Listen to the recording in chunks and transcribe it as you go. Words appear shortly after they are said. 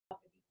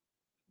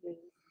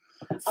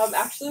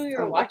Actually, we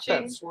were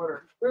watching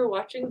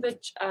the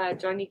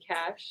Johnny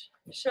Cash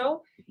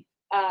show.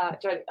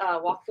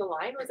 Walk the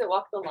Line. Was it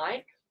Walk the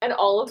Line? And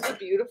all of the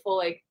beautiful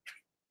like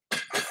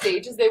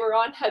stages they were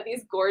on had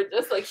these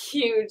gorgeous, like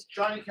huge.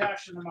 Johnny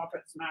Cash and the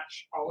Muppets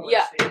match all of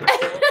yeah.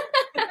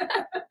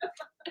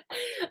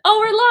 Oh,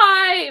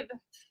 we're live.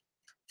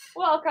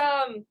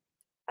 Welcome.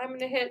 I'm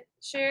gonna hit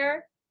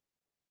share.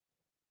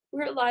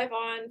 We're live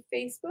on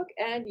Facebook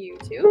and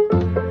YouTube.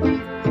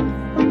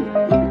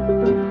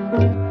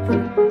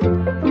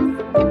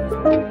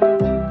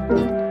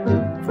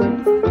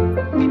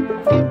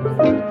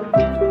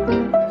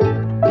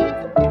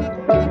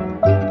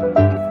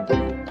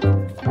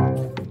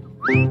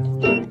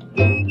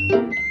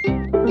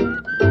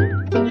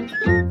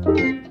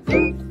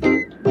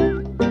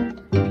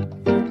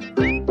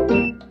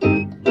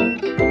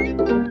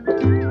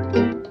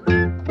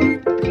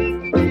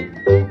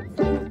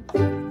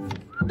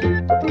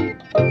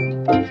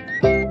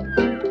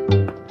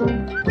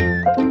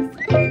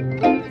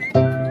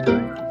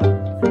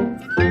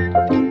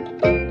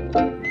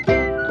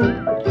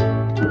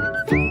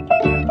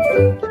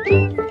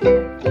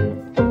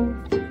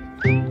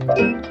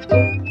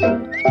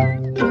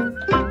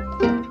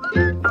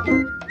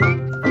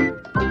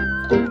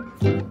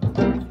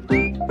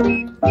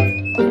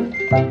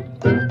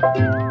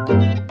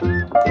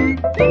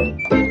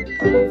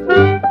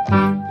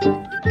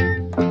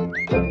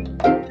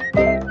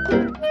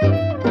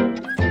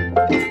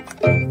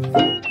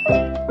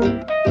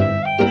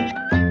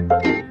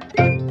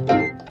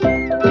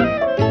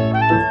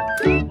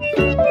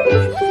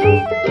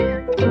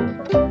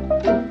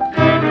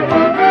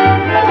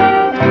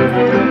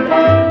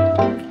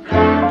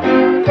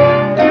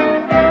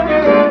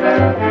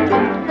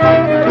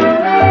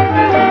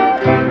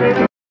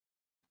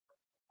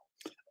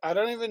 I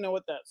don't even know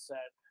what that said.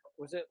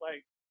 Was it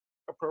like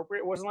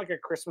appropriate? It wasn't like a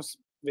Christmas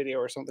video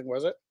or something,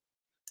 was it?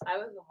 I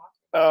wasn't watching.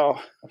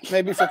 Oh,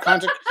 maybe for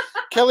context.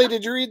 Kelly,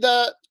 did you read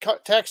the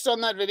text on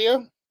that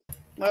video?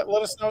 Let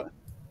us know.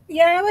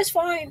 Yeah, it was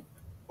fine.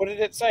 What did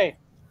it say?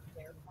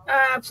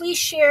 Please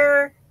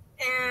share.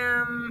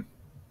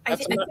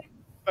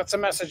 That's a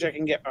message I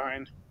can get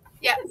behind.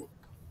 Yeah.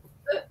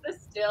 The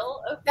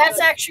still of That's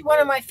actually one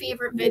of my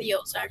favorite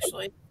videos,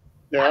 actually.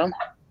 Yeah.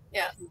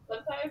 Yeah.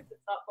 Sometimes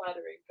it's not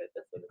flattering, but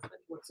this one is funny.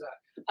 What's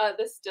that?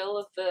 The still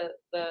of the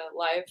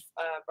live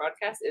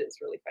broadcast is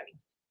really funny.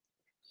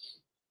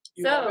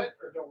 You love it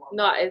or don't love it?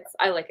 No,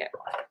 I like it.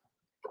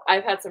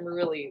 I've had some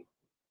really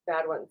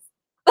bad ones.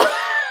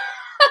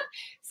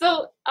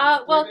 So,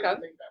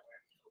 welcome.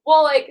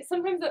 Well, like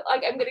sometimes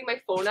like I'm getting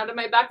my phone out of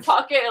my back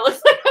pocket. It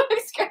looks like I'm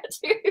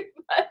scratching.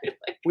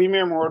 We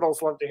mere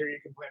mortals love to hear you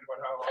complain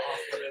about how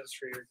awful it is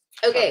for you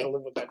to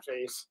live with that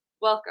face.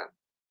 Welcome.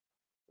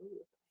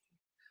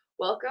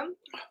 Welcome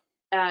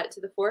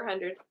to the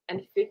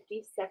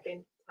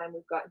 452nd time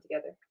we've gotten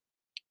together.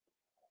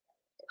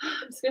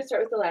 I'm just going to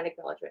start with the land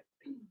acknowledgement.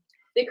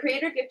 The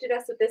Creator gifted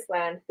us with this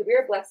land that we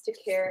are blessed to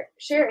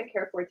share and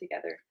care for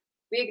together.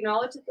 We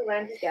acknowledge that the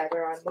land we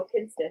gather on,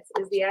 Mohkinstsis,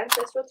 is the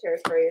ancestral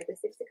territory of the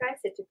Siksika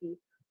Sitapi,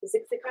 the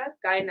Siksika,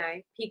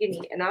 Kainai,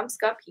 Piikani, and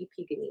Amskapi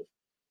Piikani.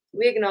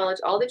 We acknowledge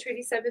all the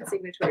Treaty 7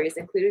 signatories,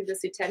 including the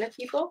Tsuut'ina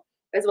people,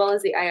 as well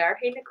as the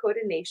Ayarhe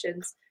Nakota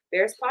nations,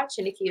 Bearspaw,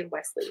 Chiniki, and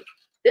Wesley.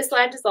 This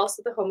land is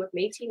also the home of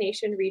Métis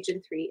Nation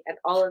Region 3 and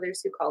all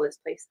others who call this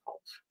place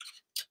home.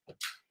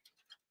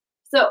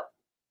 So,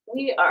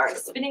 we are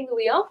spinning the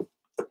wheel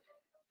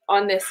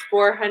on this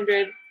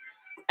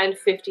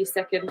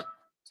 452nd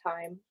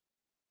time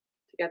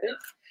together.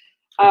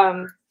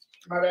 My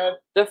bad.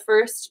 The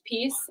first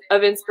piece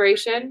of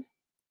inspiration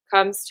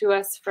comes to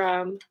us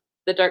from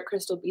the Dark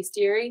Crystal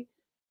Bestiary.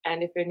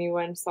 And if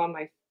anyone saw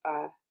my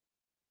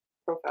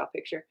profile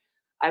picture,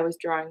 I was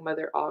drawing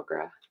Mother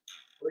Agra.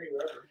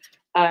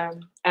 I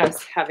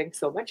was having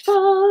so much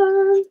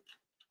fun.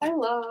 I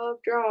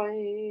love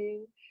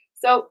drawing.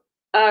 So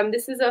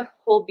this is a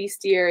whole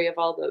bestiary of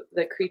all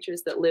the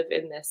creatures that live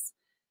in this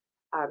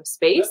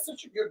space. That's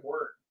such a good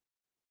word.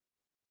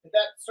 Did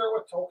that start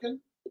with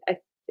Tolkien?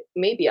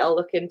 Maybe I'll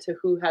look into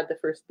who had the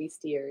first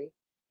bestiary.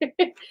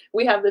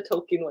 We have the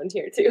Tolkien one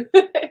here too.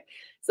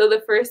 So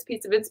the first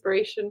piece of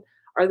inspiration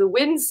are the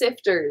Wind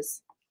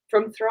Sifters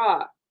from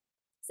Thra.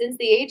 Since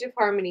the Age of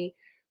Harmony,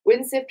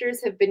 Wind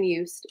Sifters have been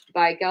used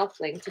by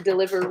Gelfling to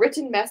deliver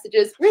written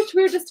messages. Rich,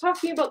 we were just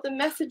talking about the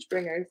message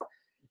bringers.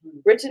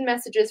 Written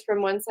messages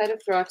from one side of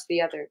Thra to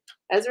the other.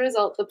 As a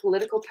result, the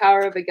political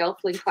power of a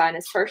Gelfling clan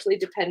is partially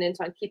dependent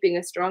on keeping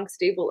a strong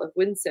stable of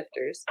Wind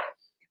Sifters.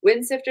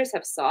 Wind Sifters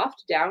have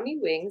soft, downy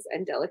wings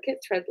and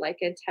delicate thread-like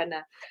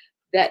antennae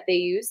that they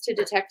use to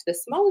detect the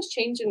smallest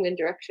change in wind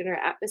direction or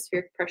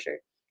atmospheric pressure.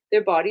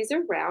 Their bodies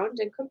are round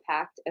and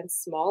compact and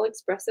small,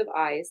 expressive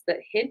eyes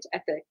that hint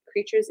at the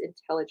creature's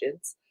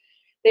intelligence.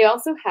 They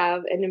also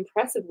have an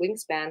impressive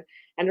wingspan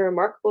and a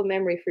remarkable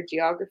memory for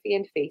geography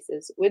and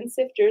faces. Wind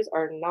Sifters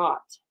are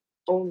not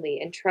only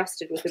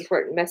entrusted with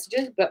important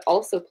messages, but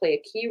also play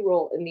a key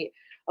role in the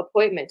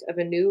appointment of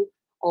a new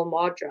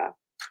Almadra,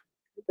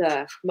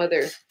 the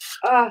mother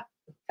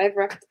I've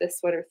wrecked this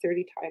sweater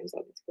 30 times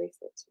on this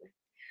bracelet today.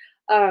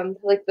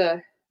 Like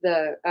the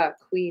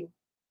queen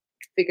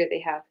figure they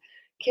have,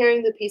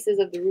 carrying the pieces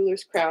of the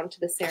ruler's crown to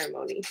the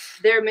ceremony.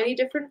 There are many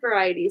different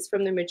varieties,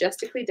 from the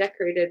majestically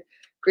decorated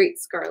great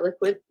scarlet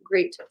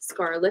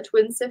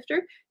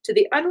windsifter to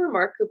the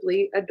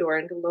unremarkably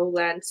adorned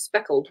lowland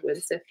speckled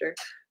windsifter.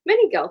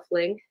 Many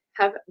Gelfling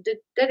have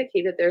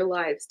dedicated their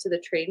lives to the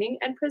training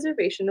and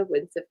preservation of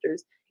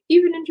windsifters,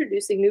 even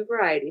introducing new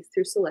varieties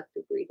through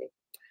selective breeding.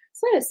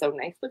 So that is so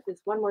nice. Look at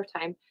this one more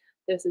time.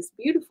 There's this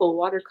beautiful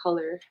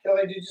watercolor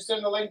Kelly, did you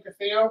send the link to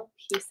Theo?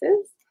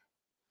 pieces.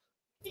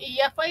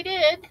 Yep, I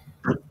did.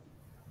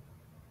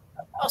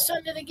 I'll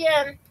send it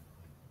again.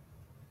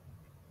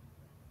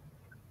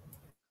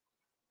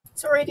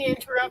 Sorry to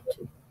interrupt.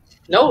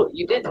 No,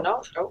 you did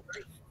not. Don't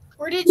worry.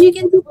 Where did you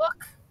get the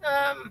book?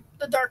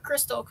 The Dark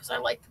Crystal, because I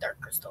like the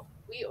Dark Crystal.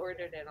 We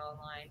ordered it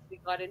online. We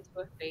got into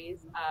a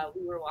phase.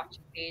 We were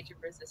watching The Age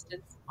of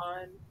Resistance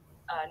on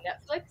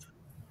Netflix,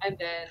 and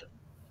then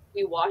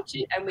we watch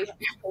it, and we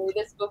carry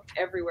this book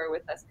everywhere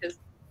with us because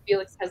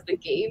Felix has the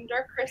game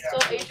Dark Crystal,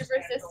 Age of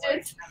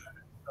Resistance.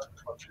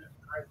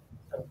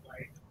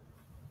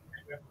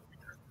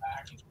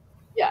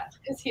 Yeah,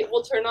 because he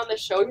will turn on the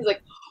show. He's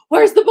like,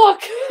 "Where's the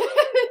book?"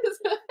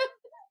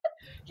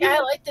 Yeah, I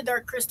like the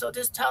Dark Crystal.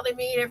 Just how they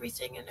made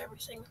everything and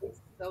everything.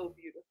 It's so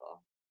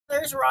beautiful.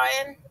 There's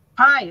Ryan.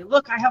 Hi,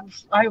 look, I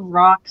have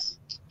rocks.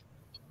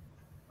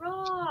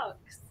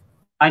 Rocks.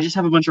 I just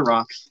have a bunch of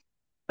rocks.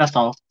 That's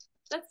all.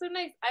 That's so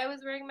nice. I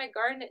was wearing my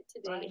garnet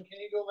today. Ryan, can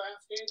you go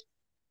landscape?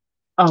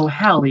 Oh,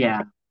 hell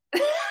yeah.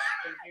 Thank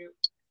you.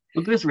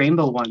 Look at this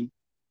rainbow one.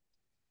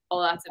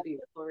 Oh, that's a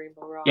beautiful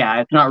rainbow rock.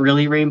 Yeah, it's not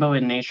really rainbow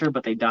in nature,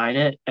 but they dyed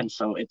it, and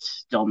so it's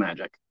still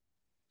magic.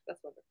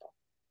 That's wonderful.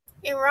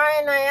 Hey,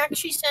 Ryan, I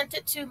actually sent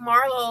it to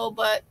Marlo,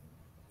 but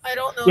I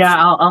don't know. Yeah,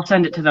 I'll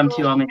send it to them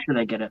too. I'll make sure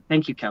they get it.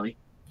 Thank you, Kelly.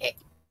 Okay.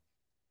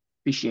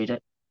 Appreciate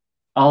it.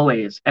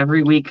 Always,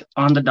 every week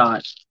on the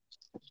dot.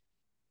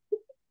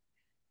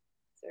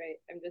 Sorry,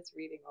 I'm just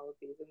reading all of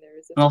these, and there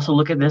is. And also,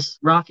 look at this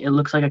rock. It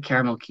looks like a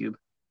caramel cube.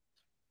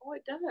 Oh,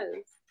 it does.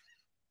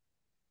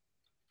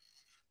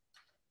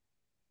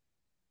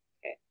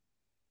 Okay.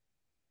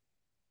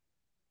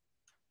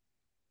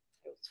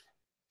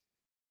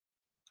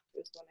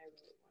 There's one I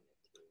really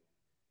wanted to.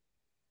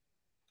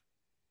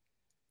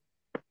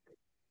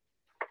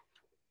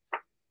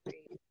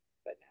 Read,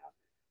 but now,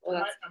 well,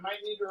 that's I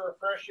might need to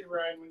refresh you,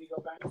 Ryan, when you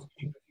go landscape.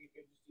 If you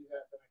could just do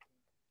that, then I can.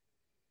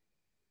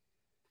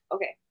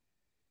 okay.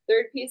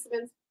 Third piece of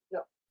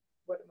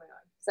what am I on?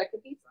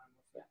 Second piece?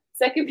 Yeah.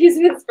 Second piece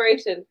of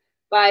inspiration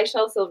by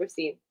Shel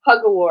Silverstein.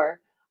 Hug a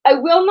War. I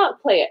will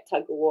not play at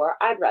Tug of War.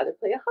 I'd rather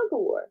play a Hug a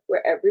War,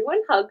 where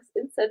everyone hugs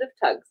instead of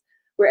tugs,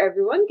 where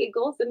everyone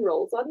giggles and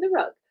rolls on the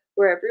rug,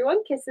 where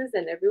everyone kisses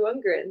and everyone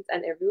grins,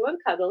 and everyone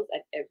cuddles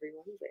and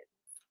everyone wins.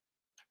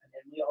 And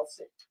then we all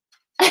sit.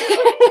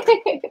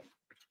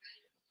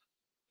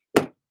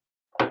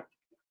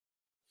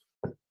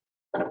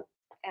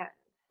 And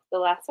the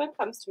last one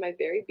comes to my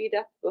very beat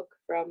up book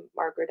from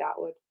Margaret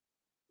Atwood,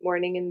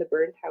 Morning in the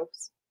Burned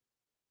House.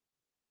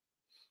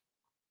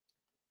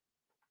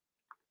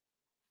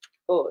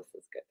 Oh, this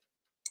is good.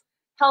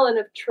 Helen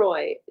of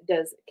Troy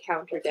does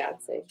counter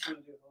dancing.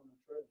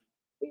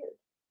 Weird.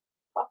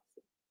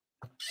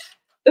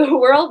 The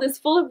world is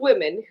full of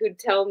women who'd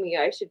tell me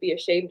I should be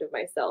ashamed of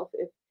myself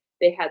if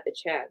they had the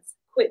chance.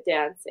 Quit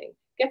dancing.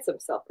 Get some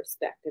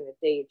self-respect and a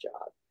day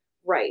job.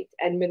 Right,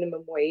 and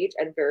minimum wage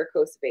and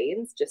varicose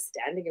veins, just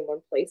standing in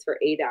one place for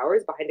 8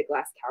 hours behind a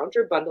glass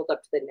counter bundled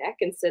up to the neck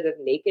instead of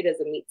naked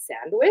as a meat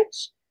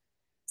sandwich?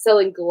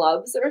 Selling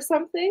gloves or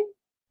something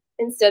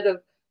instead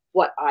of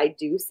what I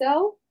do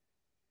sell?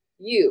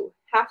 You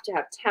have to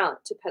have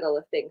talent to peddle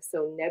a thing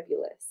so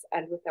nebulous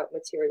and without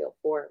material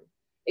form.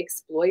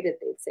 Exploited,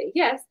 they'd say.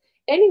 Yes,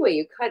 any way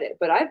you cut it,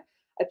 but I've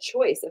a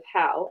choice of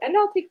how, and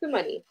I'll take the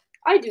money.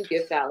 I do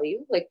give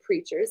value. Like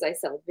preachers, I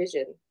sell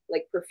vision.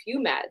 Like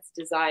perfume ads,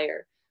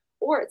 desire.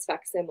 Or it's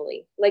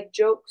facsimile. Like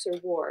jokes or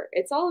war.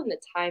 It's all in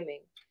the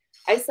timing.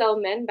 I sell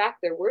men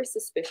back their worst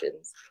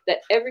suspicions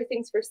that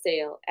everything's for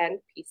sale and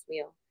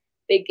piecemeal.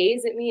 They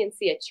gaze at me and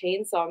see a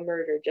chainsaw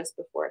murder just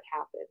before it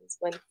happens,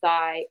 when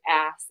thigh,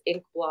 ass,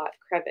 ink blot,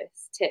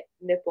 crevice, tit,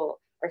 nipple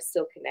are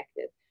still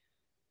connected.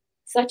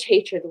 Such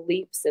hatred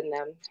leaps in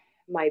them,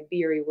 my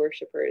beery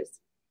worshippers.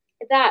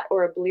 That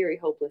or a bleary,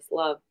 hopeless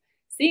love,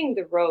 seeing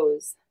the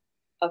rows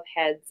of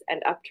heads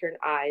and upturned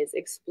eyes,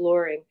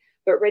 exploring,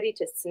 but ready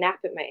to snap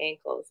at my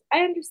ankles. I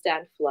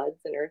understand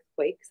floods and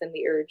earthquakes and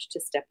the urge to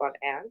step on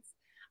ants.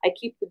 I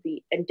keep the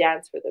beat and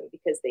dance for them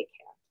because they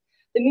can't.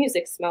 The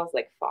music smells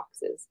like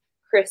foxes,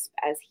 crisp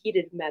as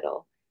heated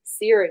metal,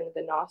 searing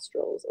the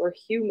nostrils, or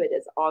humid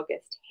as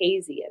August,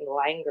 hazy and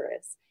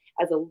languorous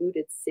as a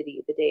looted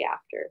city the day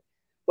after,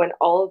 when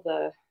all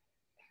the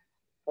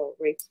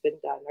rape's been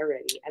done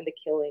already, and the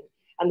killing,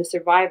 and the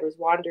survivors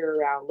wander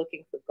around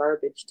looking for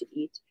garbage to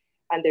eat,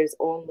 and there's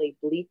only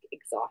bleak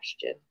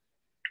exhaustion.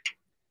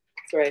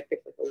 Sorry, I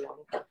picked like a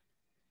long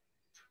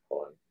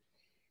poem.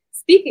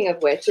 Speaking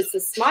of which, it's the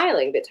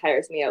smiling that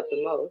tires me out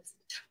the most.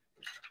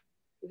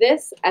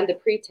 This and the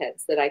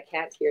pretense that I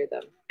can't hear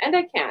them. And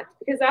I can't,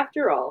 because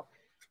after all,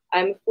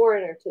 I'm a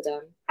foreigner to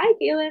them. Hi,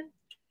 Galen.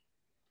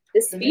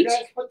 The Did you speech,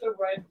 guys put the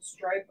red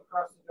stripe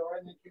across the door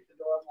and then keep the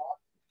door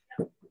unlocked?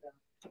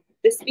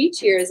 the speech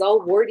here is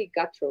all warty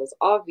gutturals,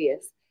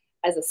 obvious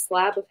as a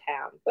slab of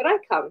ham. But I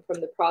come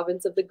from the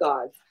province of the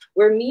gods,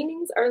 where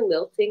meanings are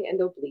lilting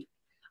and oblique.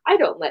 I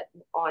don't let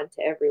on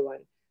to everyone,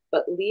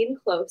 but lean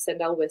close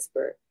and I'll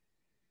whisper.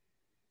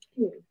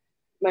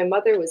 My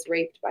mother was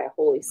raped by a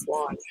holy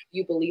swan.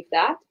 You believe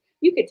that?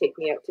 You could take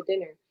me out to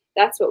dinner.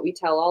 That's what we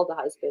tell all the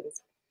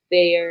husbands.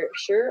 There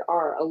sure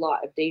are a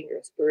lot of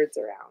dangerous birds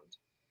around.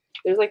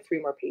 There's like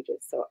 3 more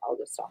pages, so I'll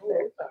just stop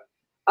there.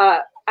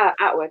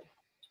 Atwood.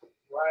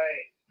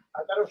 Right. I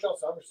thought it was Shel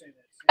Silverstein.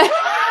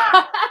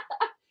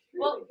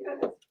 Well,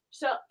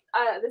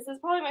 this is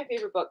probably my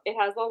favorite book. It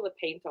has all the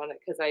paint on it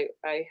because I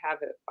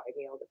have it by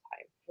me all the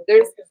time.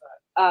 There's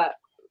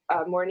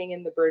Morning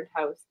in the Burned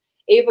House.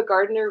 Ava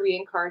Gardner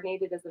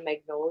reincarnated as a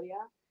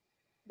magnolia.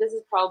 This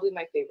is probably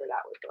my favorite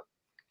Atwood book.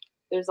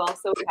 There's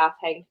also Half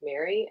Hanged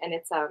Mary, and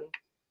it's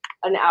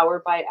an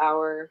hour by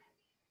hour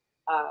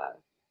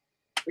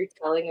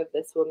retelling of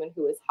this woman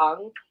who was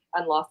hung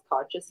and lost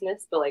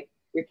consciousness, but like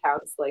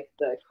recounts like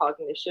the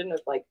cognition of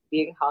like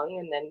being hung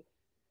and then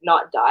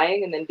not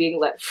dying and then being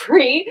let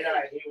free. Yeah,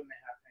 I hate when they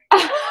have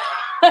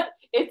things.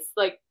 It's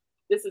like,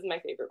 this is my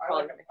favorite. I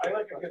like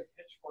a good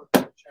pitchfork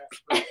to the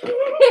chest.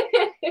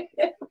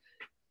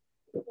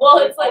 Well,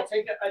 it's like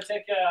I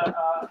take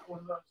a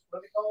what do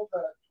they call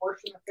the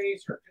torch in the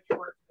face or a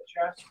pitchfork to the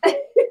chest.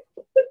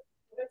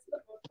 What's the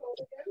book called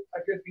again? A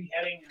good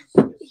beheading is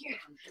I'm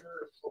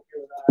sure it's okay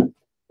with that.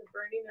 The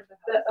burning of the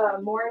house.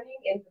 The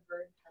Morning in the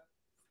Burned House.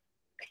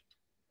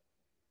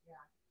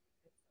 Yeah.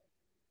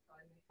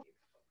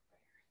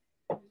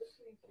 I'm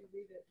listening to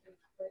read it.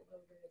 It's quite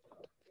well.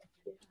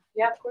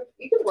 Yeah, of course.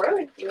 You can borrow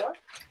it if you want.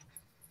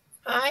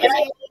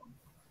 Hi.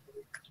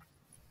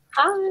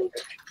 Hi.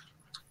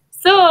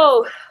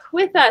 So,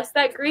 with us,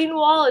 that green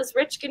wall is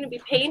Rich going to be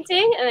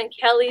painting, and then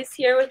Kelly's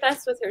here with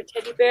us with her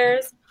teddy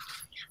bears.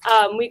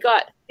 We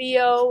got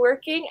Theo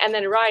working, and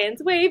then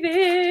Ryan's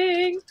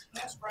waving.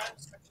 Yes,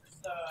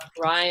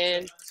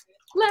 Ryan.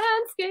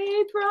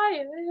 Landscape,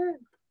 Ryan.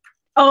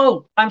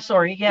 Oh, I'm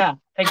sorry. Yeah,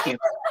 thank you.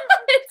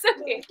 It's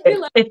okay.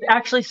 It's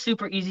actually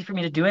super easy for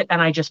me to do it,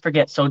 and I just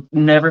forget, so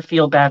never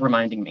feel bad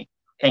reminding me.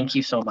 Thank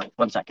you so much.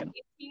 1 second.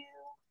 Thank you.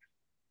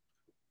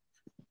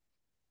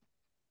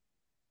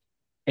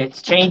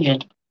 It's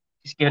changing.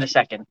 Just give it a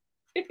second.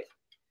 All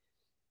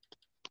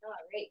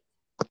right.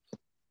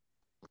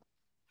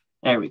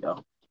 There we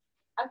go.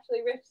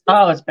 Actually, Rich.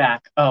 Oh, it's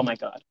back. Oh my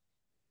God.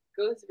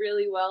 Goes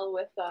really well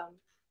with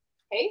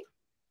Hey,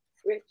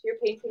 Rich, your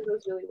painting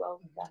goes really well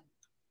with that.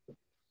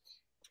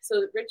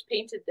 So Rich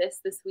painted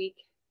this week,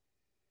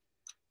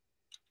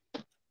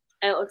 and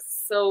it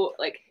looks so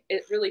like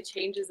it really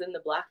changes in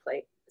the black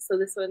light. So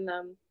this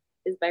one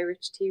is by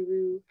Rich T.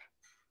 Rue.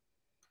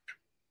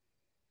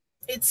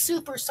 It's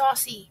super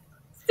saucy.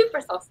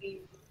 Super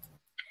saucy.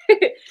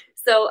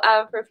 So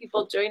for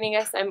people joining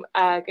us, I'm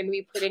going to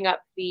be putting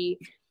up the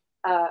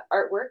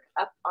artwork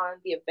up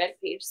on the event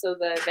page. So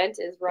the event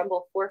is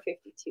Rumble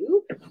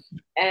 452,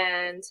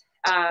 and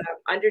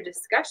under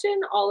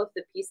discussion, all of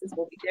the pieces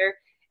will be there,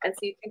 and so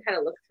you can kind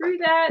of look through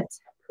that,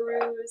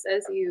 peruse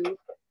as you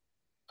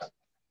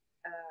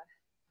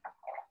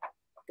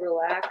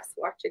relax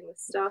watching the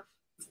stuff.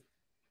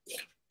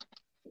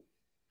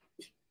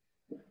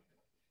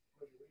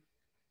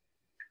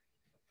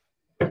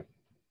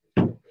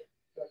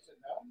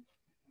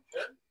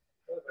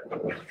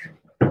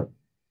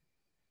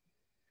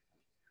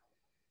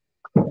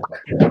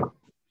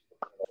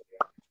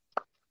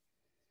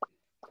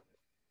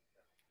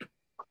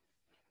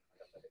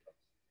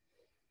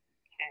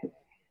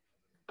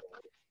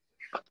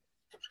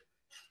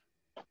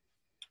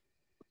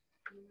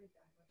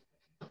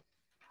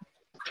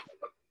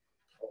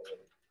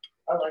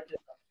 I like it.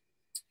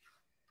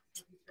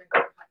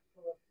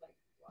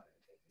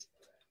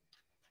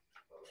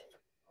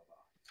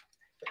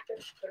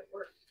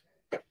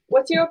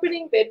 What's your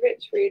opening bid,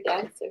 Rich, for your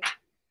dancer?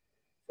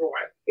 For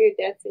what? For your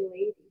dancing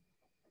lady.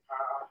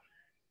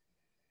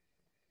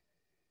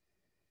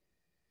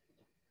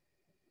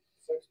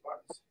 $6.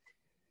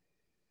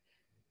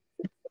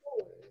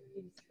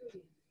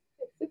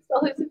 $6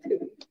 a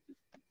tootie.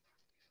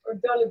 Or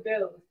dollar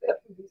bills.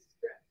 That would be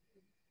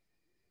scratched.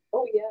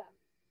 Oh yeah.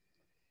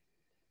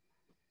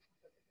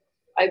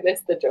 I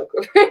missed the joke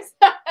over his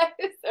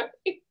eyes.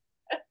 Sorry.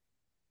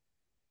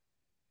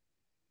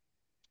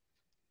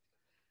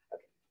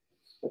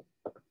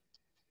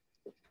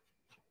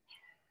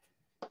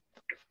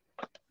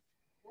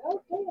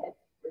 Okay.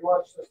 We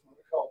watched this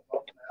movie called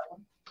Love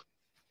Madeline.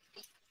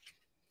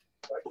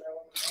 Like that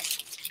one?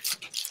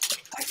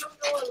 I don't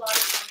know a lot of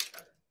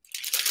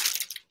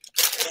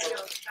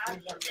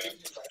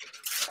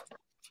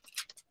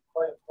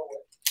Quite a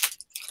poet.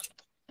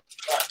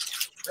 But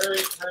very,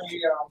 very,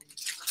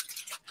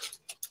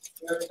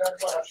 they talk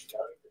about how she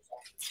doubted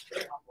herself.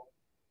 Very humble.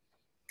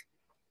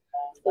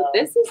 And, So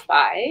this is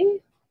by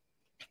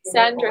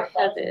Sandra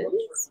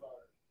Heavens.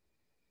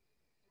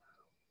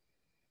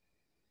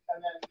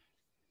 And then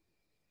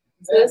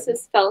So this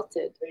is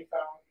felted. they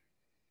found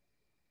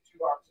 2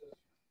 boxes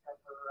of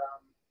her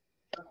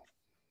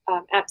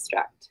journal,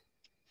 Abstract.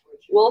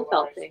 which Wool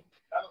realized felting.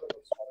 none of the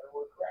books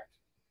were correct.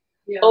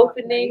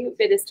 Opening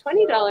bid is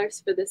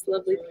 $20 for this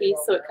lovely piece.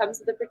 So it comes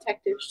with a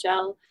protective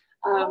shell.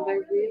 I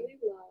really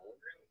love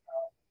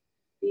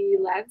the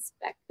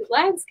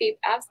landscape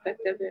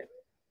aspect of it.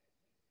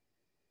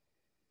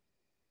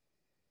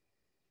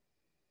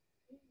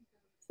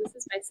 So this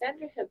is my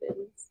Sandra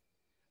Heavens.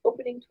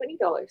 Opening $20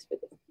 for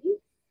this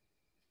piece.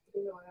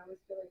 You know, I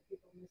always feel like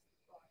people miss the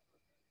plot.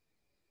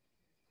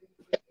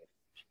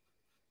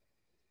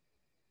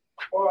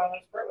 Well, and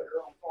that's probably her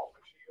own fault,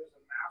 but she was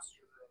a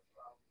master of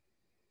herself.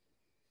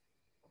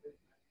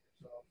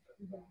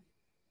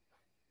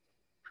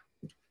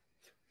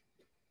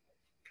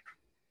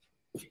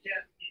 You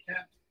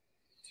can't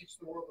teach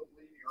the world to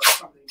believe you or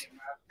something in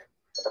that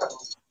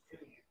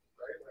idiot,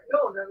 right? Like,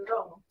 No, not at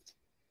all.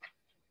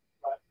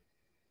 but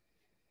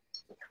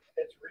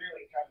it's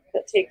really kind of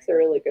That takes a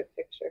really good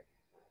picture.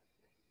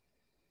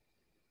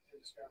 to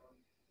discover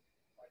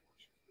like what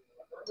she's really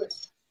like, or at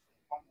least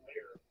one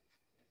layer.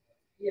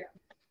 Yeah.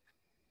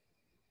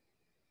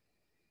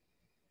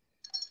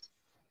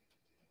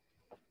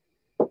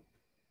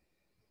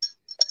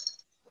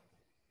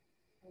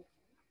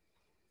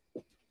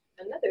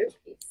 Another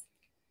piece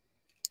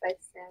by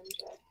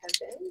Sandra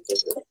Heavens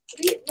is a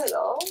sweet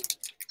little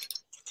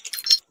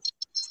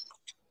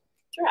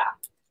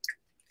draft.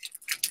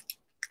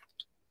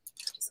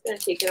 Just going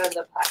to take it out of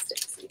the plastic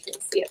so you can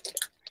see it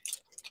better.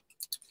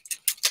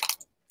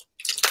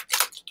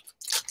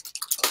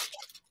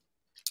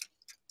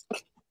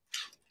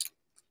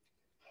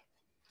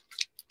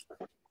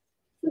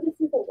 So this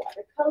is a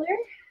watercolor,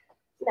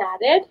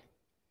 matted.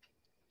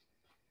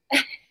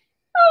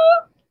 Oh,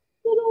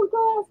 little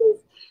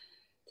glasses.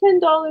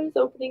 $10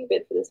 opening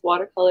bid for this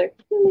watercolor.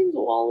 Her name's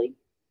Wally.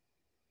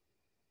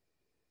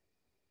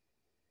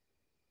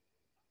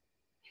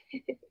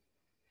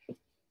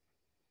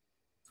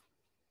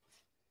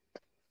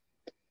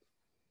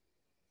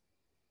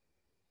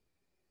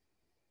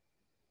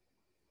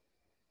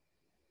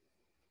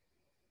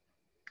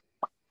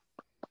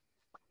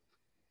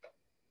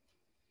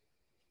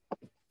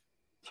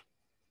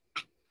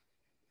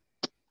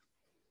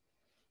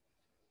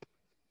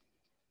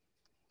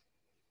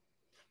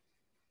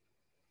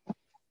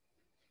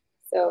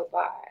 So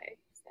by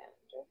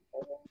Sandra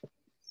Heavens.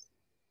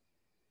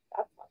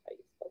 That's not how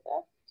you spell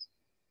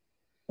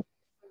that.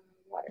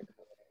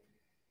 Watercolor.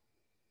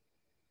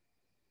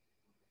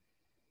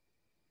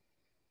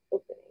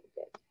 Opening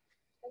bid.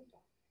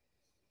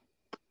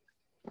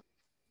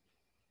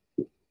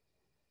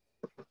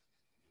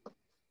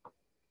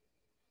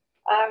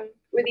 $10.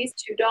 Were these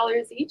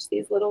 $2 each?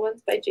 These little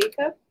ones by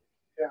Jacob?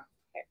 Yeah.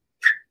 Okay.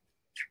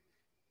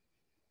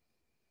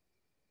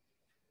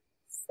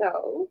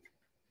 So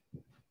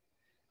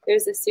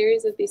there's a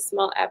series of these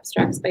small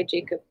abstracts by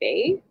Jacob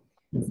Bay.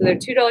 So they're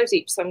 $2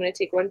 each. So I'm going to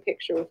take one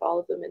picture with all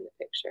of them in the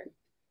picture.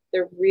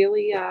 They're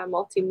really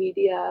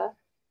multimedia,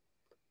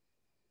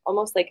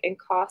 almost like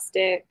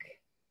encaustic,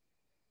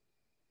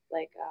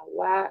 like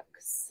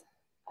wax,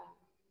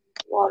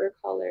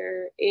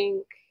 watercolor,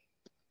 ink,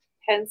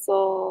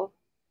 pencil,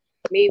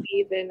 maybe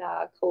even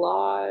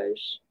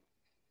collage.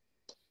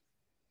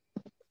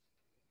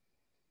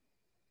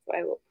 So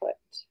I will put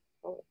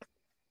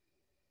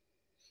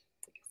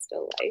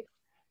still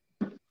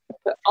life.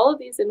 Put all of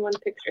these in one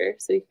picture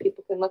so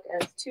people can look,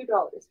 and it's $2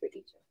 for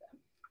each of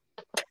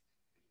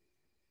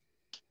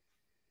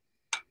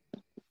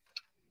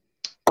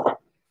them.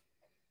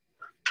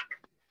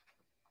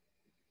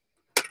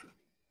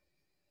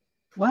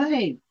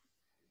 Why?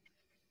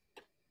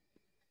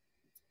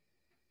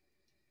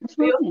 What's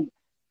wrong?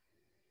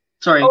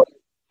 Sorry. Oh,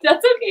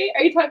 that's okay.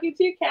 Are you talking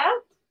to your cat?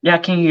 Yeah,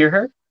 can you hear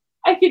her?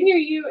 I can hear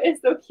you.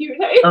 It's so cute.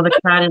 Oh, the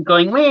cat is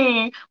going,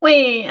 wait,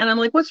 wait. And I'm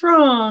like, what's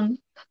wrong?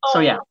 Oh, so,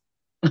 yeah.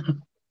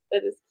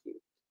 That is cute.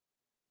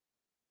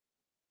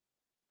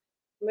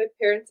 My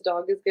parents'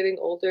 dog is getting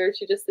older.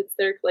 She just sits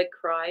there, like,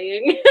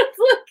 crying. It's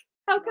like,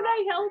 how can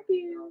I help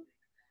you?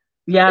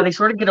 Yeah, they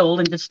sort of get old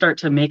and just start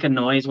to make a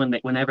noise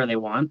whenever they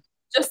want.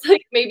 Just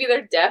like maybe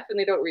they're deaf and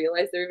they don't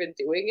realize they're even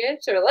doing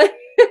it, or like.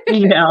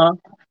 Yeah.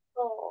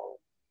 Oh.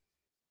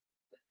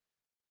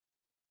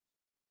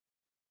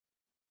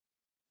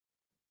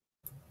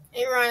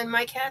 Hey Ryan,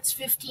 my cat's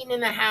 15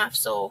 and a half,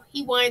 so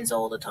he whines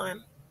all the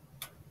time.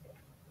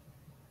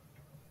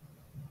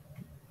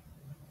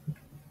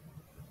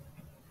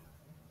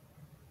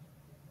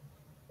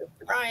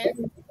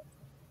 Ryan.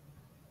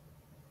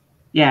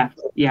 Yeah,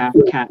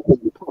 cat.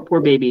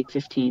 Poor baby,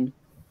 15.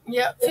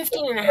 Yeah,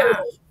 15 and a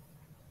half.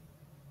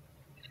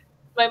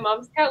 My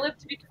mom's cat lived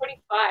to be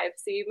 25,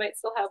 so you might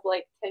still have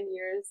like 10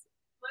 years.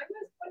 Mine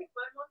was 20.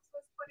 My mom's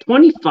was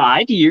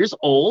 25 years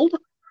old?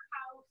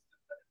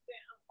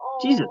 Oh.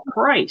 Jesus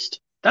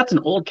Christ. That's an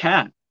old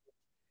cat.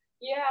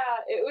 Yeah,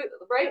 it was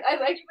right. I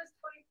like. He was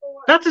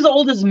 24. That's as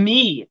old as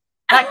me.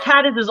 That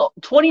cat is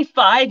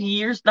 25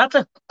 years. That's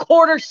a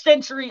quarter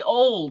century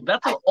old.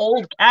 That's an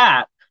old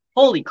cat.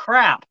 Holy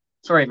crap.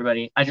 Sorry,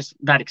 everybody.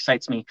 That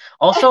excites me.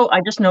 Also,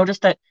 I just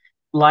noticed that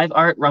Live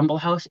Art Rumble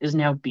House is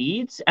now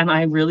beads, and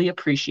I really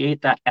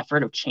appreciate that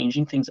effort of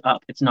changing things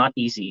up. It's not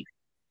easy.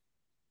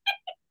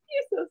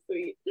 You're so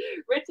sweet.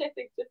 Rich, I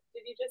think, did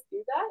you just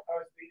do that? I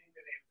was beating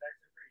today. It was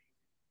actually pretty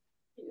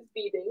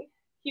easy.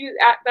 He was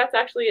beading. That's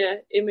actually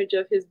an image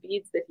of his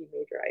beads that he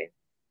made, Ryan.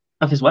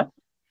 Of his what?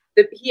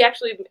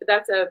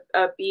 That's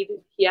a bead.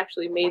 He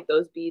actually made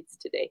those beads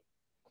today.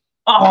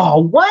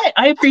 Oh, what?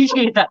 I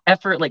appreciate that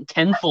effort like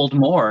tenfold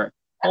more.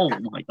 Oh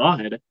my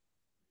God.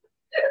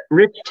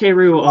 Rich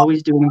Teru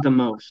always doing the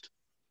most.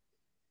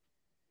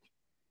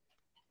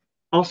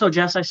 Also,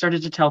 Jess, I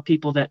started to tell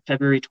people that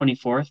February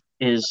 24th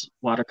is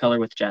Watercolor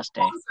with Jess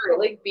Day. Oh, sorry,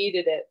 like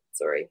beaded it.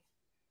 Sorry.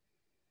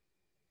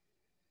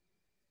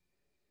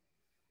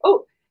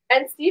 Oh,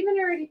 and Stephen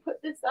already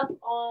put this up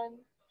on.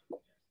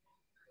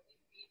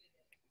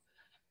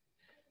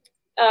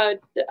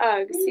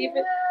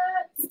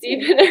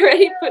 Stephen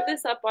already put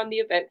this up on the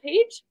event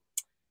page.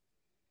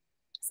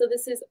 So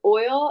this is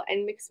oil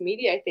and mixed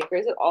media, I think, or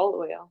is it all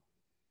oil?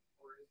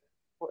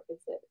 Or is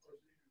it?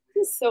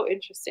 This is so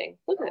interesting.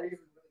 Look at this.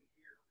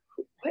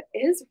 What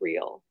is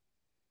real?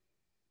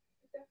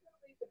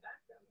 Definitely the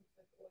background looks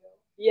like oil.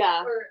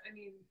 Yeah. Or, I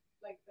mean,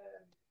 like the.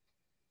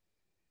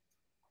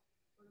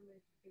 What am I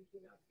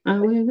thinking of?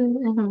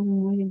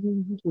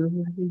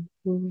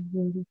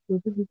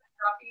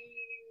 Coffee,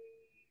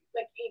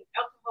 like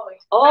alcoholic.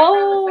 Oh.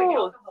 Background looks like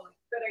alcoholic,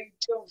 but I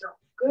don't know.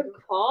 Good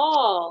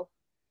call.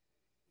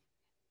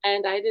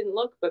 And I didn't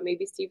look, but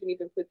maybe Stephen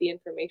even put the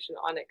information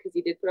on it because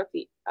he did put up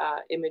the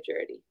image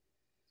already.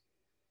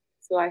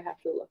 So I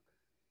have to look.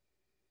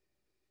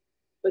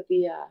 But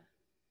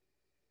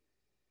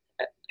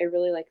I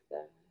really like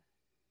the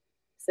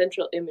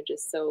central image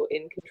is so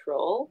in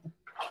control.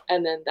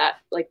 And then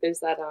that, like, there's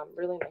that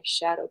really nice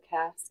shadow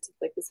cast,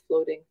 like this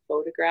floating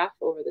photograph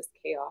over this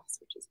chaos,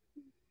 which is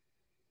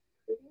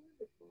pretty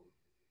wonderful.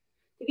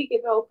 Did he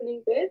give an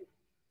opening bid?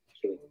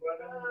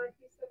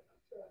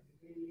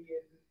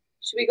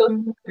 Should we go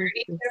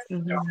 30?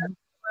 Oil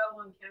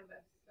on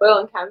canvas. Oil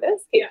on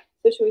canvas? Okay. Yeah.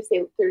 So should we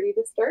say 30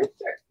 to start?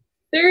 Sure.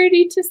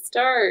 30 to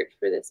start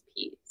for this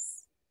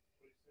piece.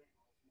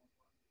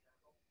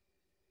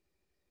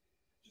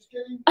 Just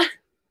kidding.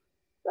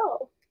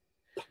 So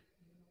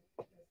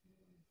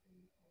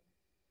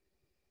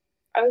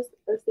I was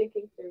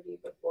thinking 30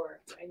 before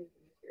I knew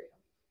the material.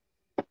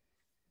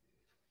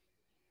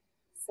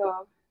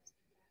 So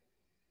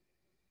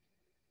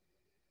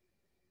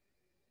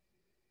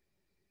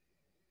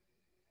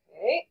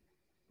okay.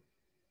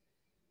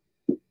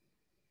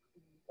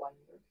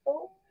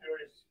 Wonderful.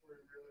 Anyways, we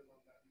really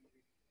love that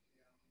movie.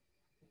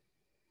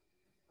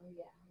 Oh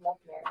yeah, love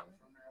Marilyn.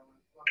 From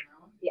Maryland. Love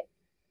Maryland? Yeah.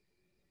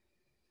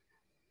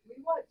 We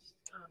watched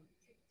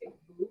Tick Tick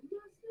Boom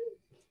last night.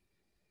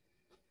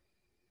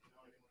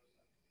 No idea what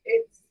it is.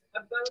 It's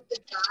about the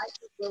guy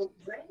who wrote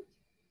Rent.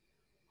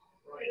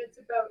 Right. And it's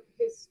about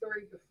his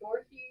story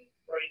before he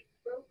Right.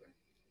 wrote Rent.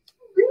 It's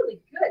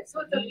really good. So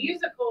it's a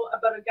musical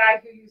about a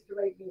guy who used to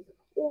write musicals.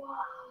 Wow.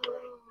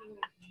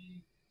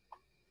 He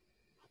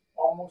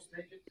almost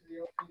made it to the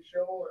opening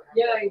show, or how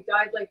Yeah, he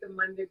died like the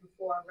Monday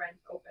before Rent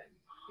opened.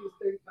 He was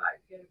 35.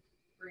 He had a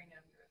brain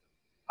aneurysm.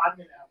 I'm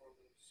gonna have one of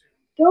those soon.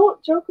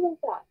 Don't joke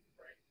like that.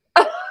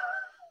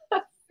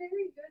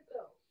 Very good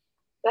though.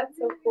 That's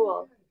so Really,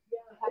 cool. really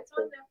good. Yeah, it's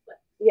on Netflix.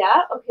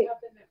 Yeah? We Okay.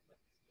 have the Netflix.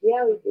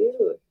 Yeah, we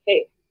do.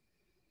 Okay.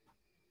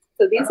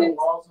 So these It's been a are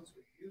while since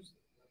we used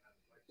it.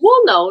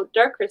 well no,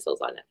 Dark Crystal's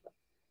on Netflix.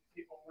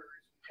 People were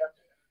kept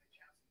it and they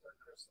canceled Dark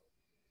Crystal.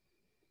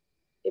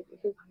 If you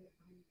can-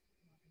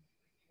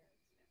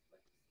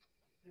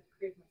 I've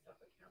created myself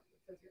an account that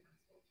says your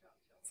asshole child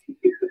Chelsea.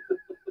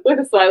 with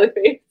a smiley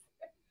face.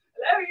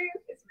 I love you.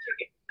 It's a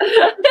chicken.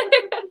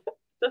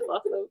 That's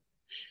awesome.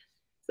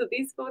 So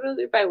these photos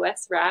are by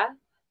Wes Rath.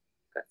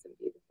 Got some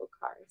beautiful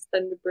cars.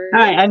 Thunderbird.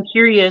 Hi, I'm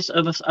curious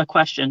of a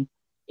question.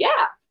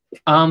 Yeah.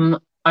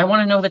 I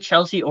want to know the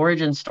Chelsea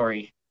origin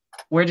story.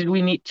 Where did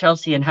we meet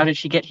Chelsea and how did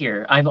she get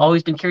here? I've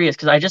always been curious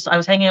because I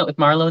was hanging out with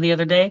Marlo the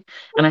other day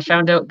and I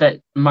found out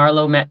that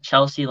Marlo met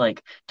Chelsea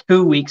like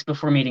 2 weeks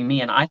before meeting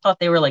me and I thought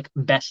they were like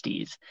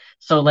besties.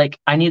 So like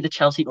I need the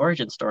Chelsea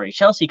origin story.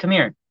 Chelsea, come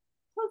here.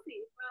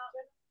 Chelsea. Well,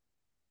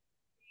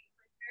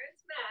 my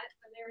parents met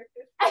when they were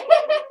 15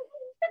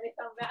 and they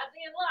fell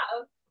madly in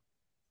love.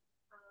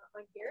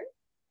 On here?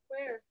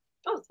 Where?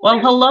 Oh, Well,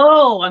 there.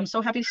 hello. I'm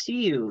so happy to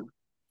see you.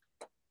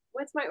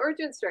 What's my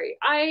origin story?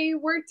 I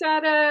worked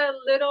at a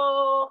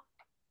little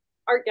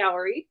art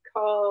gallery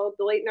called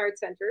the Leighton Art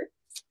Center.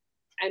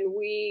 And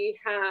we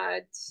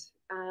had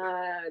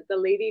the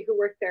lady who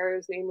worked there,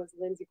 whose name was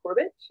Lindsay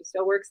Corbett. She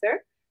still works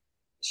there.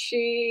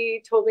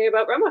 She told me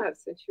about Remo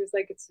House. And she was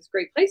like, it's this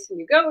great place. And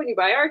you go and you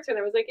buy art. And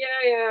I was like,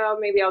 yeah,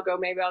 maybe I'll go.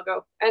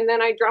 And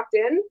then I dropped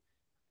in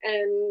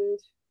and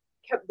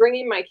kept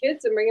bringing my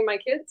kids. And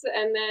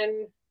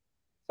then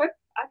so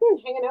I've been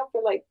hanging out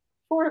for like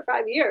 4 or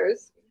 5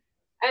 years.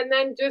 And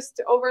then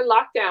just over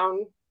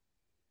lockdown,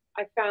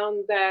 I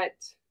found that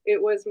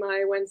it was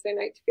my Wednesday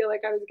night to feel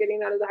like I was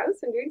getting out of the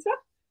house and doing stuff.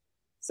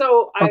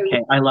 So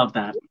Okay, I love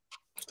that.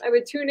 I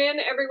would tune in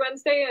every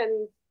Wednesday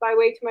and buy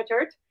way too much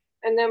art.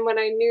 And then when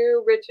I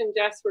knew Rich and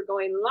Jess were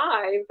going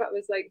live, I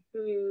was like,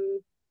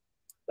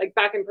 like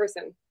back in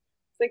person.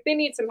 It's like they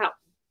need some help.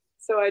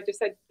 So I just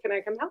said, can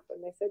I come help?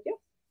 And they said, yeah.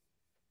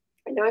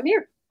 And now I'm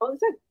here all the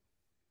time.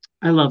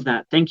 I love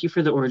that. Thank you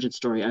for the origin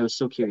story. I was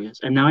so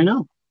curious. And now I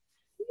know.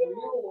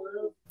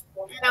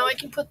 Now I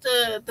can put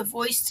the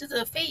voice to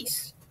the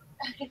face.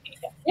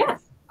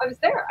 Yes, I was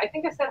there. I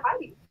think I said hi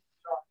to you.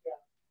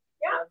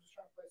 Yeah.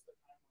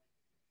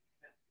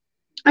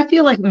 I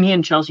feel like me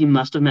and Chelsea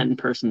must have met in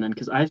person then,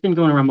 because I've been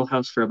going to Rumble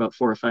House for about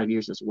 4 or 5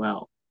 years as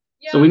well.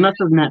 Yeah, So we must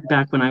have met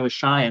back when I was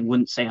shy and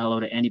wouldn't say hello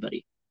to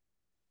anybody.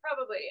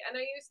 probably. And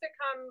I used to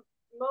come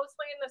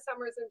mostly in the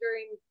summers and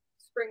during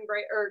spring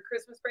break or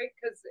Christmas break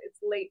because it's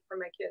late for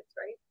my kids,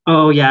 right?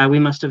 Oh, yeah, we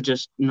must have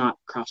just not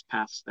crossed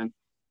paths then.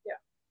 Yeah.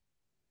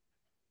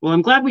 Well,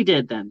 I'm glad we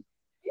did then.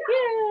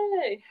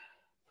 Yay!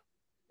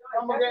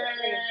 Rumble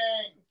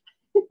gang!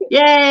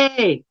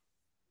 Yay!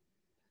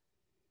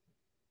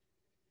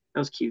 That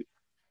was cute.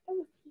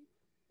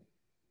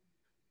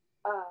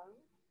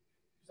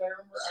 I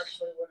remember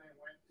actually when I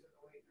went to the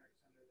late night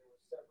center, there were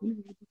several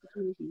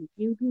and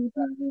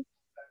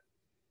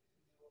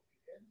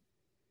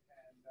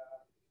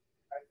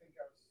I think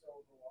I was so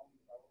overwhelmed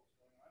about what was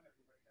going on.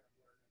 Everybody had to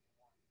learn it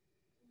more.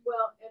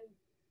 Well, and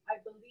I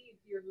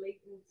believe your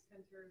Leighton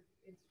Center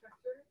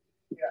instructor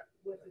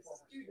was a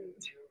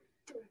student.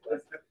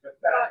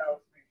 That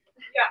helps me.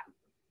 Yeah.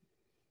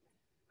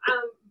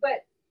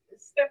 But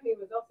Stephanie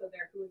was also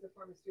there, who was a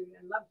former student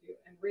and loved you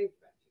and raved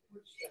about you.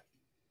 Which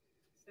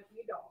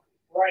Stephanie Dahl.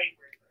 Right.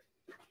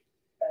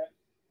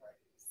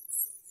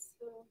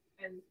 So,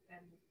 and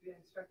the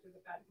instructor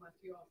that badmouthed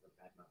you also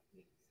badmouthed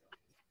me. So.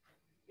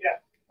 Yeah.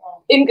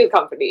 In good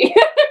company.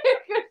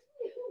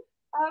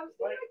 Not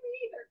me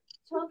either.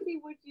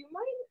 Chelsea, would you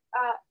mind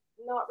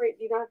not right,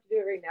 you don't have to do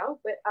it right now,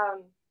 but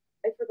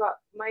I forgot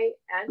my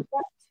aunt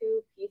bought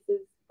 2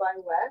 pieces by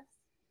Wes,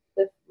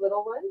 the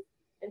little ones,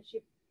 and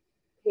she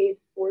paid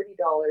 $40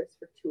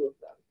 for 2 of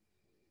them.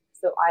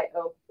 So I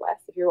owe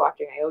Wes, if you're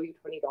watching, I owe you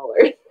 $20.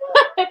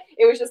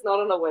 It was just not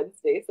on a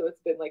Wednesday, so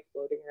it's been like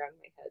floating around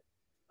my head.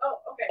 Oh,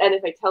 okay. And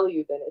if I tell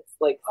you, then it's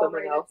like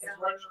someone else. Yeah.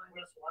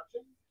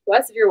 Watching?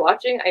 Wes, if you're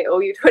watching, I owe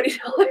you $20.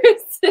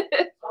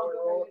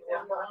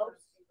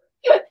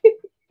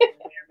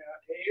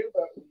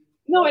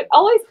 No, it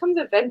always comes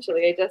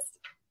eventually. I just.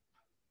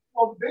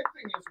 Well, the big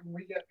thing is when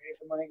we get paid,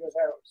 the money goes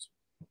out.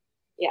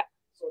 Yeah.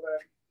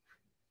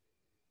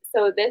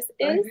 So this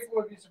is. People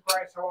would be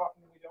surprised how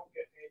often we don't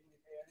get paid. We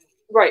pay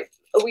anything. Right.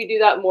 We do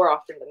that more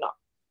often than not.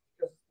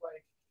 Because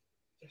like,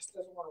 just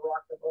doesn't want to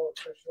rock the boat.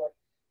 So she's like,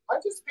 I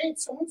just paid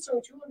so and so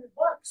 $200,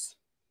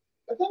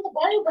 but then the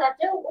buyer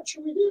backed out. What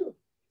should we do?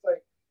 It's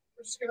like,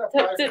 we're just gonna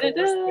apply for the worst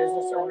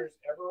business owners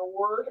ever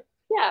award.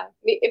 Yeah,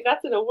 if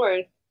that's an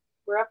award,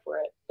 we're up for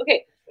it.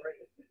 Okay,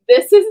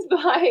 this is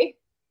by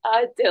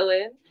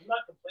Dylan. I'm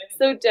not complaining.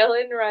 So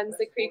Dylan runs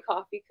the Cree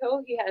Coffee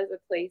Co. He has a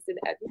place in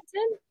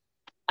Edmonton.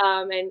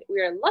 And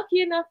we are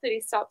lucky enough that he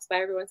stops by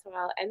every once in a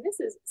while. And this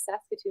is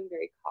Saskatoon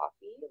Berry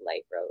Coffee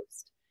Light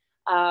Roast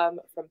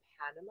from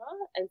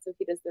Panama. And so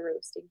he does the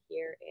roasting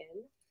here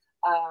in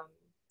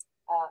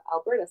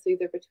Alberta. So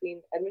either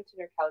between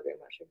Edmonton or Calgary. I'm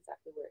not sure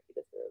exactly where he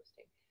does the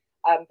roasting.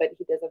 But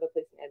he does have a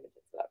place in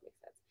Edmonton, so that makes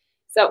sense.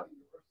 So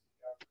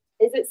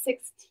is it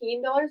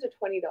 $16 or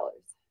 $20?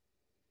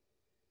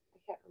 I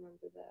can't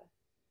remember the.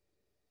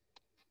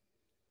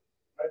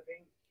 I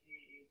think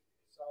he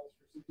sells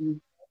for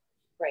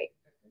Right.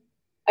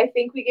 I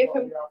think we give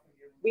him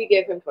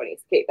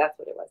 20s. Okay, that's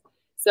what it was.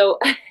 So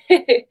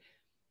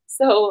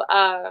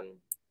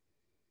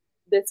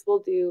this will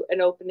do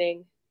an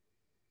opening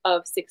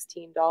of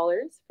 $16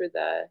 for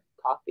the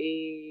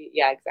coffee.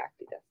 Yeah,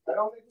 exactly. I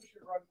don't think we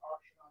should run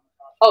auction on the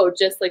coffee. Oh,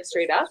 just like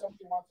straight up? If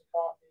somebody wants a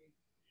coffee,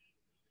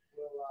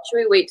 should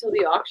we wait till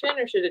the auction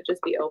or should it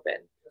just be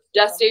open?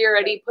 Dusty, you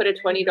already put a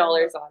 $20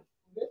 on.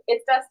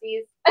 It's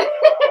Dusty's.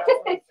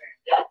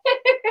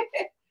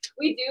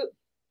 We do.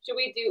 Should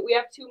we do? We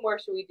have 2 more.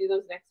 Should we do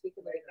those next week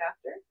and the week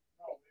after?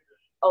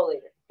 Oh,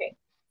 later. Okay.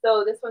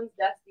 So this one's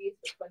Dusty's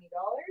for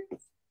 $20.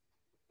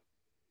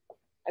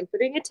 I'm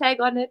putting a tag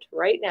on it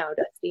right now,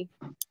 Dusty.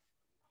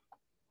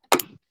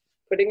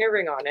 Putting a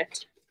ring on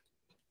it.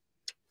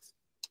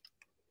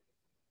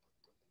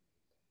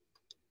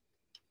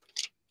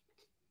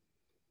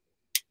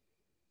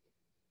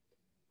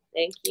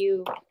 Thank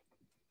you.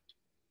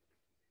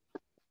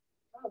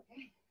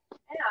 Okay.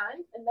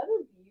 And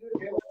another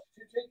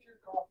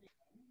beautiful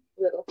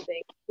little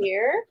thing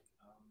here.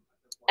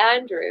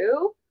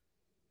 Andrew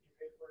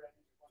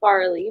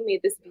Farley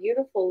made this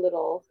beautiful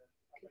little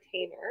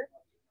container.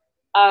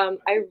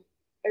 I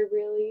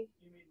really.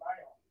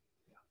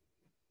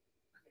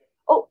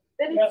 Oh,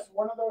 then yes,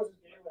 one of those is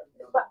Galen.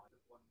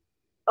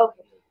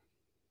 Okay.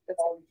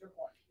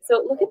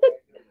 So look at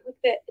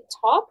the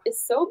top is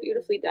so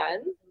beautifully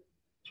done.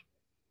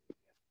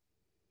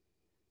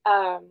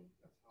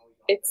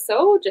 it's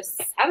so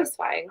just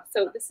satisfying.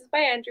 So this is by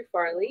Andrew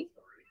Farley.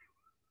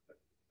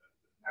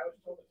 I was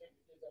told to take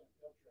the kids on a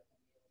field trip.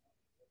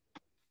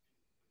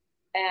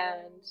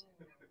 And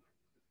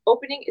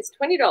opening is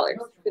 $20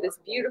 for this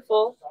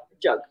beautiful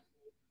jug.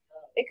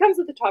 It comes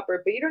with a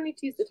topper, but you don't need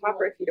to use the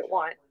topper if you don't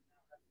want.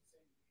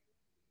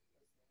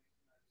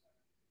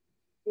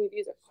 You would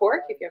use a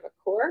cork if you have a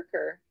cork,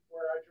 or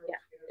yeah,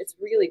 it's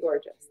really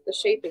gorgeous. The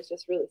shape is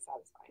just really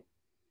satisfying.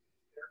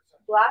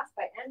 Glass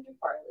by Andrew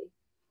Farley.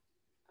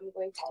 I'm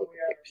going to take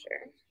a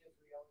picture.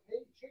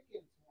 Hey,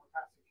 chickens more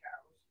past the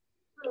cows.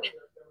 There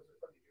was a funny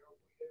joke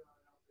we did on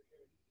an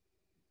opportunity.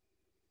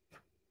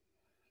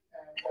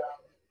 And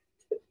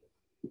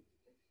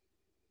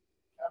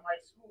at my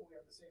school, we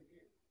have the same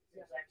view,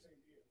 the exact same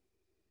view.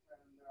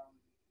 And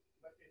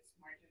but it's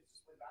my kids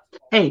play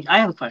basketball. Hey,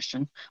 I have a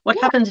question. What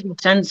happens if you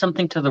send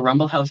something to the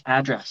Rumble House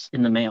address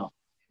in the mail?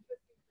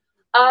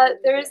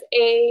 There's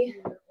a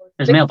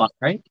mailbox,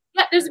 right?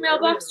 Yeah, there's a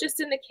mailbox just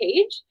in the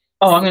cage.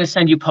 Oh, I'm going to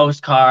send you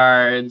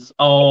postcards.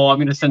 Oh, I'm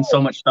going to send so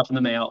much stuff in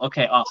the mail.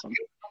 Okay, awesome.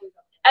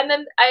 And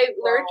then I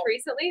learned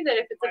recently that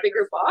if it's a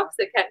bigger box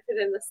that can't fit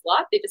in the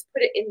slot, they just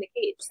put it in the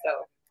cage.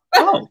 So.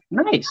 Oh,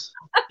 nice.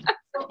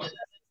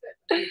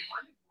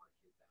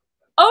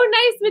 Oh,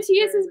 nice.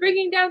 Matthias is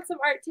bringing down some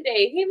art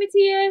today. Hey,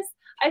 Matthias.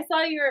 I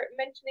saw you were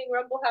mentioning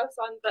Rumble House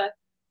on the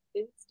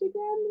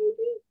Instagram,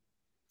 maybe?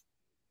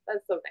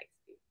 That's so nice.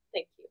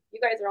 Thank you.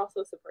 You guys are all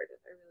so supportive.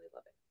 I really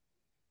love it.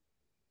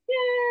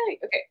 Yay!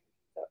 Okay.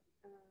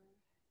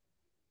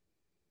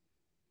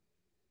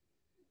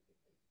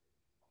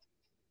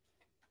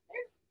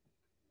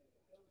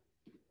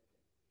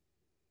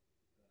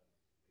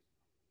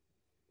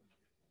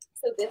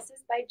 So this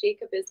is by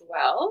Jacob as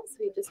well. So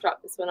we just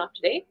dropped this one off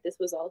today. This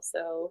was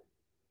also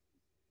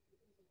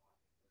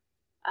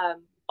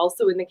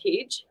in the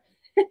cage.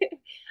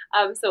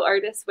 So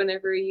artists,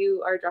 whenever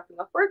you are dropping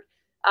off work,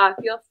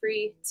 feel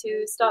free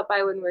to stop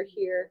by when we're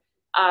here,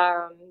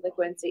 like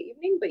Wednesday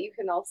evening. But you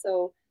can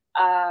also,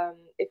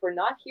 if we're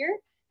not here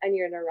and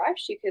you're in a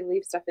rush, you can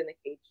leave stuff in the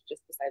cage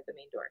just beside the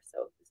main door.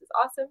 So this is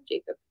awesome.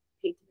 Jacob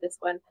painted this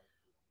one.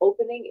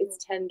 Opening is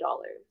 $10.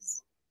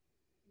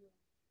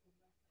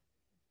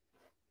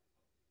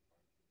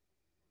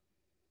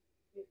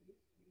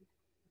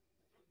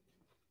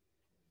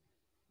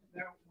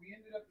 Now, we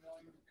ended up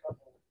knowing a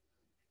couple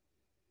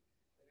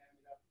that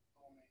ended up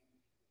owning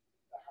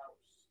the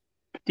house.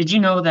 Did you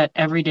know that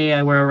every day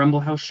I wear a Rumble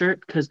House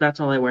shirt? Because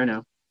that's all I wear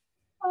now.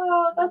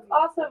 Oh, that's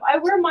awesome. I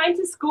wear mine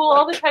to school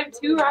all the time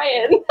too,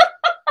 Ryan.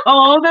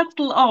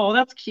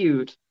 that's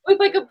cute. With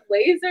like a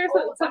blazer,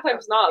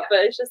 sometimes not,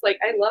 but it's just like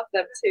I love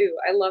them too.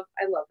 I love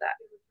that.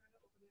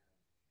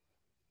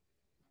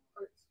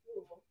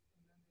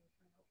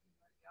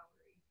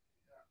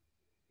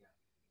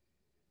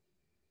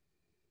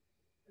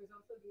 There's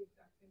also the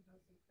exact same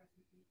house in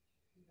Crescent Beach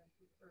in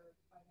Vancouver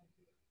by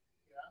Vancouver.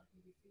 Yeah.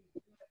 You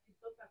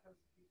built that house.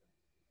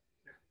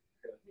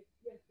 Yes,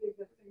 the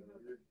exact same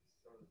house.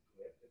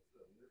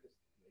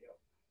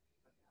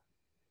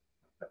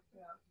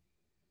 Yeah.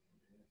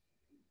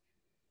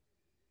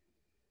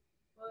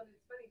 Well, and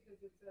it's funny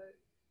because it's a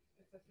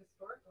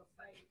historical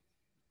site.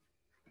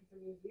 It's a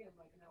museum,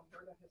 like an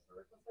Alberta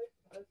historical site.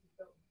 The house is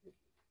built.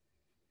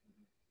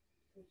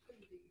 It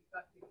shouldn't be,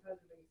 but because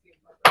of the museum,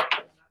 and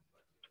that's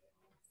what.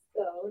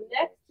 So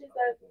next is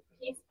a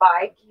piece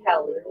by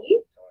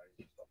Kelly.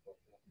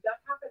 That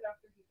happened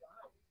after he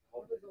died.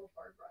 All his old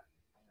Barbara.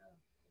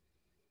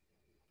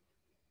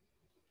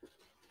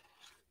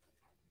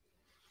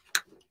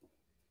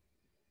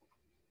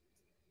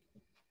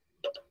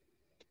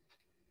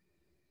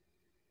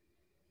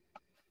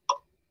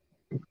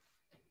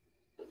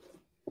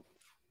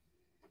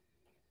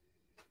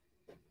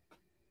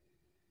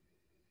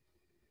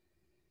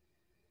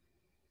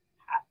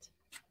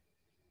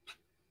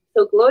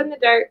 So glow in the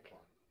dark,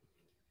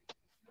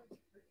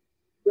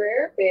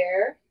 Rare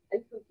Bear,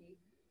 and Pookie.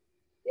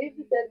 Day of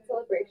the Dead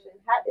celebration.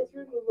 Hat is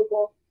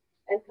removable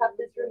and cup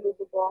is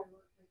removable.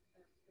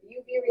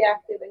 UV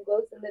reactive and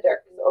glows in the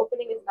dark. So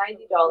opening is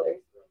 $90. So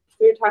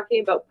we were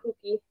talking about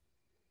Pookie,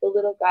 the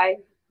little guy.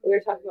 We were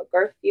talking about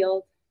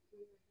Garfield.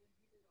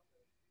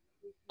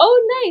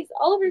 Oh, nice.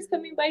 Oliver's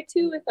coming by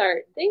too with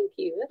art. Thank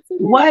you. That's so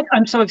nice. What?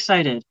 I'm so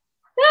excited.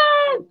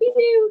 Ah, me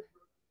too.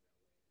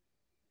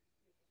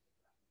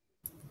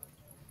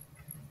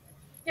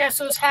 Yeah,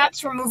 so his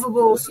hat's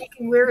removable, so you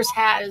can wear his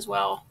hat as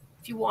well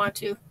if you want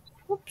to.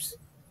 Whoops.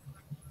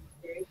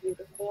 Very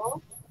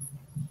beautiful.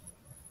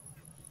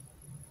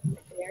 The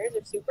hairs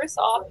are super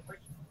soft.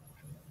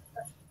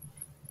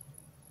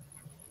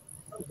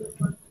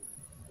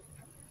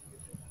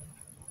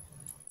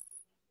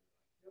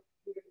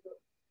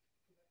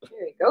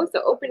 There we go.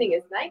 So opening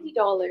is $90.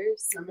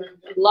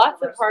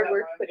 Lots of hard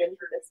work put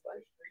into this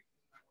one.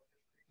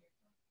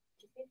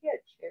 Do you think you had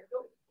a chair?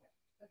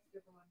 That's a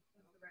different one.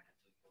 That's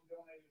the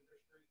ranch.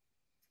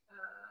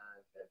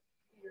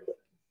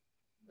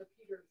 The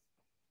Peters.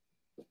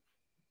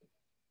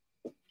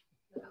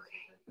 Okay.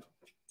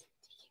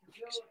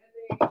 No,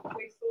 and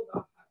they sold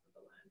off half of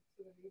the land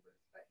to the neighbors,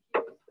 but he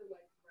used to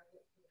like rent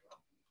it to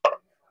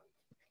the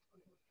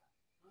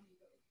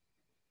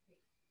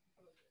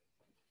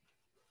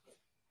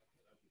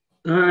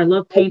I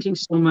love painting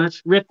so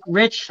much.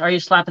 Rich, are you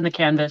slapping the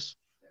canvas?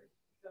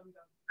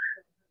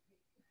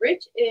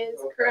 Rich is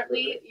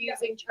currently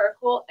using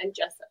charcoal and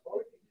gesso.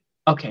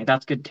 Okay,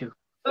 that's good too.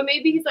 But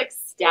maybe he's like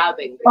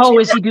stabbing. Oh,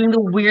 is he doing the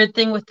weird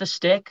thing with the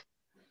stick?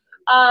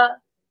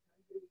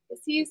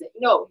 Is he using?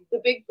 No,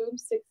 the big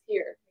boomstick's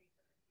here.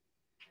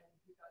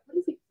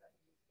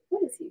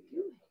 What is he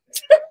doing?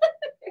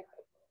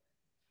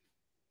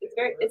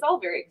 It's all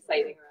very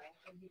exciting, right?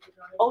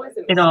 Always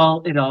a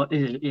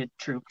It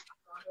true.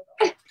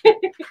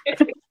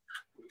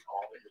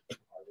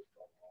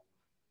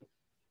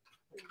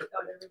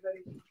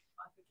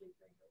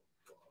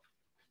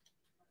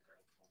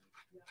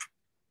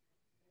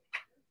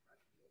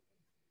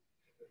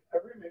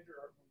 Every major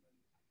art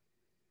movement,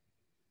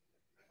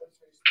 let's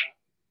face that,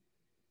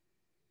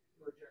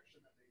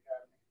 rejection of the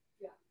academy.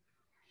 Yeah.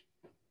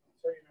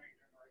 So you know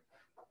you're doing the right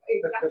thing.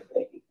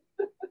 Exactly.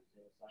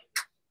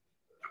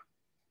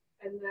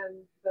 And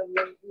then the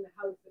late in the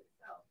house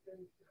itself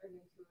didn't turn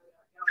into an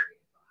art gallery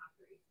until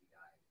after AC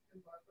died,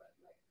 and Barbara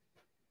like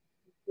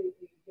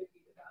completely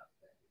hippied it up.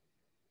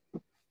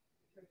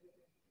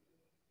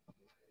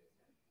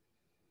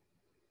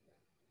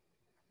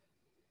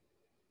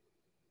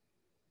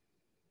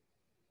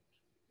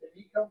 Did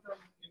he come from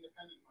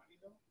independent money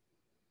though?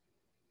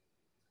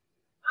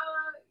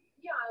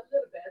 Yeah, a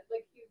little bit.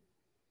 Like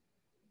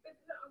but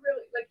not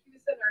really. Like he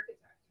was an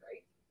architect,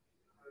 right?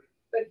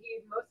 But he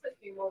mostly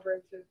came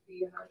over to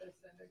be an artist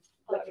and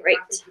like a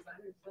graphic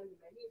designer, designing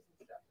menus and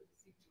stuff for the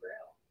CP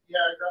Rail. Yeah,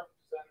 graphic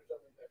designer,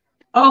 something like that.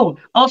 Oh,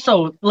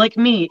 also, like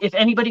me, if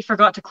anybody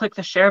forgot to click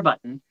the share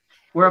button,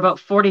 we're about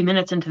 40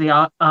 minutes into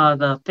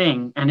the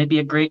thing, and it'd be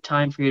a great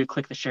time for you to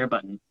click the share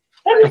button.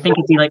 I think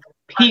it'd be like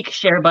peak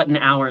share button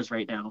hours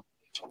right now.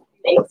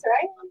 Thanks,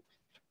 Ryan.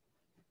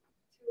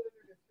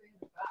 $200 or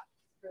 $300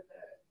 for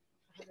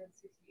the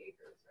 160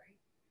 acres, right?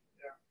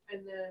 Yeah.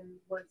 And then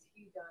once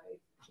he died,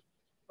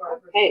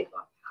 Barbara Okay. sold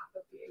off half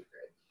of the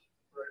acreage.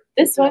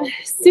 This one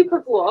is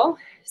super cool.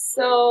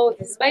 So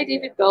this is by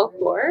David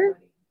Belcourt.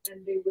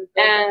 And they would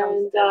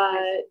And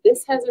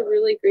this has a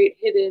really great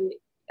hidden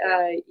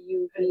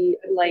UV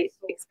light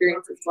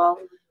experience as well,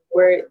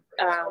 where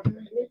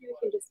maybe we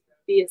can just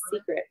be a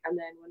secret, and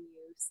then when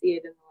you see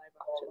it in the live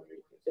auction,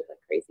 you can bid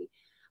like crazy.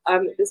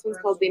 This one's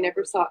called They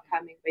Never Saw It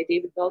Coming by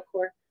David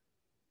Belcourt.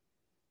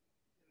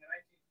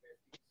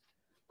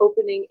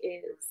 Opening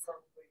is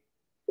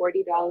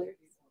 $40.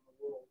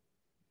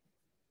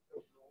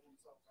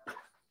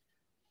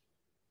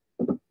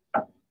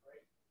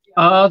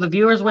 Oh, the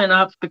viewers went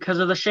up because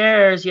of the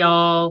shares,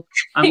 y'all.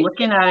 I'm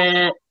looking at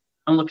it.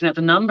 I'm looking at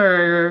the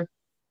number.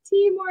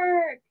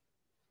 Teamwork.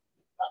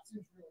 That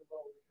seems really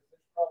low because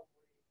there's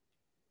probably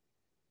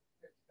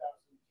 50,000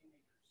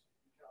 teenagers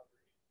in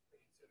Calgary that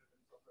consider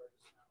themselves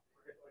artists now.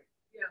 Right? Like,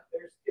 Yeah.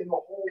 There's in the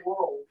whole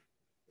world,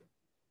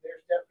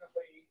 there's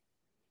definitely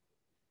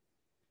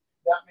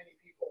that many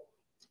people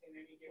in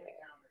any given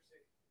town or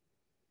city.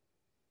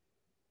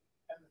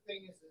 And the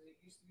thing is that it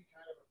used to be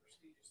kind of a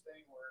prestigious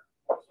thing where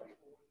most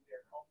people wouldn't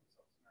dare call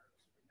themselves an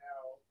artist. But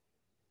now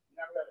we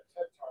got a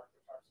TED Talk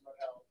that talks about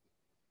how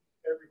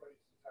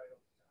everybody's entitled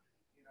to time.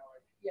 You know,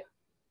 like, Yeah.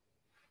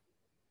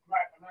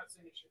 I'm not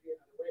saying it should be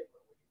another way,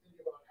 but when you think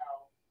about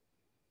how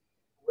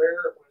rare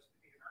it was to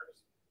be an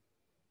artist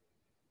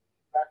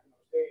back in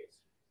those days,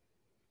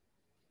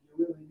 you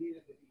really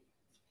needed to be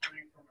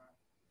coming from a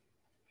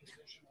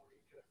position where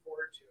you could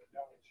afford to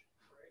indulge,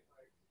 right?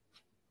 Like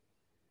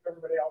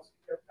everybody else.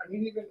 I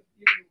mean, even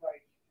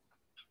like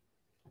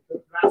the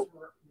vast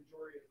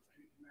majority of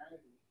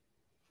humanity,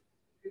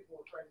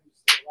 people were trying to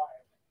stay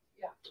alive.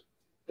 Yeah.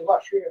 The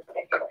luxury of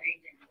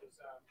painting was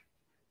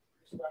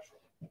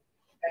special,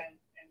 and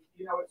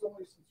you know, it's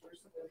only since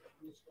recently that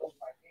we just go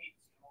by paints.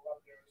 You know, a lot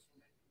of artists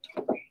were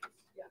making paints.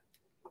 Yeah.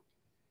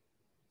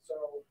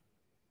 So.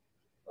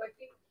 Well, I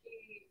think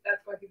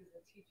that's why he was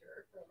a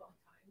teacher for a long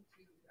time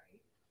too, right?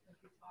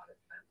 Like he taught at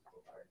School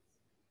of Arts.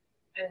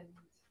 And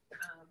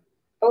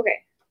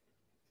Okay.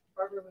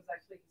 Barbara was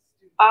actually his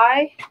student.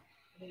 I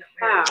And they got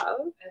married, have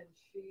and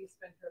she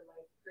spent her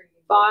life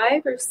creating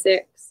 5 or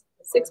 6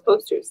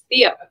 posters.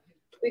 Theo,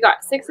 we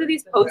got 6 of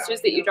these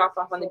posters that you dropped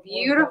off on the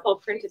beautiful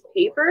printed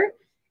paper,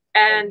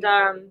 and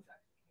I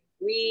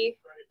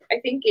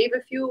think gave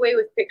a few away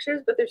with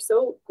pictures, but they're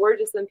so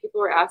gorgeous and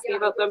people were asking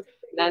about them,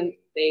 and then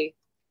they're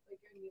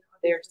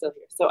still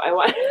here. So I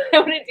want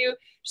to do,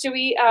 should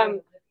we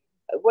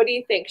what do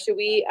you think? Should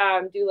we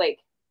do like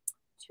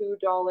 $2,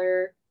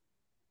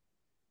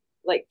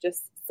 like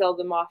just sell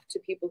them off to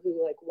people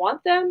who like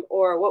want them,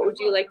 or what would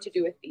you like to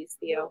do with these,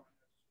 Theo?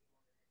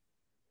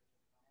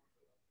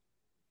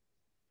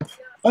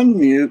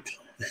 Unmute.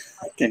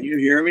 Can you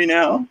hear me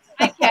now?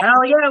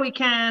 Hell yeah, we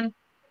can.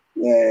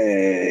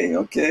 Yay.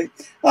 Okay.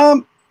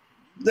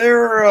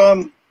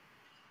 They're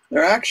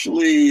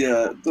actually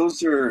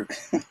those are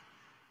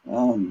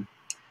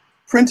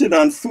printed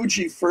on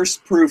Fuji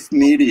First Proof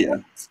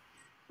media,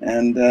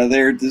 and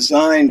they're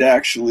designed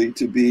actually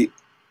to be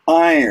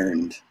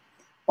ironed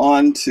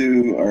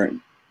onto or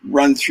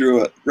run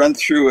through a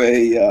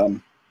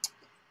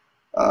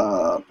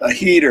a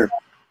heater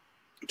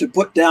to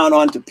put down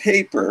onto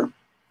paper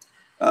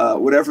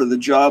whatever the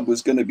job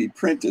was going to be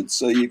printed,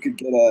 so you could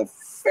get a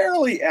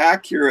fairly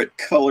accurate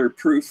color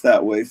proof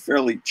that way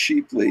fairly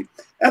cheaply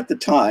at the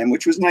time,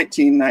 which was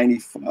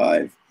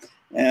 1995.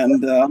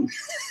 And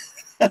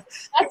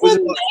That's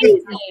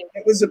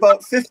it was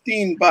about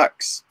 15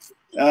 bucks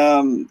for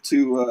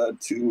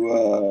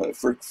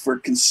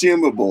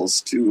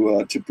consumables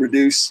to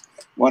produce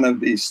one of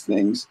these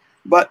things.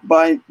 But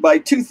by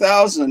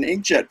 2000,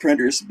 inkjet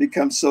printers had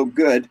become so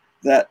good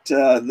that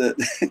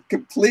that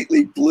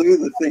completely blew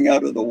the thing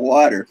out of the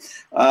water.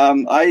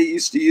 I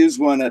used to use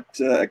one at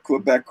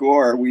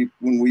Quebecor.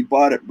 When we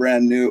bought it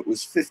brand new, it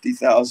was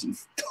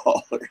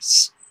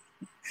 $50,000.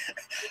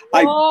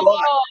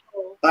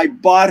 I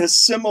bought a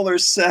similar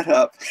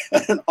setup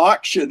at an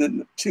auction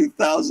in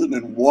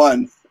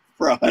 2001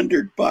 for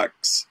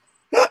 $100.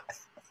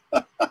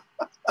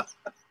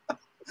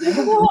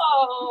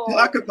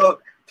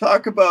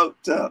 Talk about.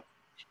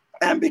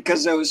 And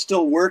because I was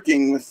still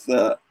working with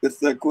the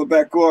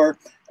Quebecor,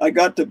 I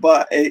got to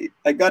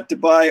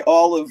buy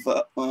all of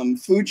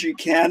Fuji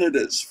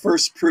Canada's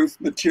first proof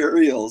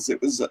materials.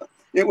 It was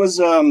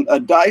a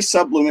dye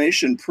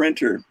sublimation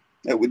printer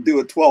that would do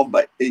a 12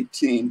 by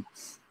 18,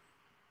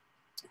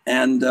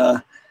 and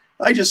I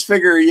just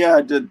figure, yeah,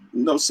 it did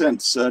no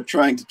sense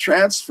trying to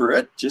transfer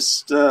it.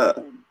 Just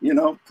you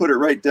know, put it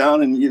right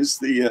down and use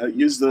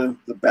the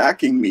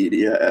backing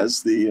media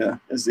as the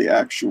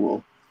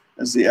actual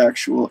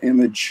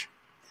image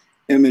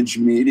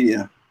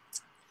media.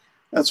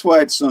 That's why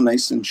it's so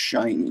nice and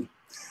shiny.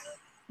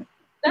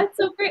 That's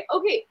so great.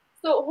 Okay,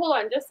 so hold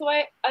on, just so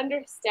I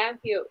understand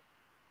you.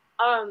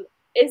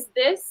 Is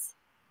this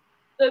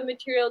the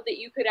material that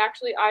you could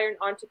actually iron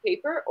onto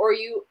paper, or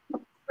you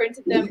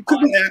printed them?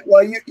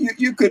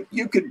 You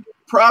could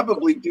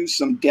probably do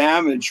some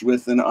damage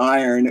with an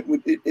iron.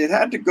 It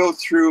had to go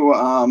through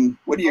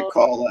what do you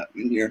call that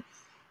when you're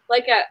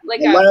like a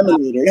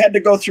laminator. It had to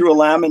go through a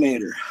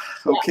laminator.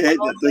 Okay,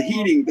 yeah.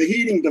 the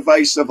heating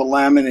device of a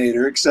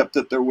laminator, except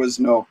that there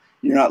was no,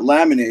 you're not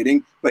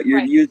laminating, but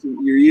you're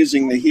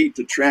using the heat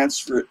to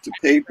transfer it to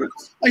paper.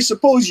 I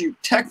suppose you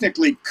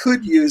technically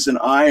could use an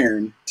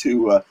iron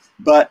to,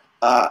 but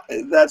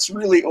that's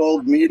really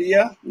old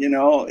media. You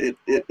know, it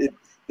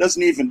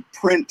doesn't even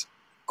print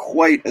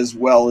quite as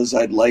well as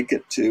I'd like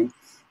it to,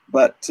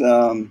 but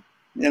you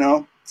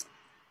know,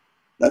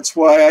 that's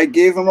why I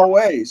gave them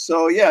away.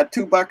 So yeah,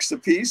 $2 a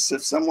piece.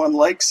 If someone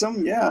likes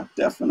them, yeah,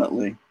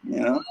 definitely. You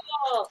know.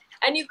 Oh,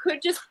 and you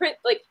could just print,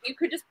 like, you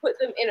could just put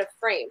them in a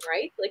frame,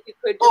 right? Like you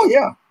could. Oh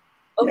yeah.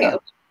 Okay. Yeah.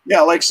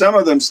 Yeah, like some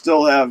of them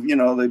still have, you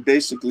know, they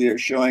basically are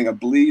showing a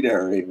bleed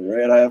area,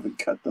 right? I haven't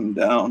cut them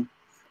down.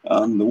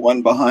 The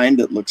one behind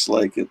it looks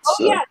like it's.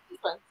 Oh yeah, this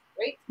one,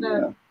 right?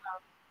 The,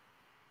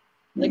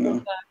 yeah.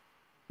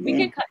 We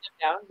can cut them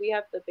down. We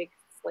have the big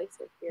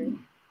slicer here.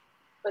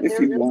 But if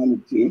you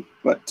wanted to,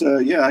 but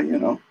yeah, you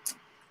know.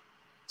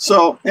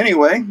 So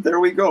anyway, there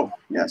we go.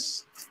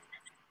 Yes.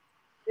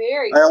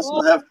 Very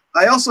cool.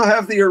 I also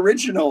have the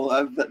original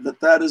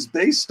that is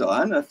based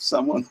on. If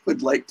someone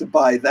would like to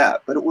buy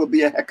that, but it will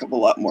be a heck of a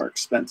lot more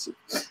expensive.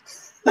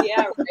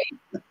 Yeah, right.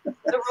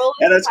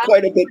 And it's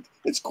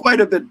quite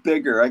a bit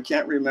bigger. I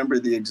can't remember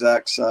the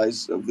exact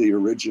size of the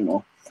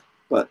original,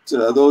 but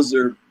those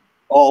are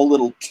all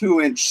little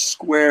 2-inch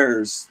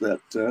squares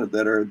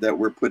that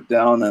were put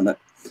down on it.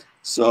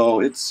 So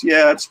it's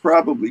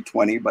probably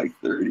 20 by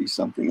 30,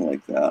 something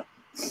like that.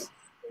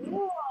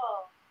 Cool.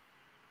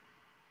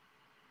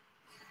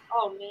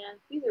 Oh man,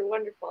 these are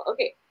wonderful.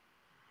 Okay,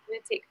 I'm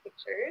gonna take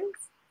pictures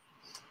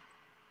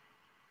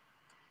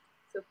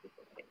so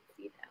people can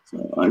see that.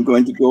 So I'm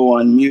going to go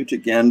on mute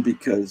again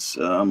because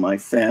my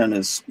fan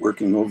is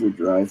working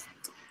overdrive.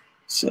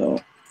 So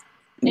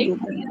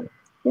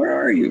where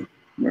are you?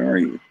 Where are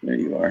you? There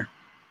you are.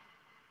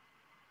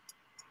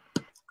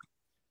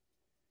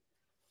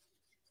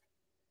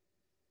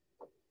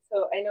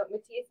 So I know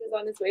Matthias is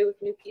on his way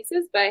with new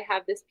pieces, but I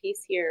have this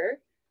piece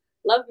here.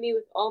 Love me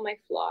with all my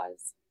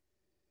flaws.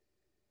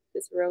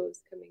 This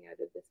rose coming out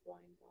of this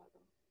wine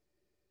bottle.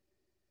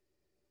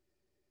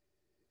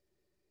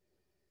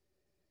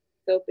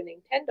 It's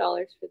opening $10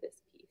 for this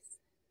piece.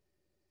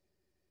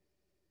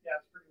 Yeah,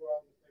 it's pretty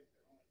well to think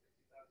that only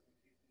 50,000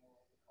 people know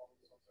what call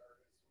themselves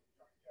artists with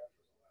Johnny Cash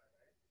was alive,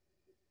 eh?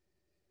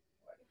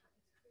 What?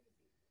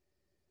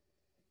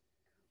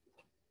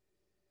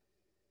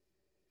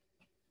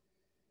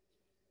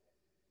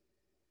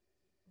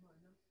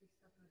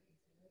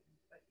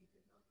 But he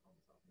did not call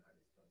himself an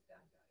artist until his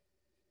dad died.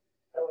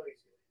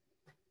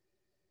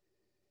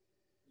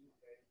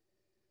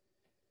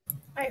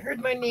 I heard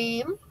my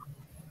name.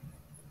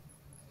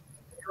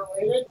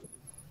 Related?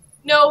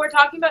 No, we're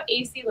talking about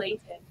AC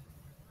Layton.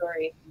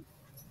 Sorry.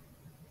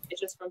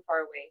 It's just from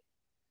far away.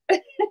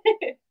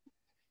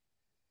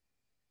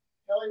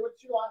 Kelly,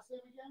 what's your last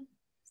name again?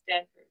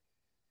 Stanford.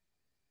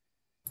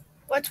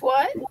 What's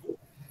what? Your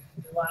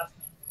last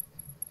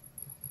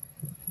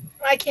name.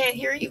 I can't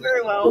hear you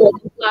very well.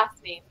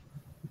 Last name.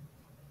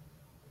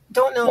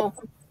 Don't know.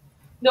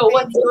 No,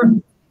 what's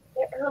her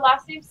her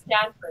last name's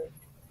Stanford.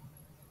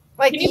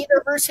 Like the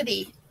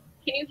university.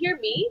 Can you hear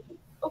me?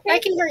 Okay. I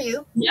can hear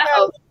you. Yeah.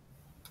 Oh.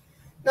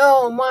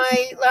 No,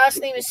 my last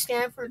name is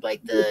Stanford,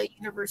 like the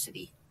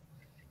university.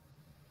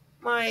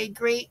 My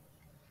great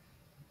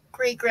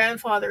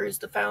grandfather is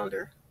the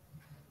founder.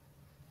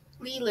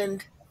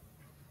 Leland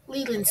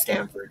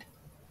Stanford.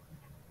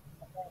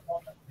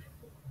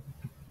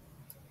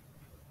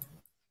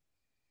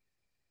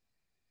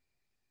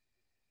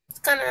 It's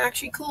kind of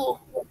actually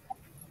cool.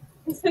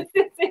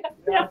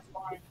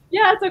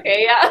 Yeah, it's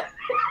okay. Yeah.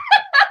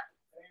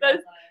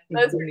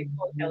 That's pretty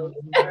cool, Kelly.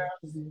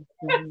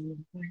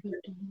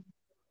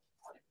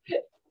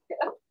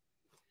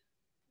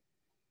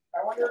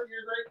 I wonder if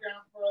your great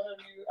grandfather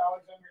knew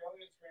Alexander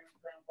Elliott's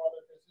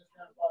grandfather, because his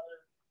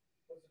grandfather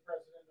was the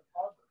president of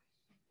Harvard.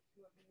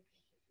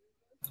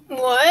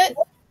 What?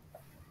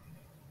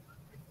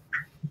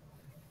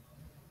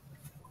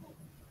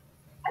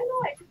 I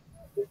know it.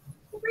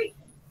 Great.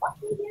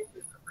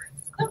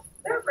 No,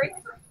 they're breaks.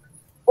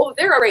 Oh,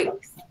 they're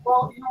breaks.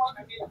 Well, you know what?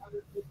 I made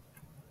 100 people.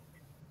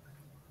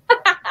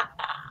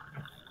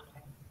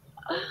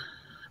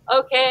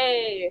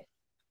 Okay.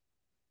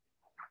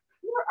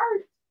 More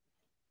art.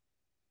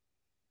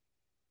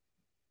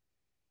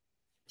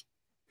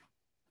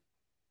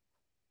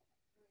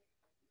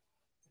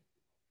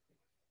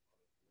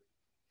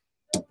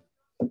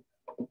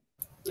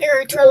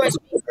 Here, turn my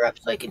speaker up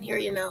so I can hear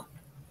you now.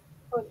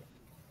 So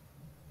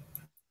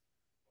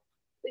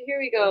here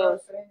we go.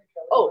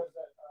 Oh,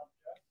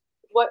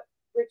 what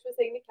Rich was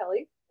saying to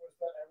Kelly was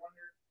that I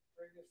wondered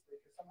previously,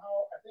 because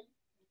somehow I think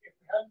if we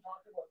hadn't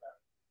talked about that,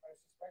 I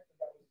suspected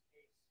that was the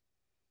case.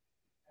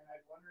 And I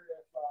wondered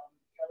if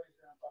Kelly's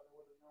grandfather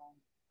would have known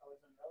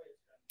Alexander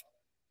Elliott's grandfather.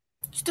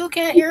 Still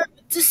can't hear him.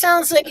 It just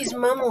sounds like he's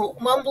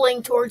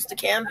mumbling towards the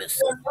canvas.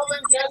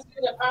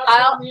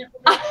 I'll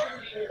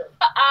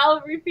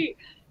repeat.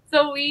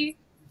 So we,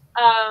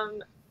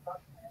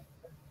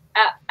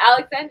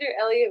 Alexander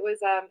Elliott was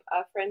a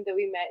friend that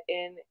we met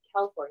in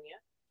California,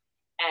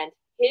 and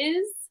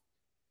his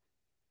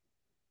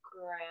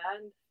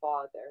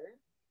grandfather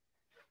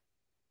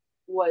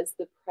was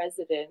the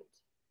president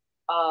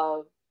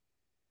of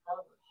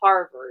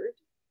Harvard.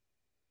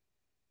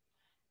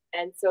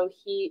 And so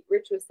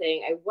Rich was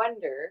saying, I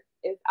wonder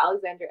if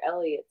Alexander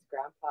Elliott's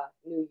grandpa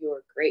knew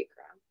your great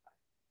grandpa.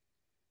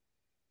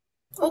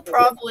 Oh,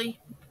 probably.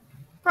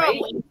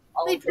 Probably. Right?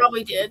 They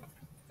probably did.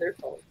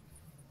 Circles.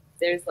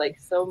 There's like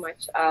so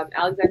much.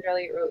 Alexander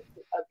Elliott wrote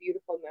a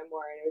beautiful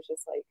memoir, and it was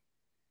just like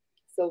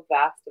so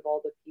vast of all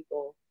the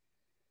people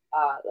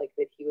like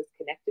that he was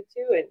connected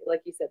to, and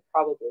like you said,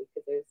 probably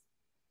because there's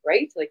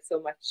like so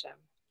much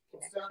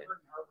connection.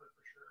 Stanford and Harvard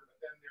for sure, but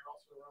then they're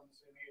also around the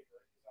same age,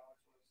 right? Because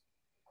Alex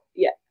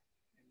was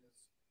in his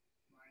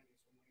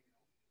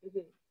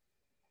 90s.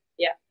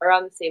 Yeah,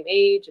 around the same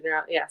age, and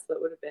around so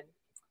it would have been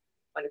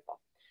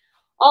wonderful.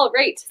 All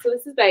right, so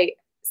this is by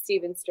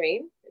Stephen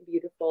Strain, a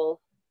beautiful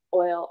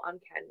oil on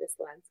canvas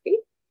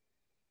landscape.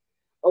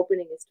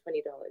 Opening is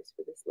 $20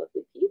 for this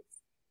lovely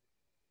piece.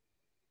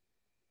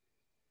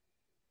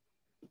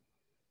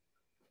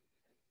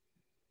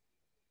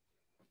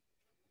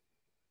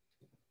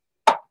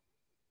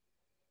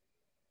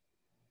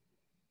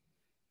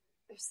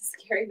 There's a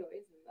scary noise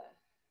in the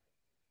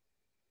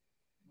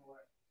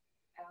alleyway.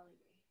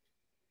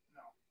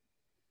 No.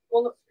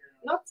 Well, no,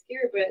 not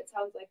scary, but it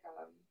sounds like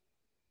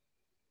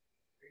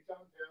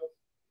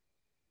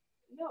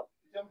No.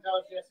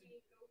 Jesse.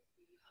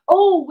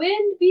 Oh,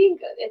 wind being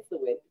good. It's the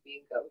wind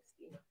being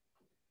ghosty.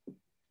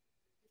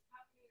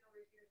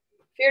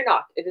 Fear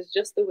not. It is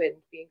just the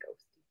wind being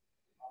ghosty.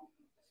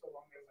 So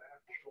long as I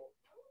have to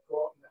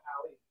go out in the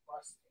alley,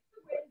 bust.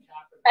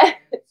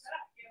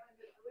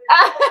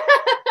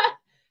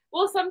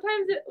 Well,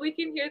 sometimes we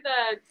can hear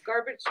the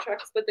garbage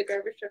trucks, but the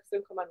garbage trucks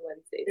don't come on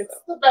Wednesday. It's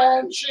the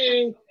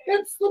Banshee.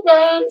 It's the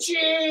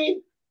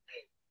Banshee.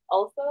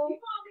 Also,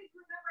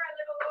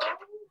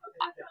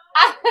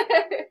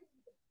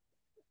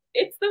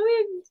 it's the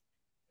wind.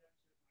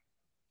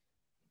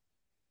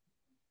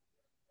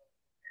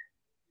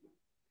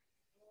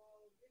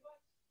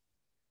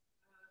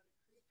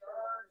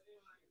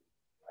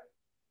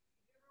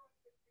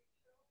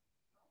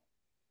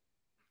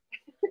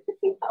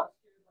 No.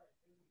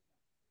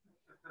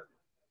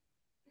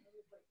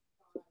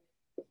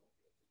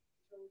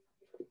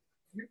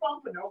 You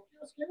found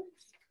Pinocchio scary?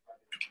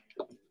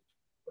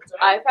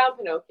 I found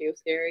Pinocchio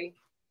scary.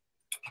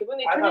 When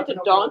they turn into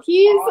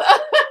donkeys.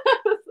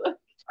 Awesome.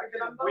 I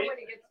couldn't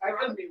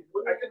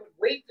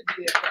wait to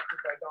be affected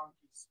by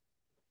donkeys.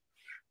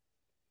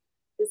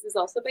 This is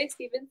also by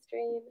Stephen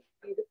Strain.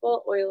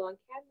 Beautiful oil on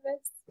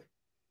canvas.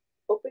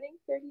 Opening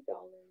 $30.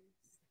 Are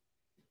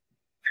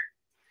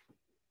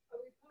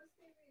we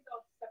posting these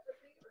all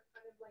separately or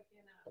kind of like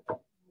in a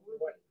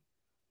grouping?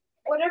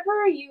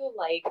 Whatever you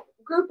like.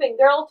 Grouping.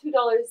 They're all $2 and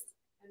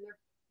they're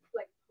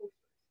like posters.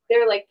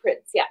 They're like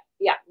prints. Yeah.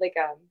 Yeah. Like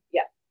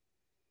yeah.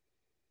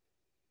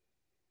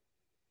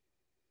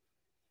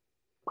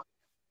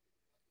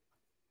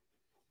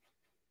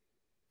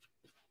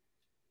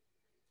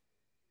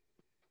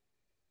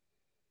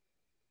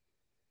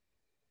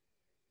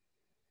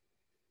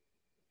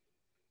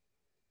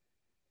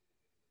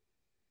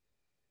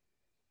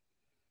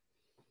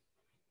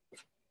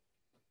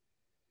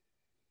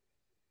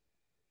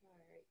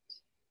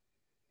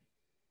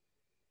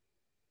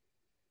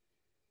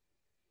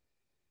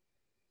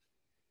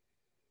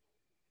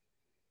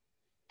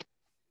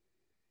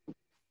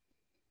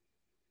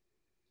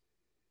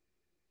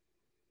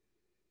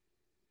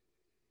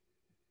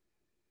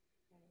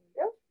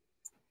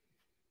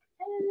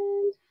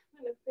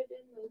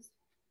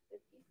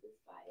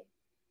 by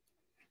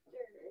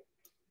Dirk.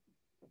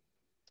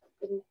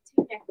 The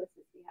 2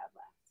 necklaces we have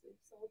left. So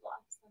we've sold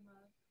off some of.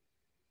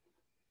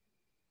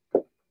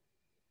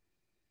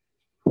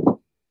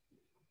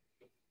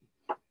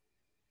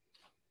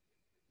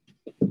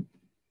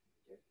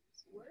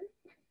 Dirk's work.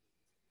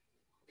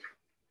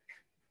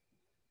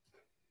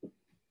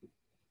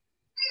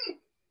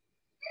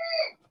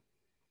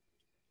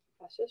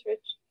 That's just Rich.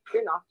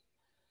 You're not.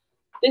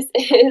 This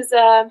is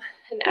an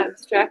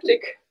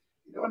abstractic.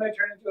 You know when I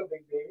turn into a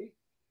big baby?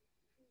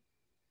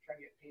 Trying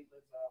to get paint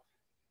lids off.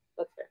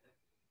 That's fair.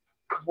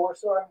 More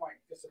so, I'm like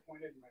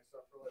disappointed in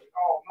myself for like,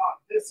 oh,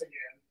 not this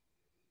again.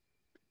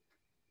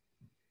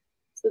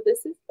 So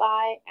this is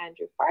by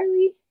Andrew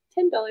Farley.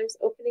 $10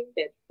 opening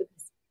bid for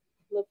this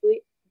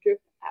lovely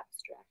drip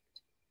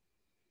abstract.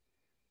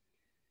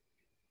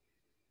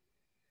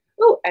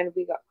 Oh, and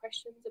we got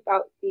questions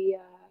about the.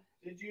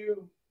 Did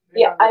you?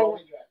 Yeah,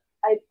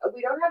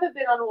 we don't have a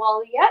bid on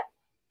Wally yet.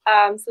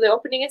 So the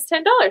opening is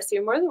 $10. So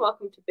you're more than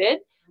welcome to bid.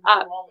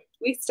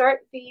 We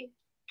start the.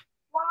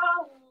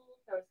 Wow,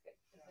 that was good.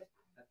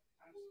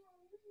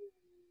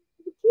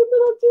 Cute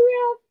little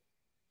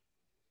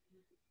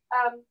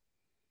giraffe.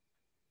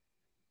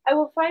 I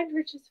will find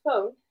Rich's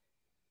phone.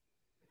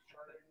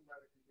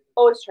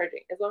 Oh, it's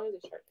charging. As long as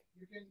it's charging.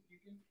 You can...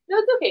 No,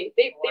 it's okay.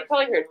 They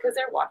probably heard because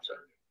they're watching.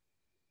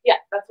 Yeah,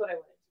 that's what I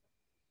wanted.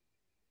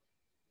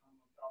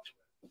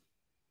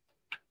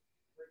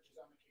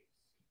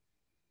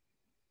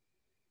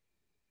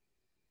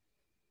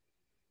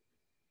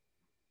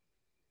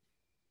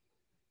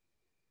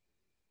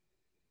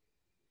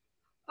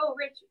 Oh,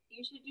 Rich,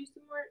 you should do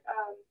some more.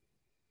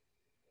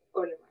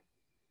 Oh, never mind.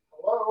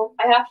 Hello.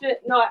 I have to.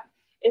 No,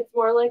 it's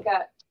more like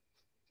a.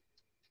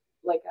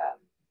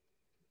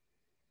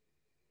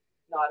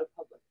 Not a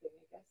public thing,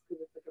 I guess,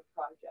 because it's like a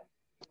project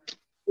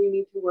we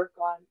need to work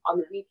on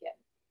the weekend.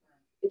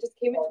 It just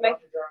came into my.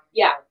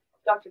 Yeah,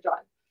 Dr.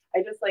 John.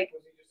 I just like.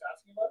 Was he just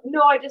asking about it?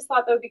 No, I just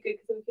thought that would be good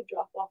because then we could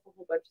drop off a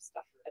whole bunch of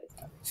stuff at his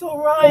house. So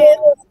Ryan,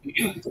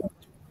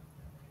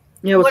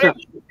 Yeah, what's up?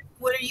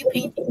 What are you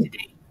painting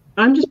today?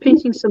 I'm just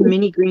painting some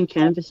mini green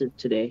canvases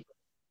today.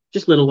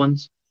 Just little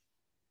ones.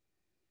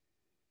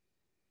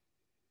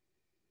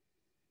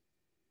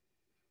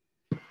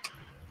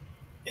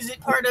 Is it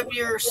part of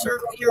your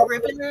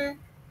ribbon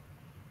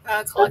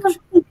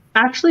collection?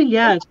 Actually,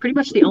 yeah, it's pretty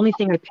much the only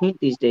thing I paint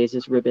these days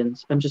is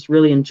ribbons. I'm just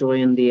really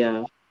enjoying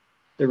the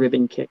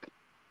ribbon kick.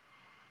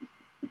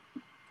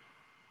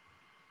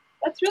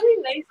 That's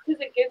really nice because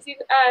it gives you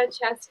a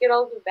chance to get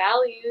all the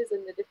values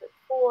and the different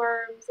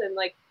forms and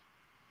like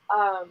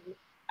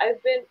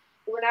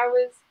when I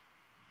was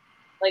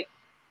like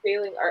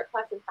failing art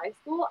class in high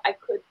school, I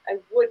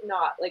would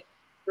not like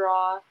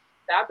draw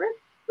fabric,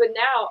 but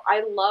now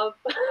I love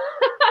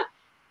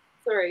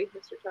sorry,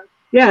 Mr. Trump.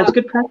 Yeah, it's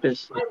good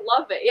practice. I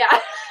love it, yeah.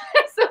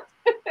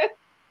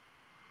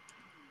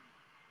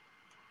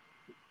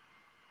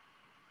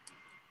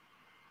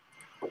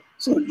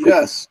 So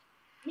Jess.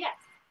 Yes.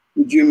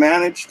 Did you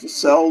manage to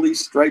sell the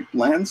striped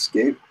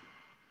landscape?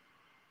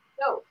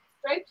 No,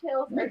 striped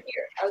tails are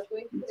here. I was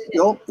going to put it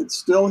in. It's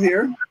still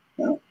here.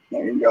 Yeah,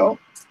 there you go.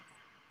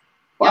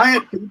 Buy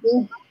it,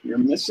 people. You're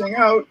missing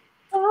out.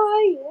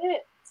 Buy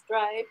it.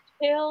 Striped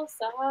tail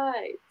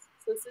sides.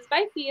 So this is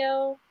by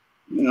Theo.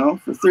 You know,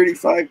 for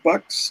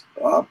 $35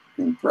 up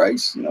in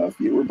price. You know, if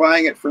you were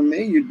buying it from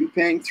me, you'd be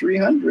paying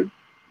 $300.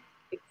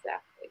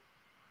 Exactly.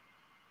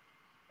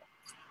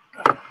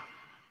 So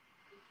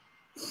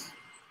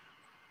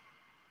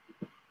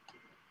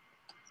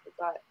we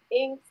got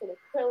inks and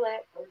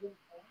acrylic.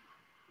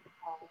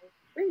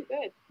 Pretty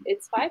good.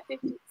 It's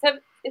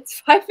 $5.57.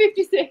 It's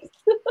 $5.56.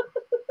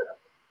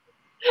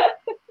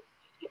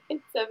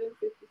 It's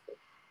 $7.56.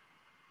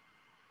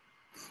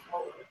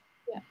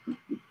 Yeah.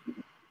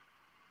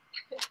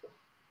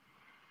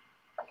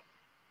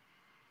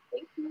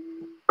 Thank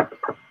you.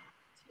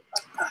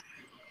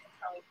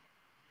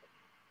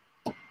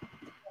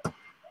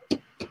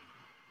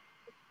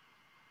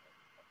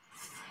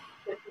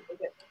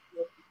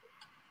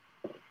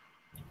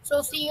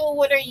 So Theo,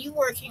 what are you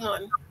working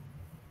on?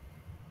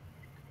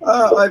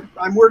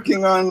 I'm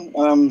working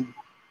on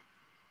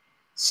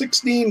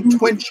 16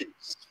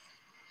 twinches,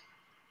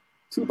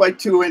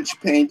 2x2 inch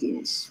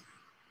paintings.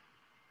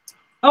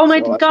 Oh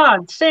my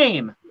God,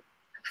 same.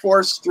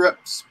 4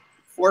 strips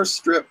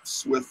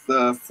with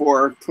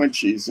 4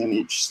 twinchies in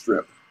each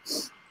strip.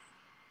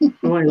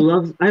 Oh,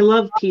 I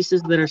love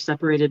pieces that are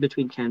separated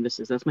between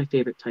canvases. That's my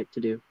favorite type to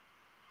do.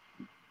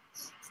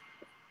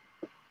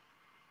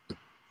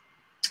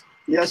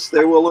 Yes,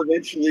 they will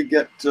eventually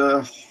get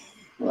they'll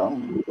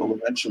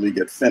eventually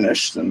get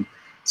finished and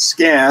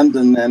scanned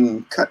and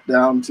then cut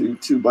down to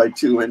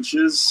 2x2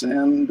 inches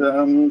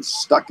and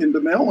stuck into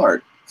mail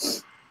art.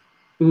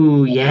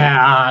 Ooh,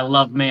 yeah, I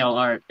love mail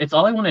art. It's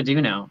all I want to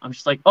do now. I'm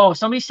just like, oh,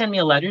 somebody sent me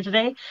a letter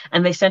today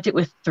and they sent it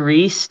with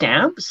 3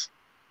 stamps.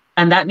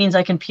 And that means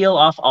I can peel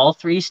off all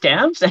 3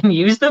 stamps and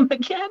use them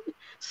again.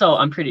 So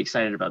I'm pretty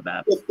excited about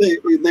that.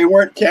 If they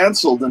weren't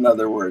canceled, in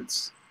other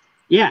words.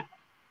 Yeah.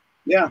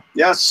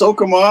 Yeah. Soak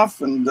them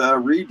off and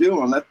redo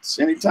them. That's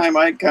anytime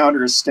I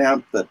encounter a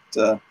stamp that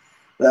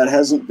that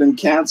hasn't been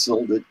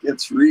canceled, it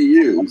gets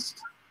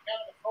reused,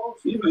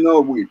 even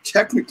though we're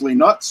technically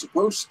not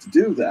supposed to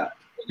do that.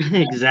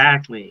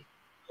 Exactly.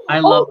 I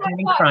love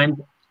paying crimes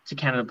to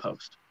Canada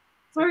Post.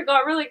 So I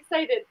got really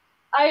excited.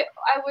 I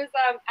was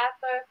at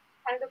the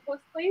Canada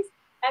Post place,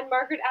 and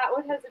Margaret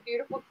Atwood has a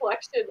beautiful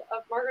collection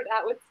of Margaret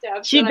Atwood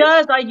stamps. She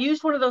does. I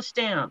used one of those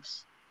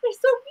stamps. They're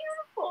so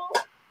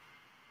beautiful.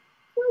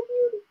 So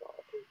beautiful.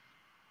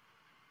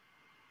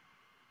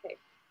 Okay.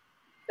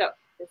 So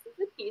this is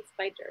a piece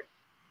by Dirk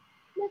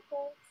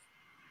Nichols.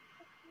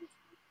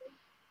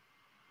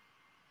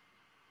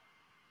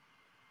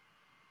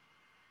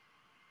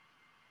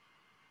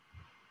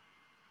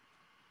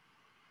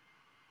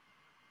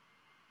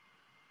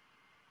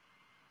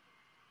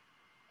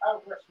 I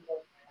have a question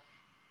about that.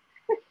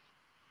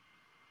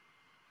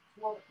 It's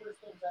one of the first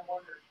things I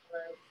wondered when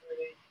I was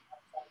reading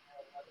outside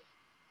my letter.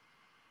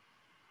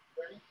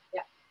 Ready?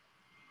 Yeah.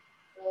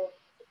 So,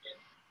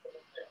 again, look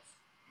at this.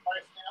 My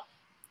snap,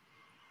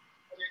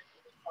 put it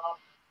to the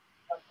top,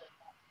 left hand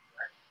corner,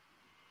 right?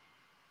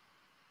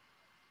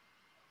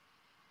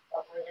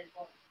 Top right hand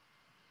corner.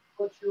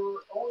 Put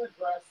your own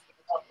address in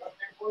the top left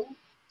hand corner,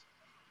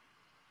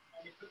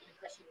 and you put the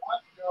address you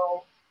want to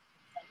go.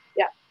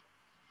 Yeah.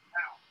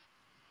 Now,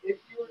 if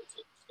you were to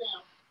take the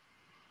stamp,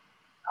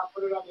 I'll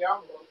put it on the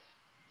envelope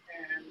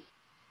and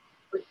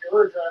put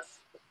your address.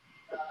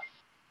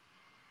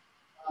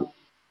 The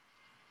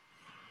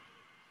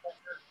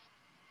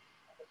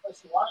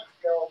place you want it to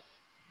go,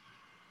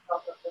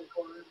 top left hand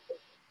corner.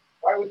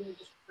 Why wouldn't you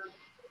just return it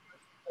to the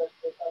person that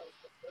they thought was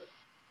good?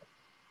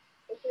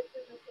 If it's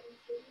in the same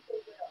city,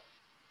 they will.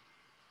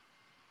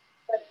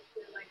 But if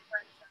you're like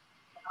furniture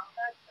and all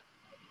that stuff.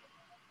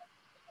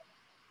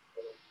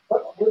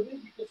 But would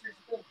it? Because here's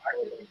the thing, I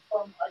could be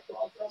from I could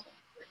be from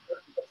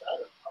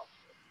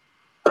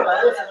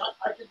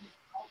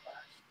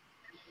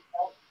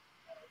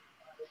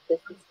This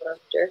is from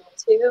Dirk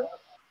too.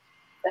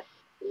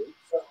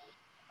 So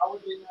how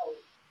would you know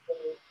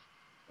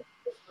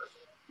this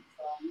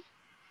person?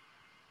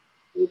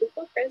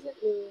 Beautiful present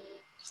moon.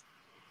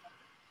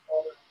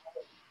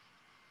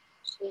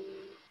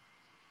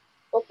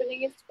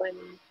 Opening is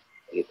 20.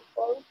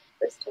 Beautiful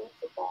crystal at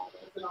the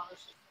bottom.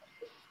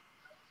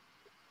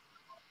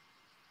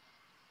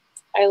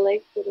 I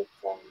like that it's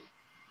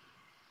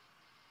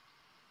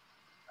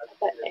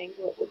that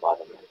angle at the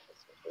bottom.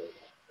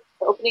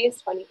 The opening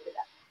is 20 for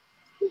that.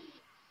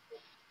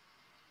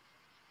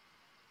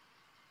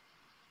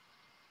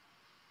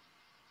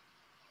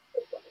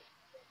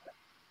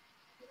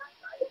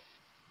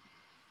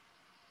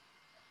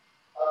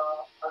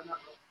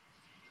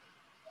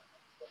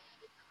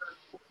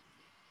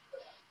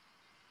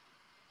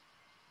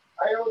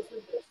 I always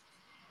think this.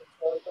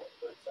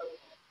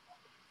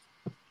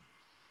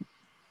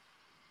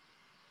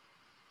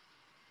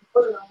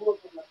 Put it on look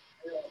in the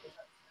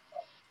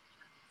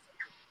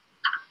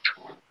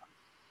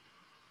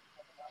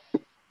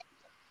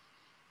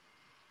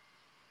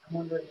I'm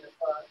wondering if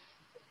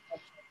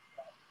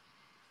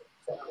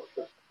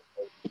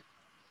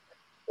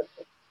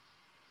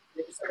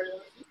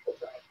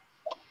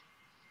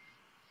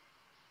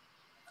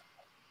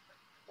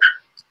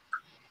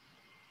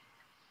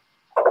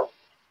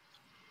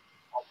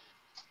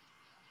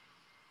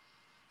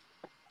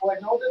well, I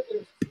know that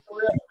there's a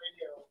story on the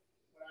radio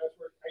when I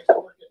used to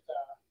work at the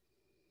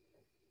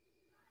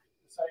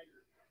Cider,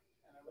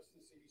 and I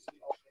listened to CBC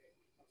all day.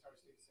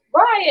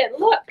 Ryan,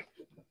 look!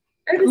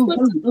 What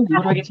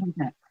do I get to look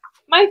at?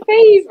 My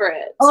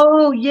favorite.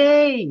 Oh,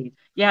 yay!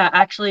 Yeah,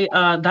 actually,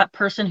 that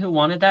person who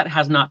wanted that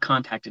has not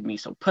contacted me,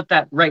 so put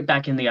that right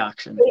back in the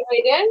auction.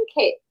 Right in?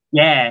 Okay.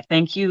 Yeah,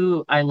 thank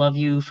you. I love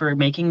you for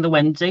making the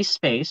Wednesday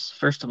space,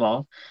 first of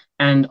all,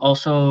 and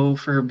also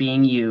for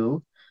being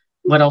you.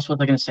 What else was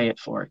I going to say it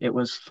for? It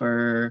was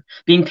for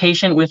being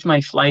patient with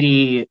my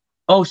flighty,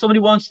 oh, somebody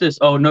wants this.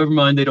 Oh, never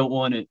mind, they don't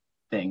want it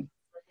thing.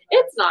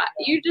 It's not.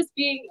 You're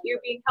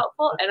being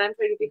helpful, and I'm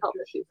trying to be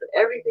helpful too. So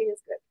everything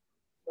is good.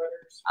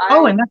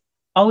 Oh, and that's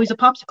always a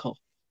popsicle.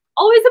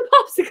 Always a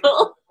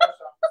popsicle.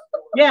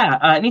 Yeah,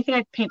 anything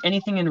I paint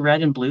anything in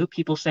red and blue,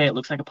 people say it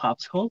looks like a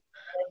popsicle.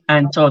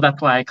 And so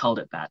that's why I called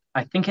it that.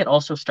 I think it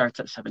also starts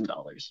at $7.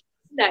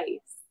 Nice.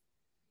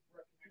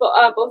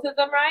 But both of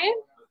them, Ryan?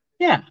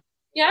 Yeah.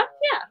 Yeah?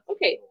 Yeah.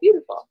 Okay,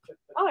 beautiful.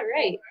 All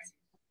right.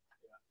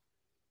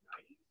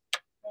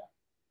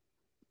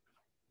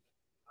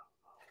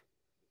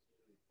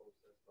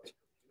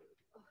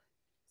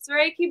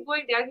 Sorry, I keep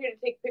going down here to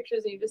take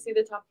pictures and you just see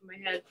the top of my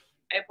head.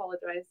 I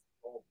apologize.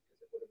 Well,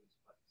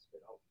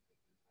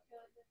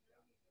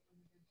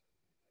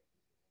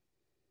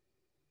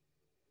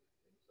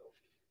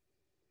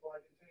 I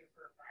can tell you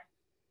for a fact,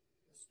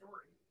 the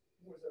story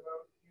was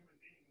about human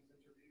beings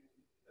intervening.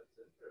 That's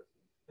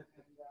interesting. And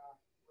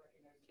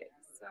recognizing. Okay,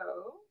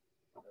 so.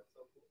 That's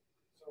so cool.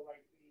 So,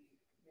 like the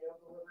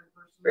mail delivery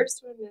person.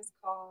 First one is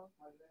called.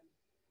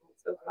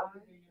 So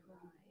 5.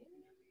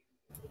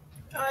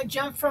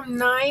 Jump from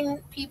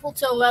 9 people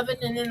to 11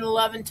 and then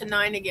 11 to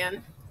 9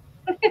 again.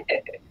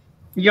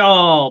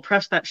 Y'all,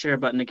 press that share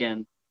button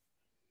again.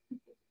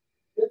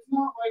 It's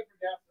not life or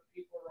death for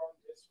people who are on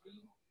this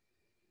speed.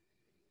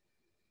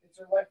 It's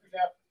their life or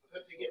death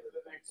that they get to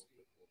the next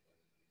speed.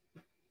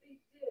 They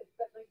did,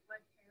 but like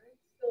my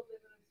parents still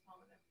live in a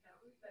small enough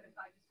town that if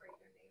I just write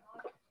their name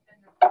on it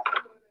and their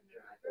postcode and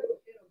their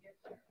address, it'll get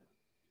there.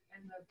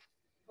 And the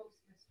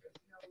postmistress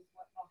knows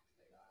what box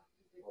they are.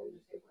 They do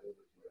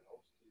the same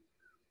way.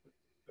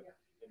 Yeah.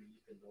 And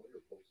you can know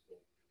your postal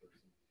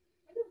person.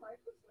 I know my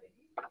post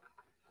lady.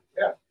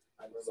 Yeah.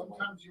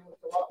 Sometimes you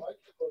look a lot like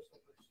your postal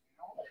person, you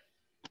know? Like,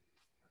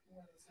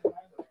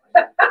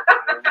 I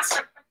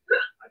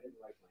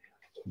didn't like my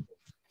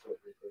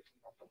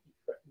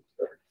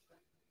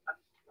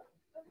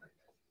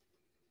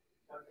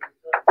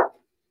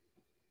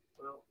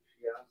well,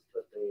 she asked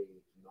that they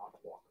not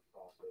walk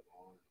across her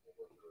lawn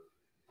over her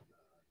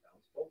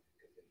downspout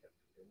because they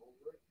kept him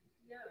over it.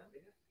 Yeah.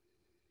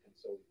 And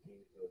so we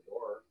came to the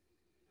door.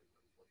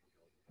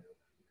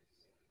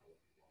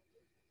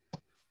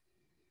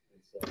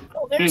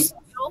 Oh, there's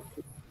Phil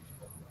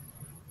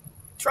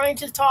trying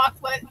to talk,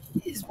 but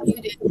is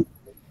muted.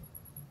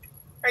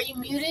 Are you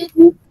muted?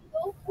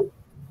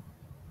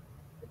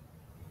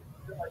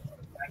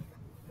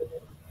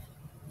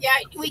 Yeah,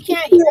 we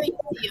can't hear you,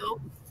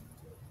 Theo.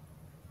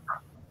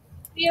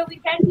 Theo, we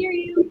can't hear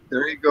you.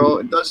 There you go.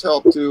 It does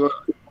help to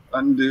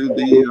undo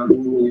the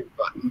mute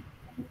button.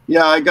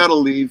 Yeah, I gotta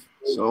leave.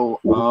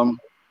 So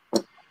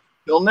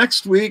till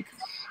next week.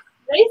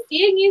 Nice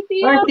seeing you,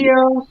 Theo. Bye,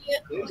 Theo.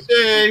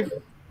 Stay safe.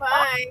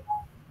 Bye.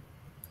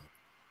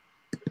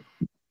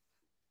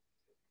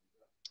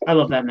 I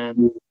love that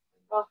man.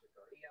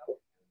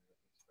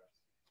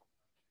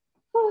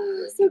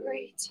 Oh, so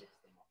great.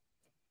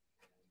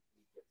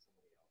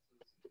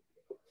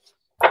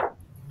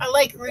 I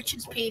like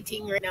Rich's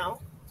painting right now.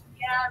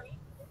 Yeah.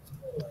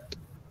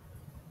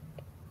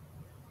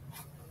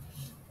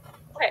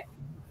 Okay,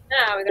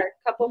 now we got a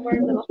couple more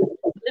little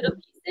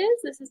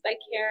pieces. This is by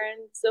Karen.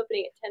 It's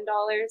opening at $10.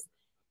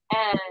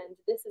 And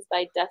this is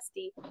by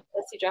Dusty.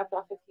 Dusty dropped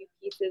off a few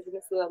pieces, and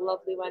this is a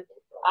lovely one.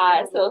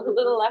 So a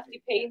little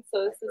lefty paint.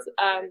 So this is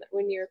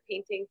when you're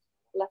painting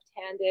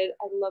left-handed.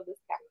 I love this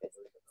cactus.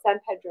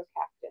 San Pedro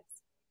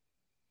cactus.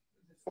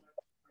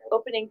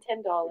 Opening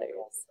 $10.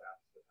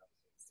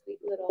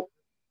 Sweet little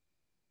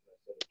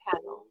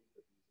panel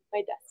by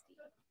Dusty.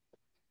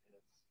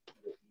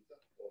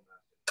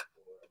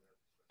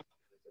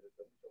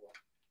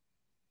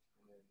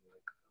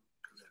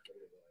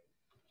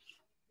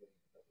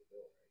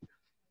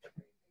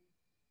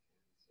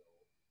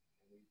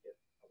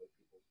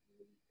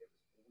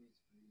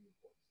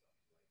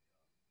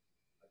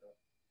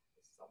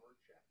 Summer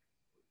check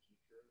for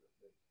teacher that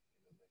lived in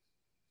the next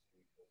street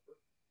over.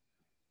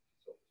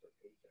 So it was a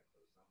paycheck for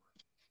the summer.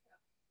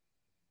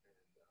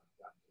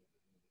 Yeah. And that came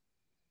to me.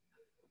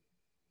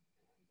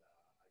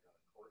 And I got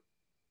a court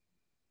summons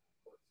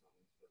for a court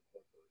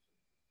person,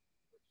 which,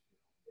 you know, they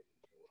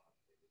didn't show up,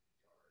 they didn't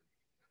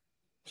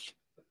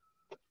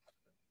charge.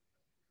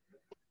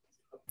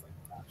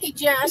 Hey,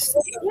 Jess.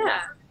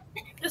 Yeah.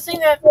 The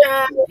thing that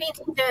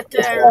painting that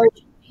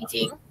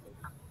painting.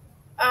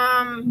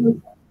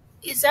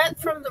 Is that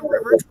from the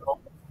River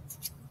Troll?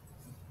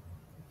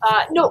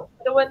 No,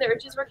 the one that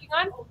Rich is working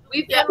on.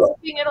 We've been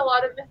looking at a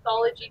lot of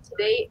mythology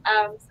today.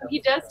 So he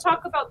does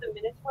talk about the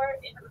Minotaur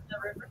in the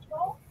River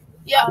Troll.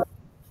 Yeah.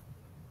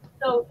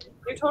 So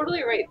you're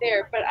totally right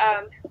there. But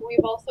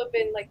we've also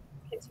been like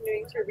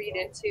continuing to read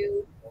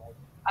into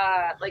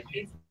like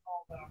these.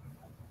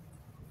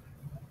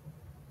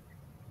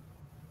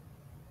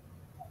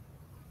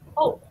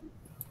 Oh,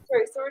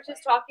 sorry. So we're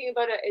just talking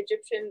about an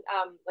Egyptian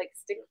like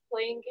stick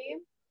playing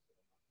game.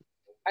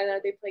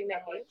 Are they playing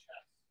that game?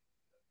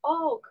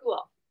 Oh,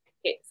 cool.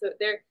 Okay, so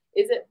there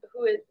is it.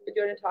 Who is? Do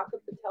you want to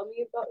tell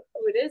me about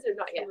who it is, or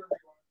not yet?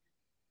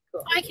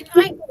 Cool. I can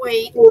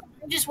wait.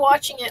 I'm just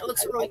watching it. It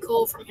looks really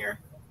cool from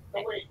here.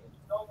 Okay.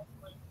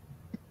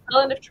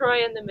 Helen of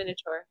Troy and the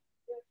Minotaur.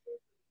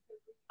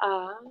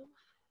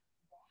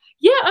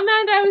 Yeah,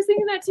 Amanda, I was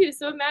thinking that too.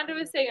 So Amanda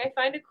was saying, I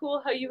find it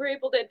cool how you were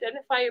able to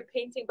identify your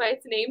painting by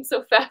its name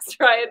so fast,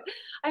 Ryan.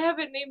 I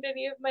haven't named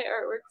any of my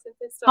artwork since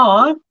I started.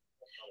 Aw.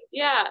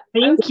 Yeah.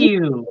 Thank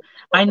you.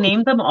 I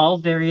named them all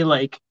very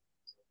like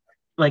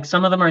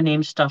some of them are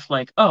named stuff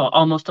like, oh,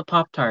 almost a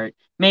Pop-Tart,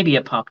 maybe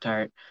a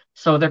Pop-Tart.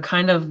 So they're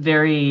kind of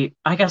very,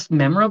 I guess,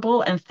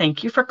 memorable. And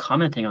thank you for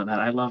commenting on that.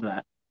 I love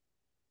that.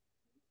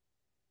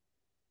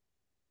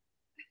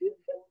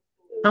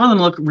 Some of them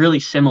look really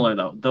similar,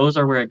 though. Those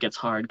are where it gets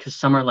hard, because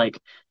some are like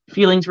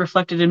feelings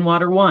reflected in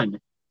water 1,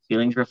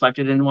 feelings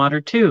reflected in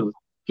water 2,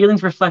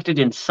 feelings reflected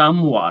in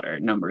some water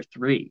number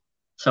 3.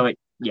 So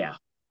yeah,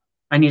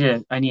 I need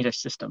a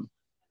system.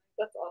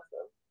 That's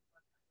awesome.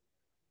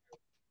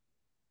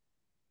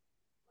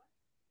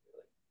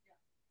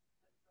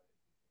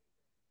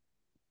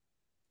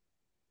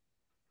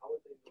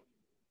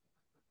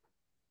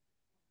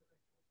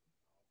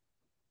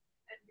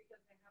 And because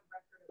they have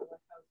record of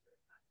what house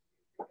they're attached to,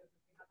 because if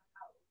you have a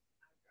house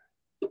address, you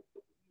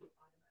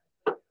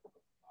automatically get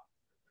a box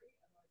for free,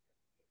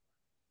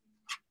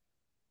 unlike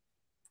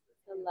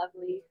A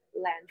lovely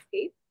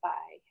landscape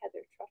by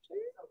Heather Trotter.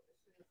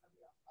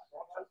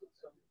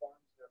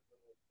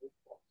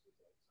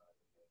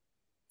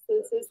 So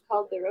this is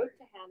called The Road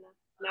to Hana,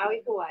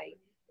 Maui, Hawaii.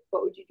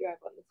 What would you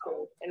drive on this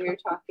road? And we were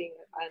talking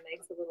a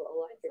nice little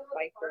electric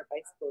bike or a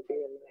bicycle would be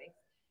really nice.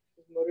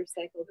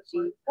 Motorcycle,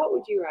 Jeep. What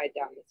would you ride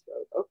down this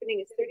road?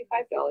 Opening is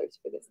 $35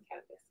 for this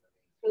canvas.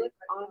 Acrylic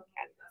on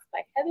canvas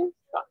by Heather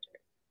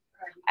Trotter.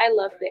 I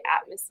love the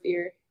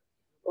atmosphere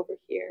over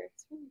here.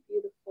 It's really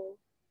beautiful.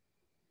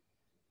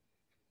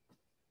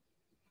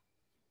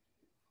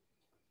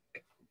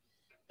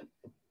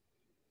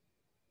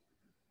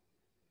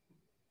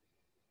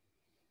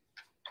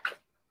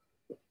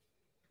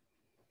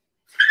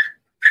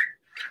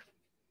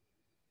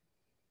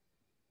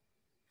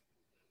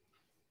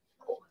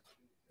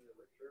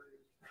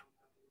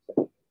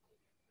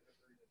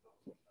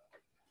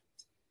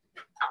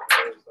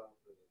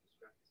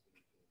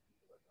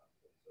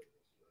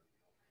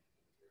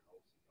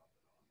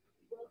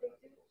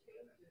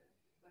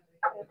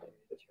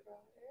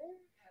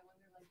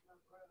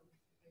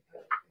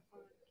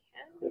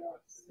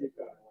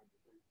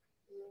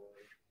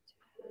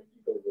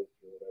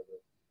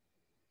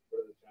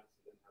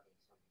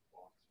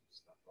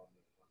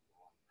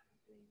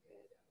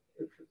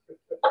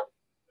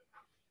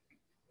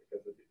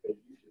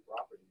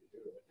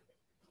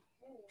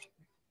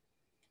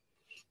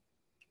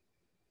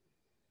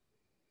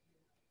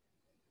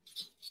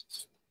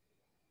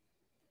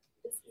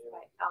 This is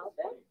by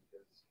Alvin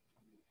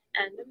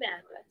and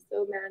Amanda.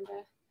 So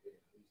Amanda,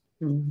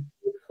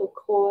 beautiful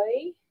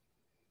koi,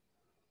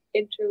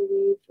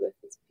 interweaved with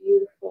this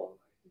beautiful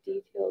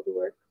detailed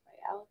work by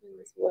Alvin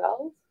as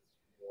well.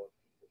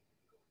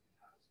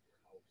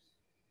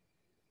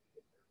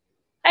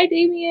 Hi,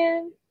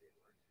 Damien.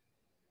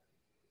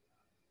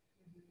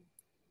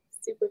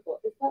 Super cool.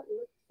 Is that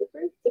lip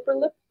zipper? Zipper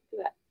lip? Look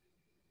at that.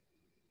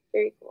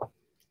 Very cool.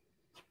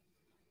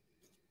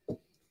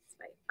 It's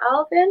by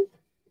Alvin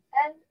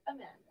and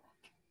Amanda.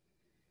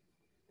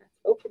 That's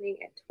opening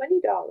at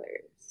 $20.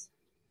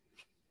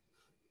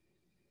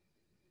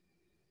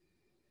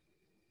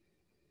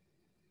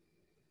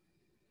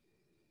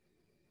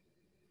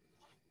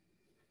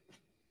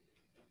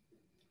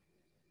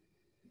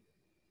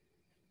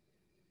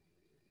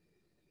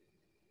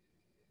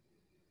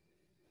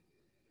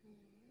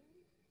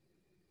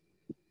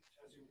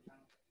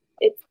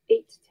 It's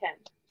 8 to 10.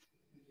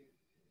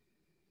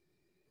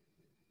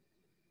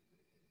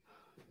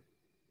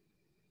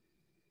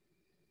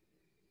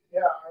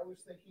 Yeah, I was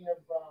thinking of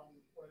what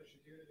I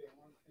should do today.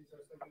 One of the things I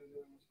was thinking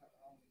of doing was my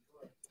own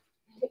tour.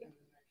 And then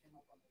that came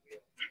up on the wheel.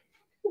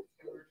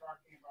 And we were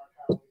talking about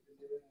how we've been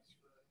doing this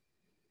for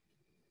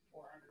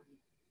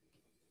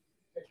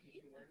 452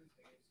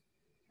 Wednesdays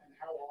and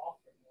how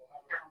often we'll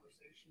have a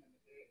conversation in a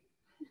day.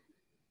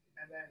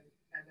 And then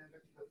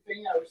the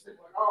thing I was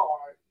thinking,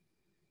 like,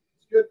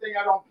 it's a good thing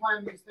I don't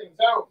plan these things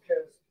out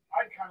because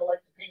I'd kind of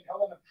like to paint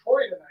Helen of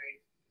Troy tonight.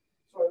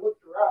 So I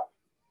looked her up,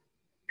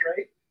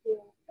 right?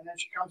 Yeah. And then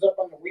she comes up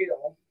on the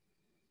wheel.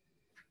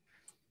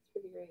 It's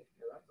pretty great.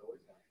 Yeah, that's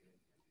always happening.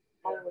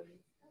 Always.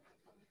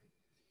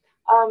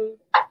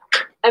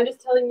 I'm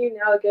just telling you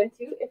now again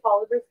too, if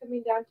Oliver's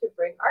coming down to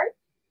bring art,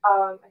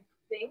 I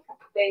think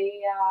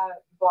they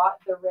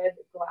bought the red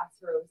glass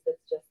rose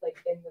that's just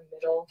like in the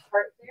middle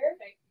part there.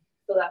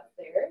 So that's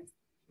theirs.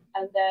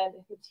 And then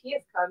if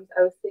Matthias comes,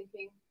 I was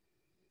thinking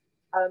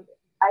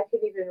I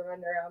could even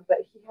run around,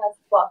 but he has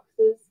a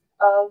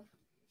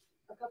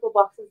couple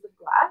boxes of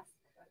glass,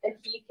 and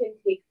he can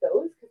take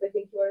those because I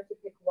think he wanted to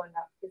pick one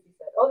up because he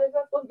said, "Oh, there's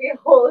not supposed to be a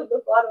hole in the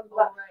bottom of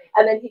that,"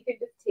 and then he could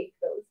just take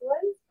those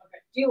ones. Okay.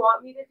 Do you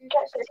want me to do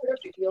that? Should I put a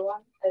video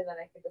on, and then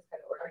I can just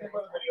kind of organize?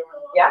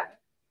 Yeah.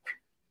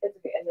 It's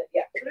okay, and then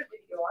put a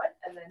video on,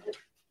 and then just.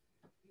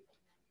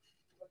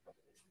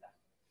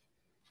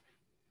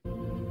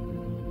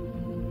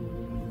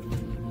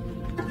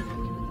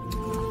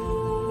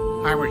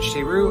 Hi, Rich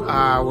Teru.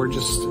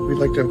 We'd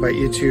like to invite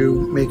you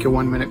to make a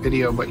 1-minute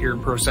video about your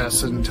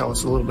process and tell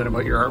us a little bit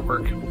about your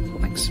artwork.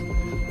 Thanks.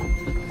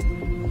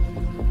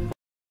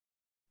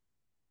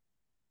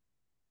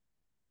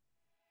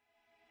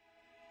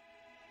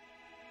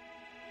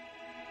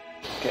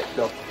 Okay,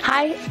 go.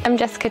 Hi, I'm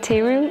Jessica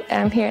Teru.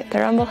 I'm here at the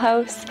Rumble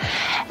House,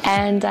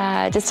 and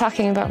just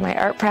talking about my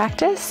art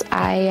practice.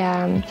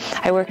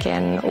 I work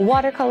in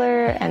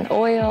watercolor and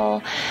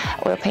oil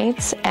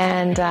paints,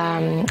 and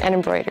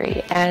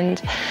embroidery.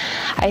 And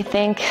I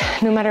think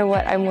no matter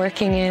what I'm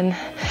working in,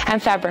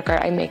 and fabric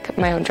art, I make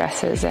my own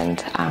dresses and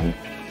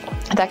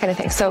that kind of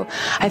thing. So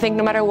I think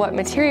no matter what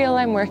material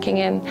I'm working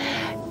in,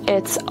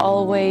 it's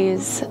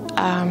always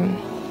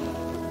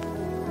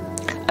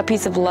a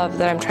piece of love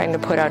that I'm trying to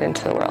put out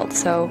into the world.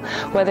 So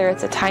whether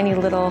it's a tiny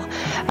little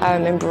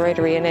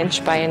embroidery 1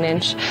 inch by 1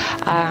 inch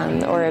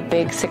or a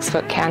big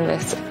 6-foot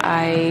canvas,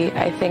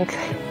 I think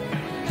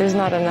there's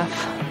not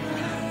enough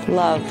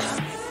love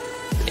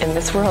in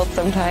this world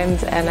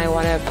sometimes, and I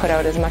want to put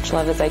out as much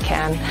love as I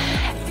can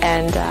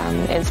and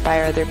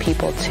inspire other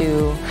people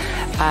to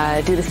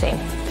do the same.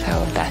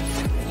 So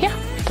that's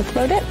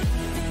about it.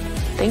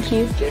 Thank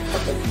you.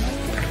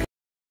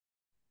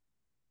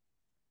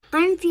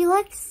 I'm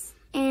Felix,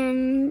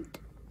 and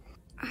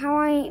how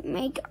I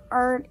make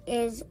art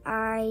is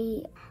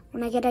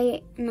when I get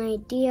an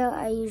idea,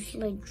 I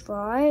usually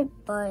draw it,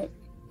 but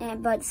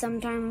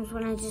sometimes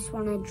when I just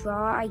want to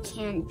draw, I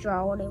can't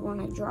draw what I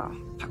want to draw.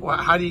 Well,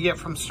 how do you get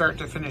from start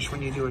to finish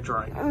when you do a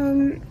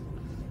drawing?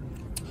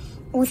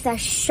 With a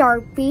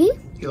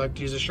Sharpie. You like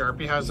to use a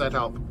Sharpie? How does that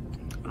help?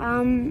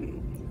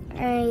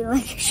 I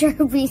like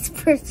Sharpies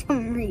for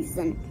some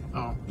reason.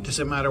 Oh, does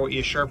it matter what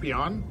you Sharpie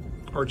on,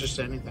 or just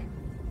anything?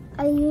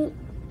 I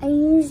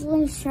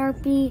usually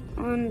Sharpie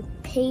on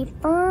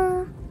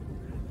paper,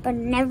 but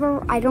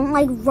I don't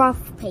like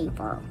rough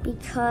paper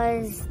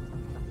because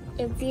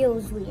it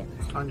feels weird.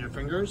 On your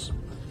fingers?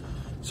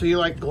 So you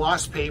like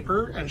gloss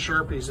paper and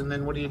Sharpies, and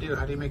then what do?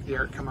 How do you make the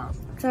art come out?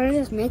 So I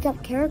just make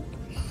up characters.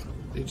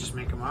 You just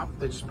make them up?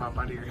 They just pop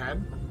out of your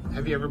head?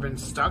 Have you ever been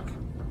stuck?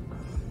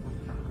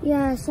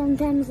 Yeah,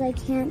 sometimes I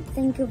can't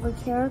think of a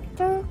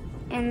character,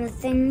 and the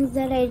things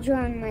that I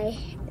draw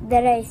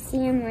that I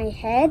see in my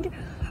head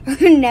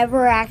are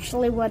never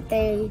actually what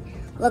they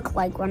look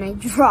like when I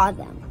draw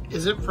them.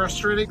 Is it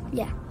frustrating?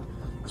 Yeah.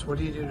 So what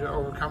do you do to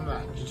overcome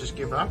that? Do you just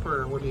give up,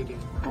 or what do you do?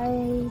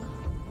 I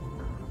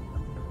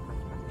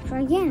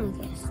try again,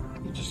 I guess.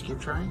 You just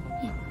keep trying?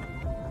 Yeah.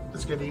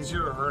 Does it get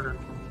easier or harder?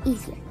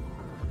 Easier.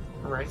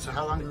 All right, so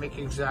how long do you make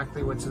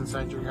exactly what's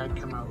inside your head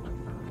come out?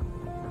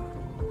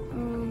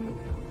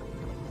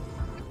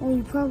 Well,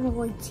 you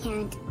probably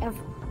can't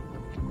ever.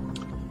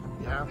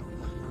 Yeah.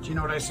 Do you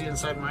know what I see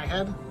inside my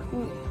head?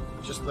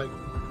 Just like,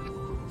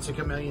 it's like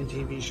a million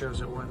TV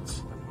shows at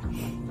once.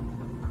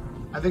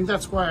 I think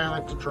that's why I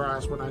like to draw,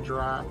 is when I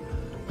draw,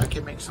 I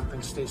can make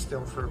something stay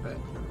still for a bit.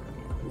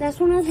 That's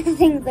one of the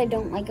things I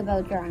don't like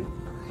about drawing.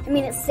 I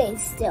mean, it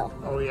stays still.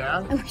 Oh,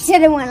 yeah? I wish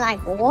it went like,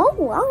 whoa, whoa,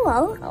 whoa,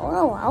 whoa,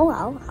 whoa,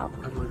 whoa, whoa.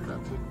 I believe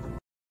that too.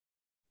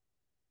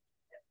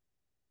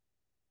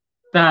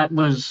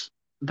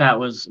 That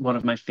was one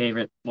of my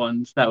favorite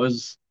ones. That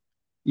was,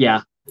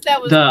 yeah. That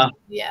was,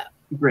 yeah.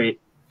 Great.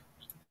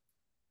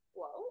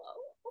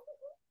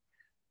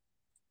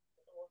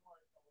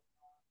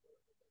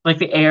 Like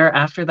the air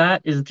after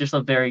that is just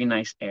a very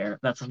nice air.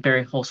 That's a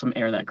very wholesome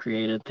air that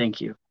created.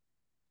 Thank you.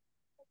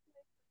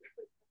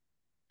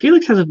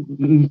 Felix has a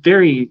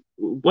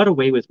what a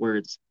way with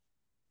words.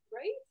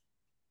 Right?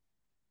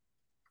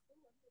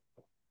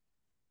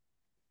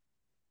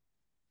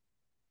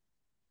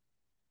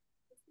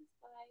 This is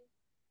by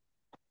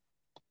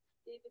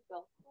David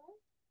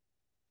Belcourt.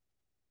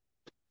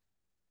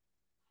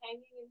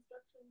 Hanging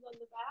instructions on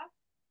the back.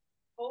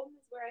 Home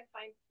is where I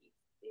find peace.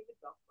 David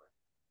Belcourt.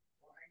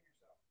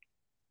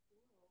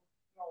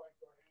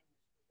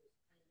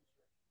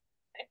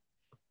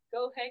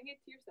 Go hang it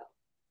to yourself.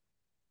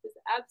 This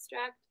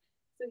abstract.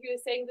 So he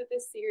was saying that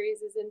this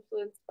series is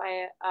influenced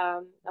by a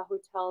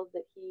hotel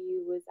that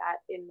he was at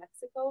in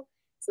Mexico.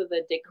 So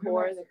the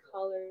decor, the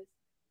colors.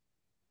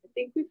 I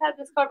think we've had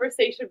this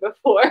conversation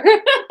before. So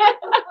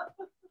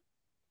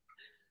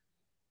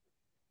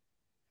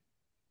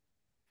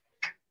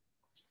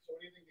what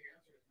do you think the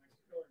answer is?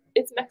 Mexico or Mexico?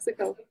 It's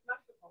Mexico.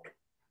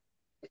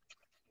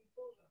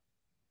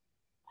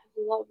 I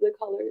love the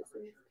colors.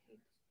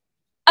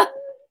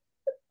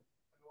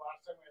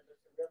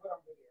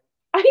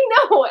 I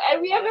know,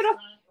 and we have it.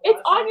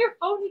 It's on your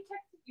phone. He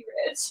texted you,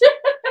 Rich.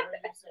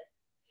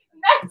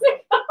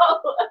 Mexico.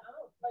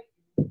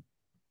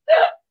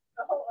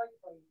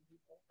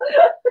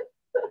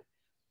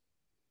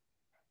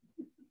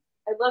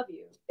 I love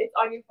you. It's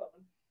on your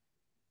phone.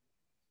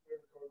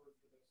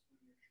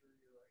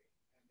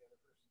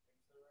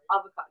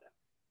 Avocado.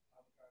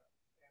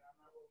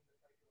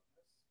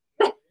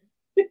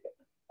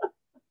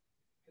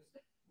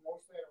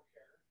 Mostly I don't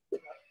care.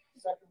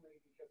 Secondly,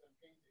 because I'm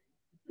painting.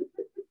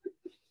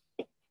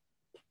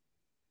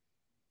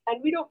 And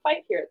we don't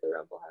fight here at the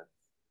Rumble House.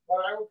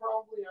 But I will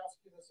probably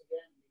ask you this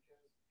again, because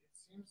it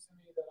seems to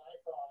me that I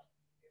thought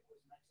it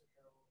was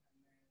Mexico, and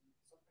then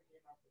something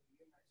came up with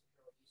you in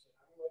Mexico, and you said,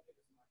 I don't like it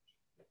as much.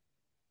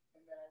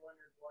 And then I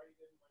wondered why you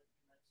didn't like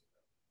Mexico.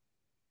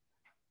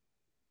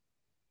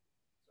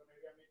 So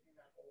maybe I'm making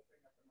that whole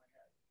thing up in my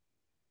head.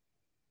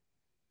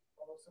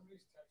 Although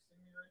somebody's texting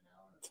me right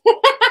now.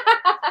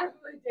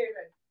 Probably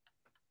David.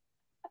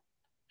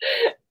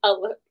 I'll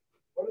look.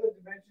 What are the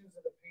dimensions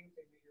of the painting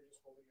that you're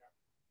just holding up?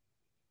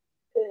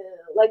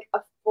 Like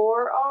a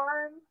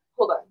forearm.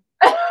 Hold on.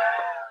 I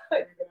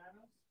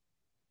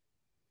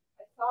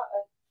saw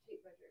a tape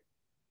measure.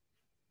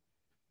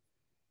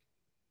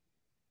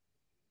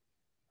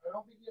 I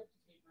don't think you have to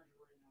tape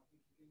measure right now. I think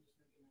you can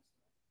just make an estimate.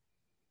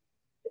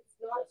 It's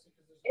not.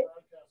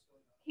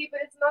 Okay,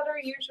 but it's not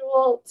our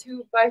usual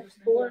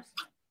 2x4.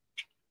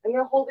 I'm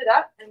gonna hold it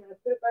up and I'm gonna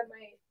put it by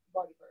my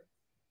body part.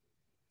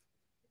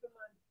 Keep in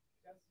mind,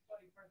 that's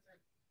body parts are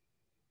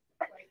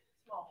quite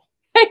small.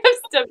 I have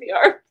stubby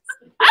arms.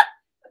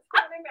 That's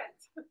what I meant.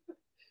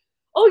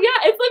 Oh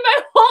yeah, it's like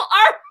my whole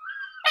arm.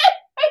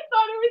 I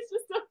thought it was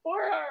just a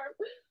forearm.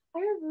 I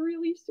have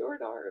really short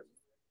arms.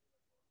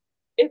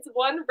 It's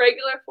one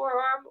regular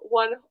forearm,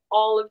 one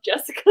all of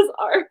Jessica's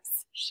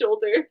arms,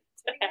 shoulder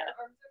to hand. Your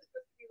arms are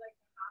supposed to be like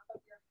half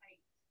of your height.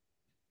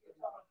 Your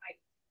total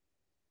height.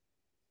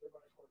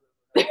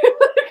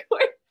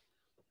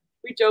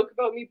 We joke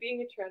about me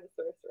being a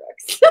Tyrannosaurus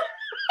Rex.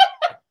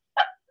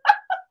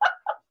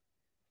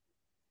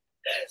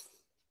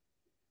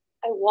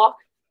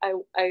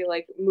 I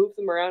like move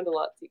them around a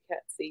lot so you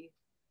can't see.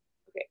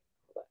 Okay,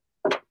 hold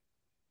on.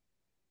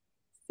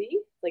 See?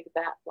 Like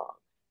that long.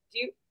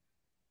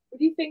 What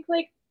do you think,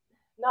 like,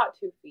 not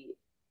 2 feet?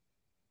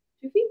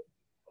 2 feet?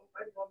 Oh,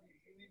 I love you.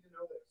 You need to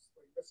know this.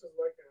 Like, this is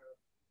like a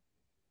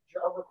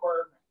job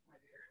requirement, my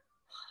dear.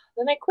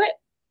 Then I quit.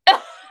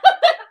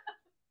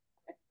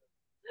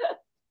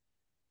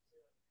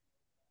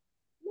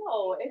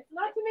 No, it's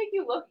not to make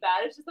you look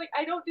bad. It's just like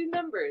I don't do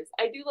numbers.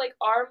 I do like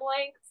arm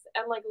lengths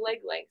and like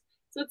leg lengths.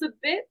 So it's a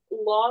bit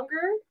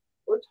longer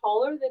or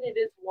taller than it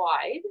is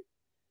wide.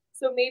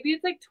 So maybe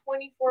it's like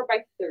 24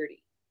 by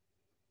 30.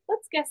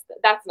 Let's guess that.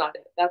 That's not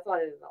it. That's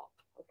not it at all.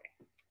 Okay.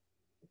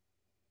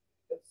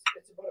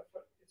 It's about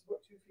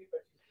 2 feet by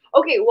 2 feet.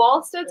 Okay,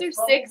 wall studs are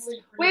 6.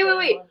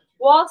 Wait.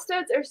 Wall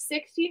studs are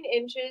 16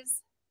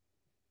 inches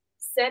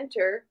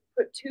center.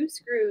 Put 2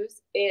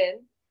 screws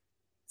in.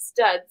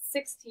 Studs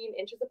 16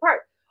 inches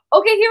apart.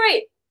 Okay, here,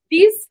 wait.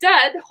 These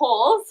stud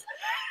holes.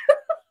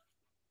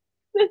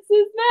 This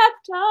is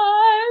math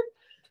time.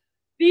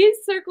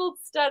 These circled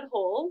stud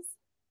holes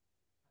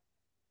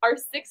are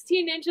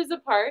 16 inches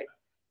apart.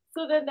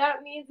 So then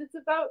that means it's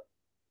about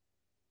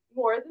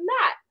more than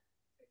that.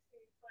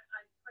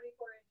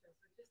 24 inches,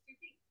 which is 2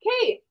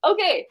 feet.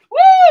 Okay.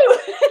 Woo!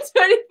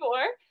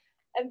 24.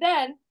 And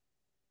then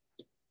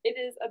it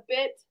is a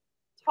bit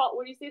tall.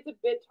 What do you say? It's a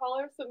bit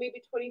taller, so maybe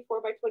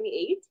 24 by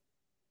 28.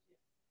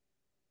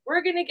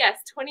 We're gonna guess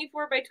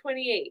 24 by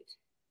 28.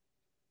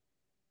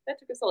 That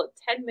took us all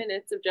 10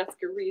 minutes of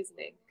Jessica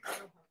reasoning.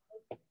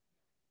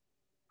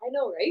 I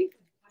know, right?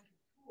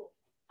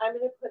 I'm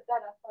gonna put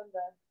that up on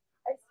the.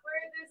 I swear,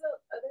 there's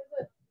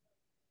a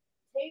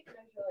tape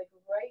measure like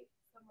right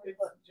somewhere. It's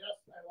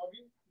just, I love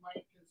you. My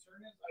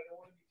concern is I don't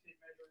want to be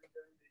tape measuring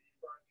during the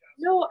broadcast.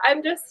 No,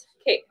 I'm just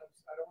okay.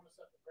 I don't want to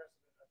set the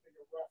precedent. I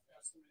think a rough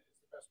estimate is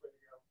the best way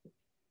to go.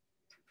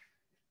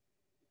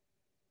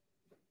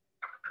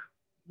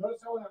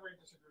 Notice how whenever I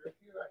disagree with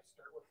you, I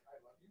start with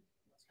I love you.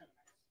 That's kind of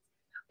nice.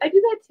 I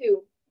do that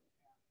too.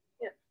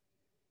 Yeah.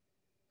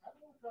 I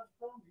don't know if that's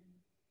wrong,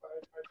 but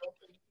I don't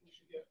think we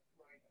should get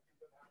like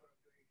the habit of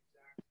doing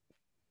exact.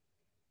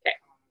 Okay.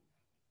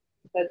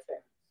 That's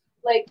fair.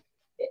 Like,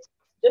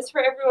 just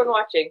for everyone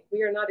watching,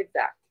 we are not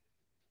exact.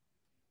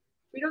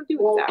 We don't do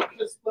exact.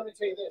 Just let me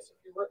tell you this: if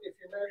you're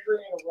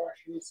measuring in a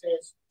rush, and you say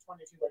it's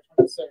 22 by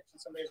 26,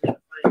 and somebody's got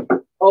a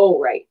 3. Oh,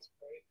 right.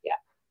 Yeah.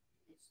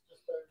 It's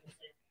just better to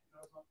say no,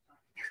 it's not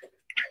time.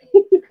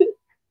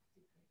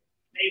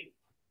 Maybe.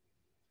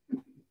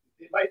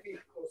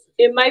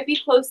 It might be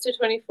close to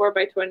 24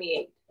 by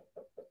 28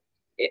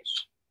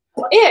 ish.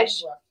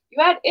 Ish.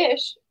 You add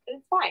ish, and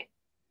it's fine.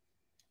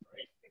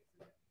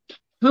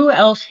 Who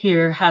else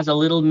here has a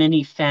little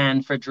mini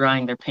fan for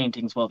drying their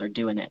paintings while they're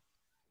doing it?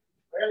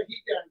 I got a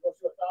heat gun, goes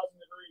to 1,000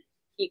 degrees.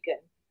 Heat gun.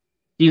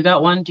 Do you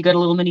got one? Do you got a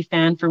little mini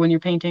fan for when you're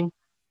painting?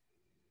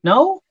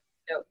 No?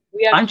 No.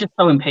 I'm just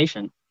so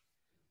impatient.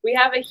 We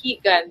have a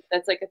heat gun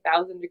that's like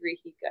 1,000-degree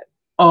heat gun.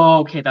 Oh,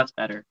 okay, that's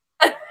better.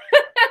 I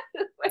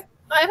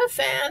have a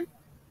fan.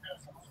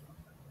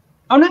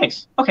 Oh,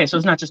 nice. Okay, so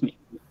it's not just me.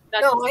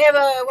 No, I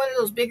have one of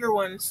those bigger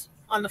ones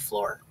on the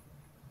floor.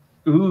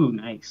 Ooh,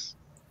 nice.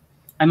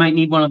 I might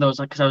need one of those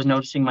because I was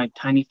noticing my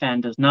tiny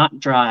fan does not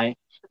dry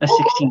a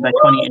 16 by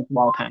 20 inch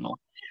wall panel.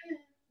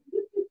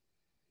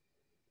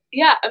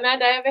 Yeah,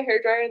 Amanda, I have a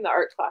hairdryer in the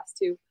art class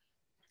too.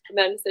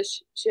 Amanda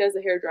says she has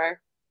a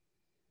hairdryer.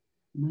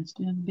 Must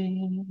have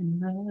been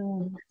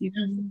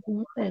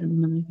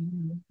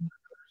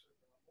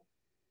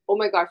Oh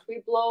my gosh,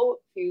 we blow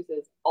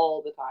fuses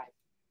all the time.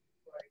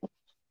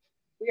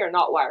 We are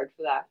not wired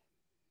for that.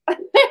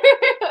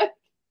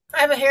 I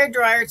have a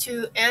hairdryer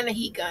too and a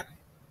heat gun.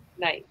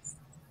 Nice.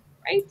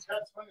 Right?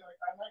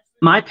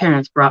 My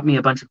parents brought me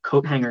a bunch of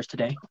coat hangers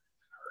today.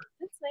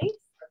 That's nice.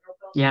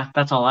 Yeah,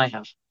 that's all I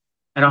have.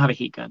 I don't have a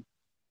heat gun.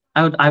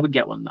 I would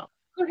get one though.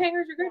 Coat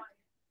hangers are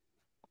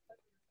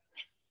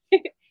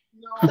good.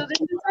 So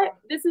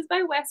this is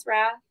by Wes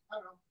Rath.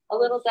 A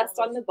Little Dust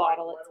on the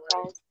Bottle, it's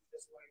called.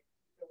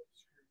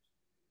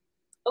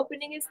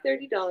 Opening is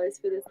 $30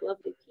 for this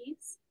lovely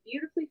piece.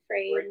 Beautifully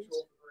framed.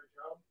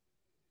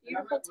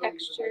 Beautiful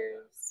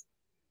textures.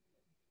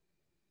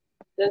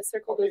 The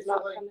circle does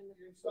not come in the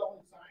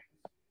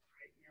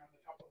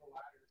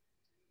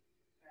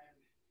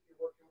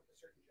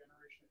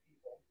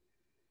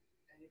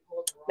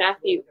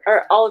Matthew,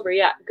 or Oliver,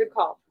 yeah, good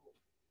call.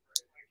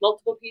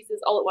 Multiple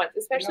pieces all at once,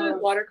 especially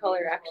with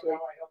watercolor, actually,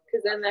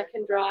 because then that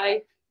can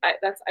dry.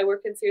 I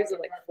work in series of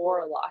like 4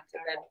 a lot,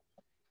 and then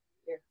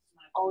you're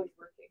always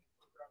working.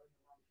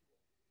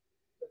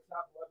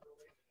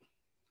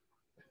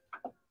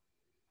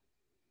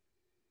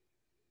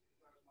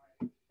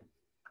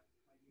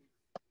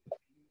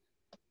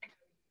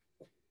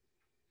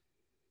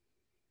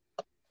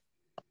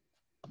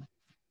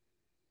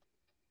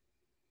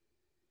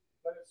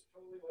 it's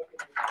totally like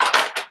an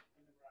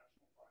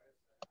irrational bias.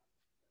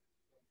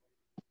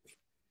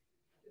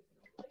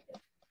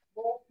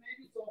 Well,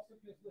 maybe it's also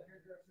because the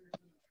hairdressers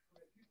and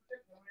people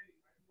get annoyed.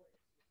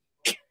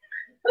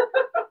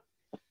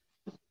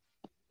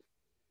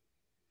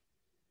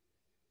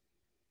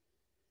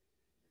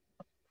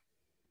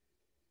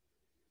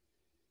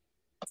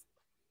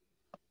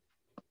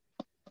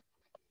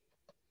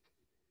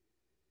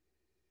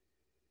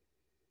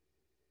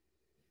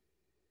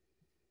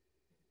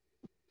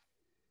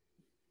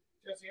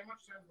 Jesse, how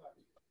much time left?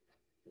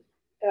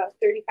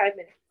 35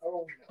 minutes.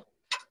 Oh no.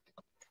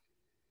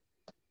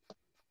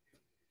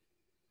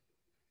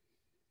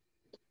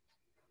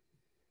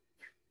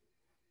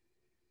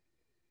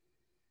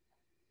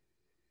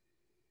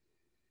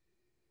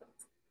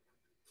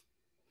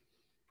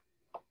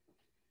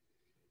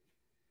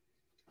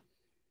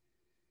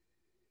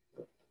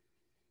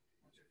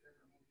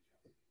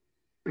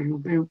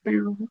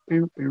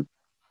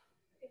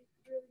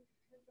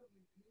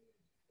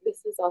 This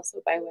is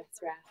also by Wes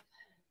Raff.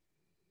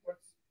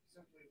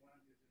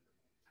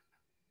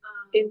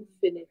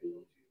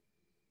 Infinity.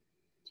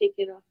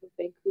 Taken off of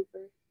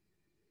Vancouver.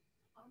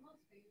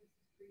 Almost Famous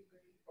is pretty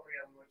great. Oh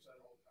yeah, we watch that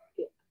all the time.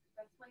 Yeah.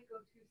 That's my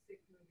go-to sick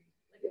movie.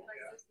 Like if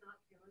I'm just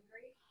not feeling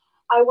great.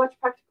 I watch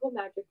Practical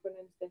Magic when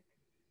I'm sick.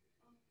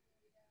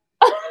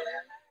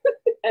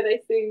 And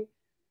I sing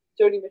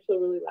Joni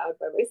Mitchell really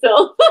loud by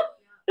myself.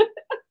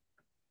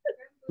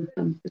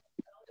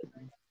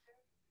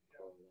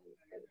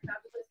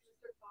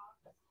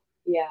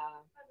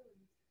 Yeah.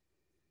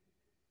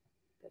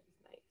 That is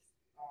nice.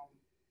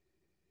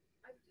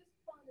 I've just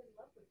fallen in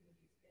love with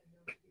movies again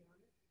now, to be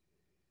honest.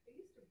 I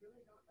used to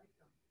really not like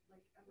them,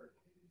 like ever.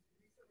 And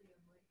recently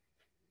I'm like,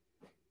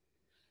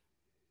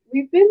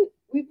 we've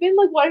been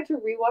like wanting to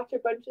rewatch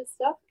a bunch of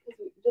stuff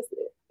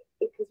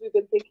because we've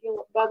been thinking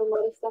about a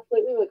lot of stuff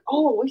lately. Like,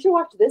 oh, we should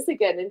watch this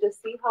again and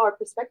just see how our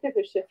perspective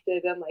has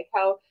shifted and like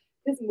how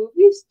because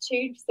movies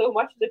change so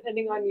much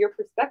depending on your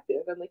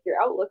perspective and like your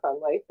outlook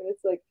on life. And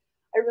it's like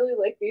I really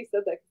like that you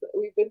said that because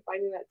we've been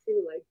finding that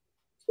too. Like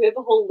we have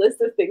a whole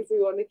list of things we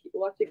want to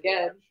watch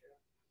again.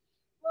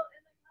 well,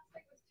 and like last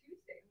night was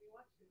Tuesday and we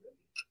watched a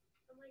movie.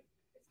 I'm like,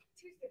 it's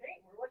Tuesday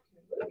night and we're watching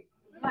a movie.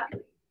 Yeah.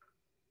 Really?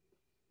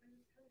 And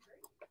it's kind of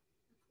great.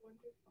 It's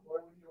wonderful.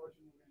 Why wouldn't you watch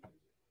a movie?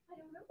 I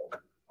don't know.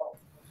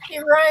 Hey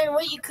Ryan,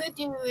 what you could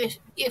do is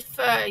if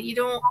you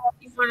don't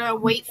want to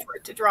wait for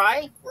it to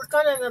dry, work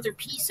on another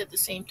piece at the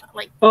same time.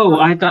 Like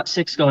I've got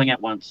 6 going at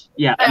once.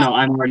 Yeah, no,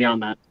 I'm already on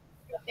that.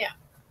 Yeah.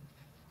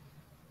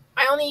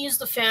 I only use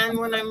the fan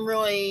when I'm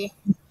really.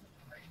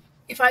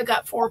 If I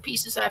got 4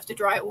 pieces, I have to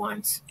dry at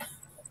once.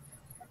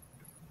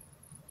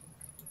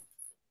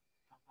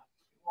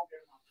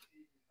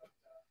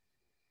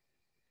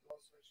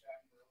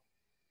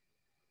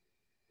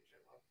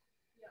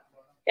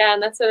 Yeah,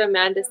 and that's what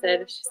Amanda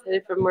said. She said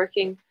if I'm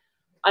working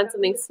on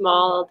something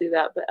small, I'll do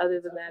that. But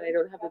other than that, I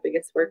don't have the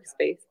biggest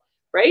workspace,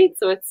 right?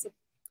 So it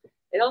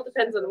all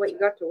depends on what you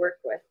got to work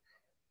with.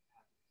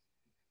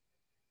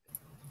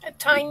 A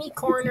tiny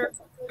corner.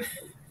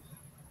 Basically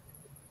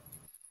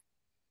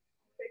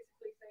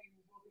saying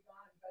we'll be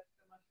gone, but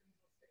the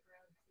mushrooms will stick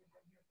around and we've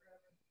been here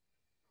forever.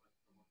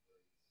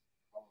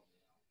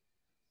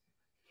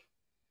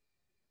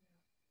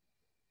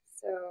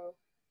 So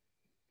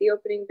the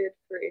opening bid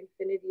for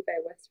Infinity by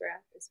Wes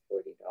Raff is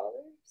 $40.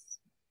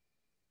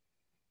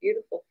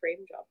 Beautiful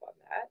frame job on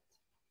that.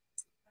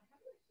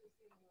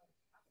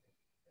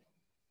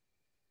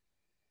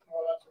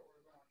 Oh, that's what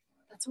we're going.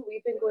 That's what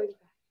we've been going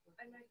back to.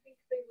 And I think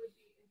they would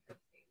be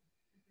interesting.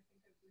 I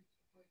think I've reached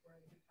a point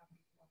where I'd be happy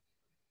to watch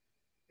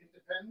them. It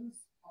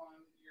depends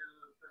on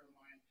your frame of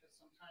mind, because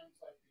sometimes,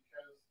 like,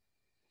 because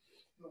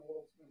the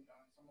world's been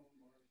done, some of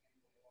them are really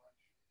painful to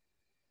watch.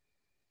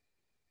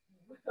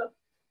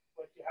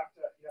 Like you have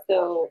to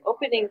So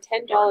opening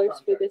 $10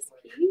 for this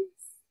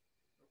piece.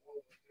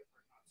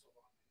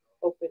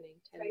 Opening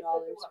 $10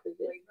 for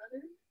this.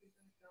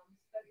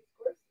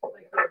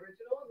 Like the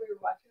original, we were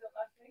watching it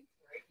last night.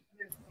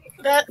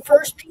 That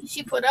first piece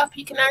you put up,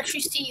 you can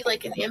actually see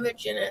like an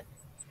image in it.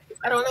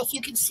 I don't know if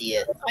you can see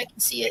it. I can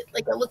see it.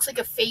 Like it looks like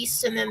a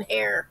face and then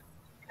hair.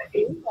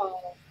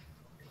 Girl.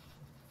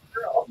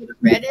 What the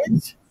red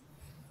is.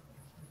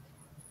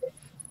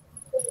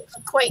 It's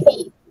quite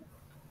neat.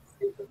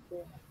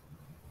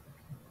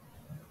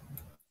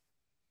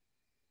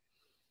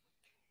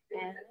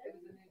 And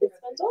this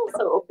one's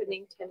also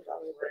opening $10 bid.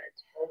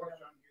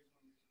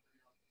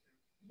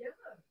 Yeah.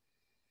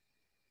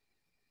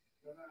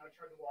 Then I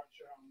tried to watch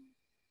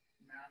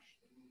MASH,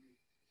 the movie.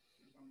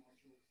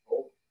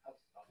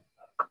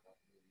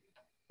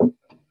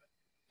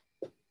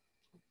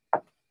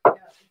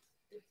 Yeah,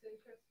 it's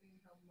interesting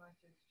how much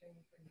it's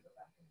changed when you go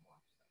back and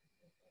watch them.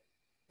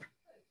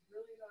 It's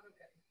really not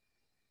okay.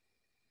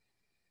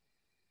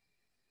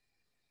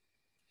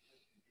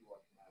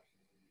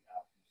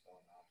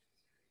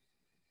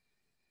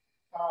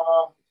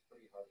 It's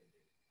pretty hard to do.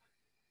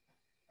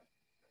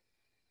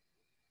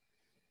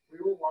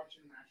 We were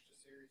watching MASH the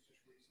series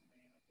just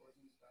recently, and it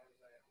wasn't as bad as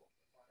I had hoped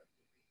it would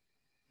be.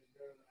 It was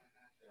better than I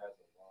imagined. It has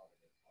a lot of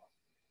it.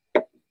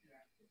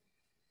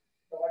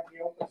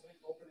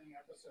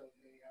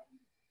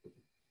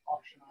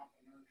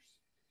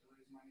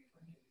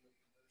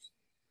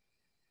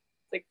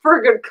 like for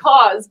a good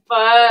cause,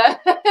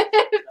 but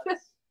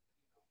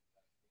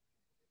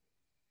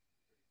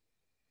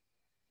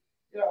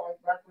yeah, like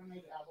back when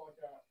they'd have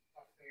like a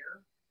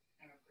fair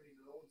and a pretty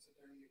girl would sit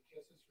there and get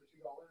kisses for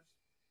 $2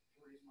 to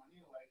raise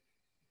money, like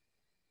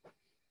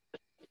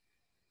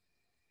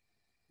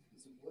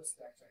some bliss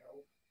stacks, I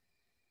hope.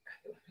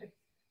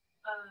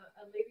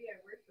 A lady I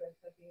worked with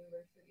at the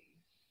university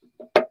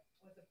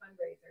was a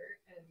fundraiser,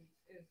 and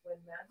it was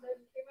when Mad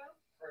Men came out,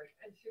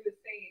 and she was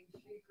saying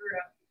she grew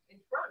up in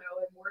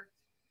Toronto and worked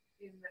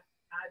in the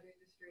ad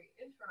industry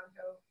in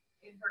Toronto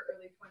in her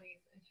early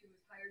 20s, and she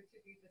was hired to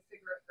be the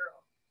cigarette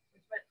girl,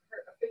 which meant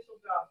her official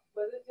job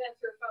wasn't to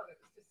answer a phone, it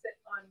was to sit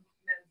on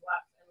men's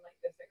laps and light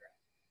their cigarette.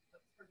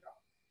 That was her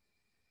job.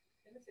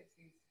 In the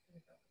 60s, in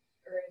the film,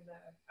 or in the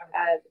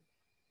ad.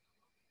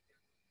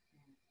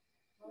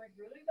 I'm like,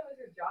 really? That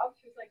was her job?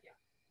 She was like, yeah.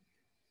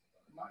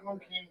 My mom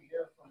came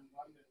here from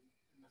London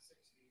in the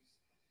 60s,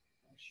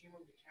 and she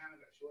moved to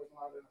Canada. She wasn't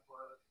allowed in a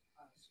bar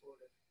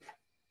unescorted.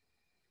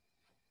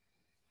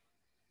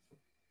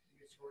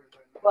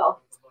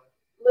 Well,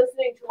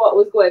 listening to what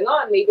was going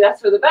on, maybe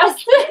that's for the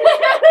best.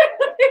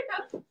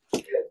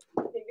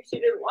 Maybe she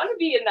didn't want to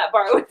be in that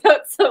bar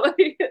without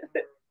somebody.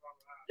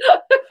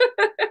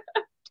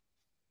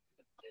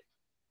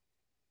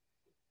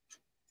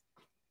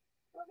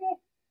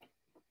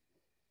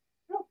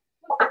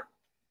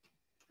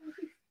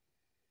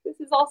 This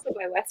is also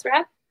by West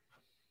Wrap.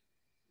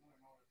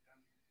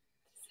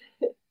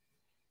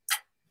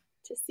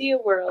 To see a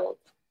world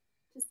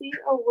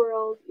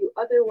you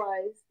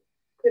otherwise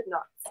could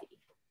not see.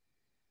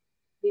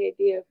 The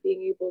idea of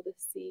being able to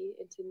see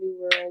into new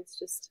worlds,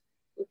 just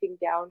looking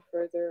down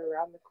further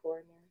around the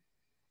corner.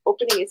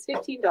 Opening is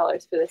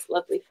 $15 for this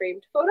lovely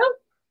framed photo.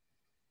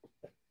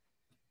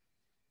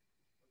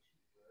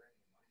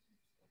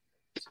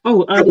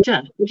 Oh,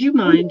 Jeff, would you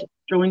mind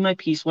showing my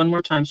piece one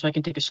more time so I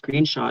can take a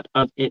screenshot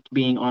of it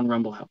being on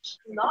Rumble House?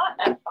 Not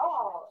at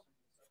all.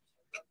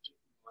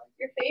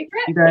 Your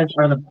favorite? You guys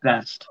are the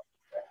best.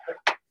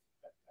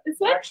 This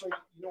one? Actually,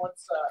 you know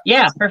what's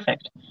yeah,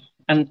 perfect.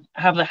 And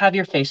have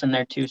your face in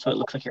there too, so it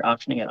looks like you're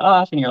auctioning it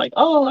off, and you're like,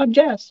 "Oh, I'm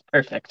Jess."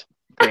 Perfect.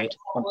 Great.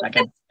 1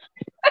 second.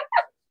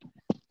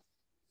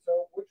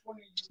 So, which one are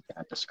you?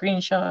 Got the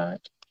screenshot.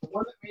 The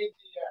one that made the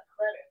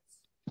credits,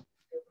 the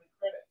opening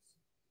credits,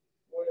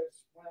 was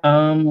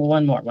when.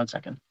 One more. 1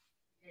 second.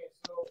 Okay,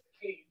 so the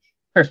cage.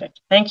 Perfect.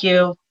 Thank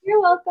you.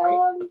 You're welcome.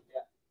 Right?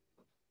 Yeah.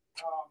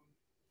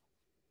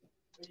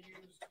 They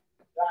used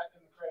that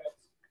in the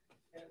credits,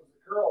 and it was a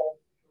girl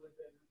who had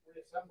been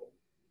reassembled,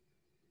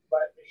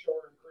 but they show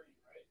her in green,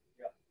 right?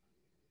 Yeah.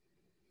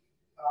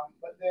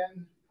 But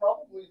then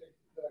probably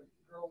the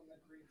girl in the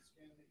green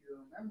skin that you're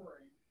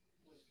remembering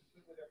was a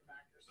completely different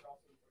actress,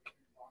 also like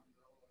a Bond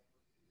girl.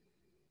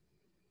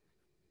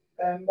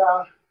 And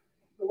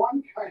the one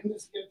kind of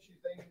sketchy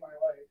thing in my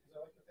life, because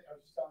I like to think, I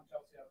was just telling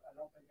Chelsea, I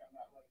don't think I'm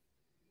that like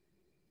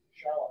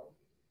shallow,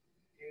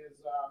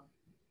 is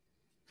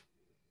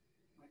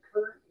my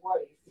current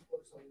wife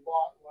looks a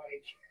lot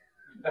like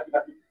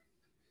that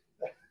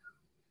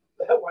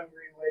one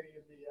green lady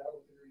in the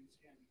with the green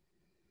skin.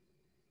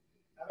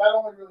 And that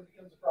only really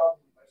becomes a problem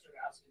if I start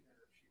asking her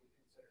if she would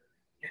consider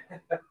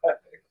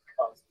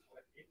cosplay.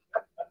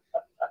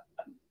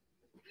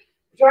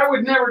 Which I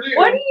would never do.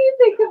 What do you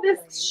think of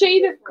this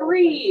shade of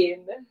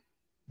green? Well,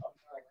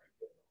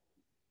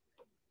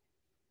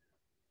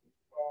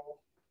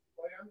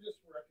 I'm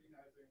just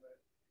recognizing that,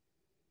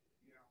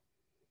 you know,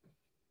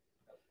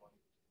 that's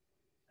funny.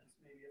 That's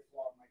maybe a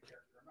flaw in my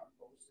character. I'm not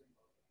boasting,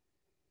 but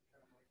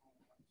kind of like home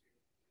too.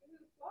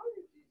 As long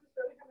as you just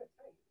really have a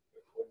type.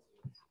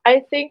 I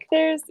think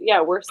there's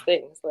worse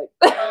things like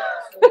So my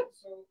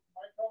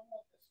problem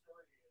with this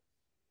story is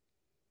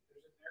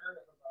there's a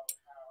narrative about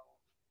how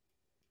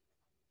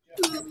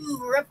Ooh,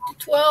 we're up to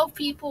 12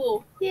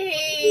 people.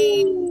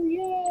 Yay!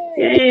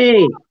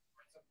 Yay!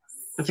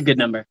 That's a good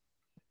number.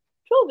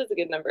 12 is a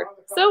good number.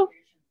 So,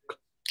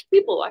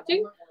 people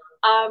watching,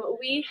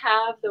 we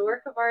have the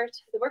works of art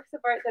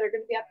that are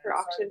going to be up for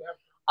auction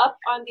up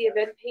on the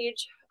event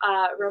page,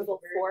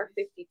 Rumble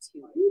 452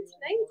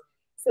 tonight.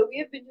 So we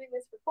have been doing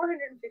this for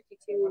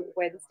 452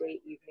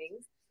 Wednesday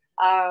evenings.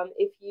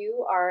 If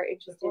you are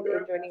interested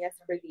in joining us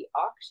for the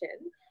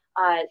auction,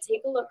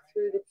 take a look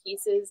through the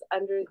pieces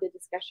under the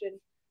discussion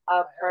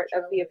part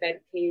of the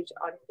event page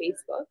on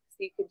Facebook. So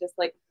you can just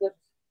like flip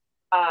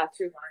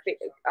through,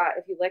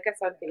 if you like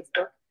us on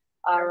Facebook,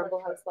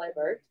 Rumble House Live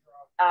Art,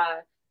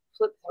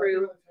 flip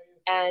through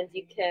and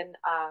you can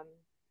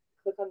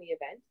click on the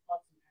event,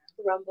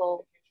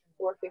 Rumble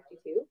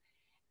 452,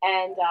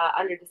 and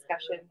under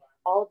discussion,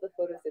 all of the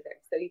photos are there.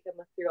 So you can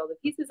look through all the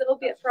pieces that will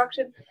be up for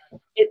auction.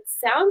 It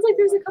sounds like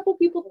there's a couple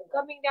people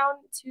coming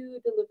down to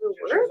deliver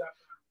work.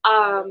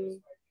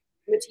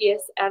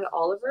 Matthias and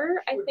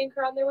Oliver, I think,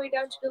 are on their way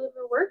down to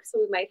deliver work. So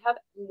we might have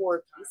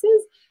more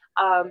pieces.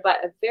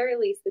 But at very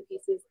least, the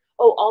pieces,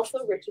 Oh, also,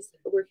 Rich is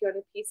working on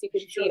a piece you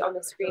can see on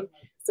the screen.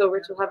 So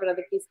Rich will have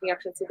another piece in the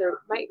auction. So there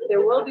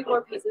will be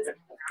more pieces,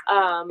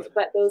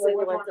 but those are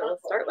the ones that we'll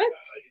start with.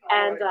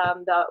 And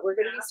we're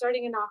going to be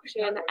starting an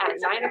auction at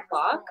 9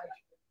 o'clock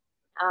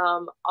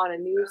on a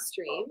new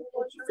stream.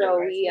 So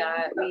we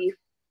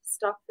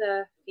stop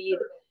the feed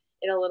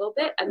in a little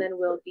bit, and then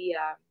we'll be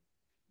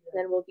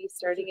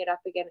starting it up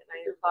again at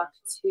 9 o'clock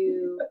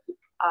to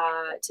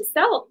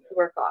sell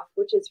work off,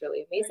 which is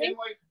really amazing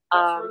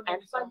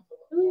and fun.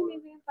 Really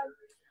amazing and fun.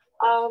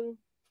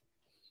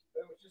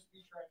 It was just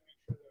me trying to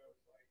make sure that I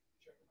was like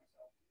checking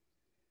myself.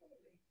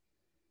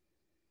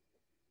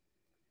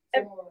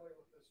 Similarly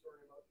with the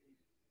story about the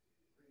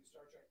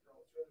Star Trek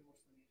girl, it's really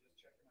mostly me just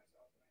checking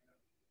myself, and I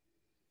know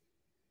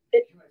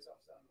making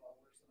myself sound a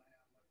lot worse than I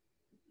am.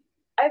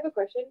 I have a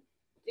question.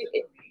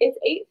 It's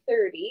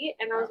 8:30,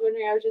 and I was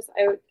wondering. I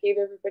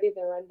gave everybody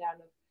the rundown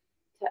of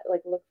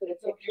like look for the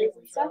pictures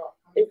and stuff.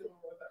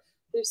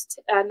 There's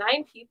 9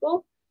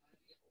 people.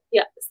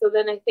 Yeah, so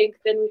then I think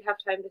we'd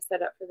have time to set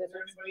up for the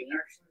next week.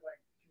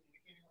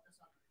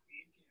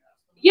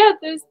 Yeah,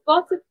 there's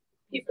lots of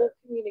people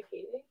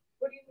communicating.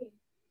 What do you mean?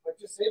 Like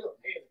just say to them,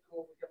 hey,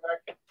 cool, we come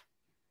back.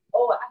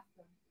 Oh, ask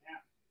them.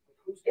 Yeah,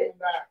 who's coming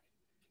back?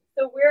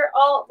 So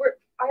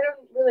I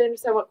don't really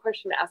understand what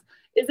question to ask.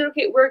 Is it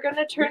okay? We're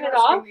gonna turn it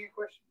off. Me a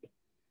question.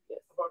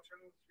 Yes. About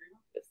turning the stream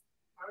off? Yes.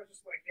 I was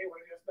just like, hey,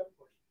 what do you guys have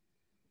for?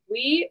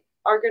 We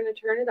are gonna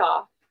turn it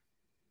off,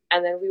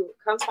 and then we will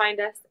come find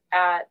us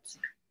at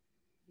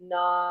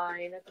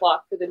 9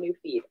 o'clock for the new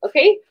feed.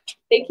 Okay?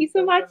 Thank you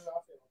so much.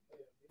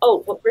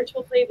 Oh, well, Rich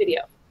will play a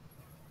video.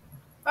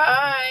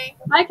 Bye.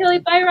 Bye, Kelly.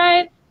 Bye,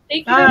 Ryan.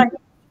 Thank you. Bye.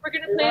 We're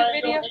going to play a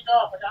video. Don't take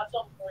off. I got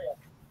something for you.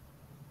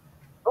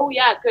 Oh,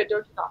 yeah. Good.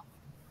 Don't take off.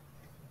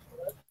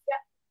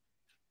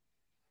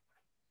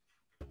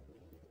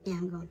 Yeah,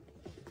 I'm going.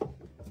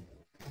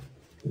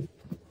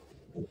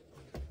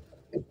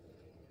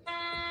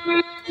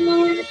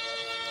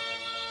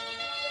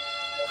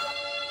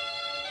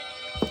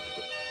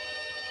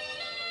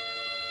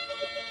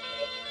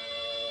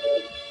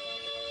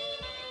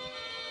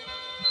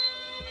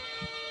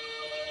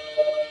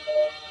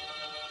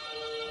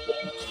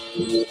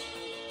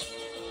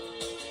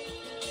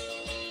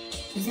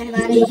 Is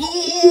anybody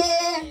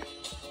here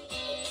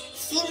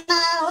seen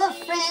my old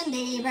friend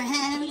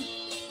Abraham?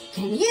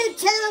 Can you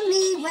tell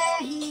me where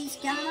he's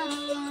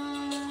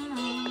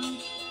gone?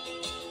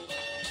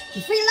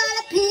 He freed a lot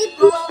of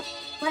people,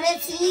 but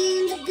it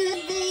seems a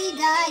good they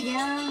die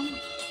young.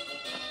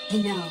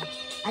 You know,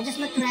 I just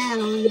looked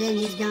around and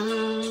he's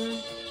gone.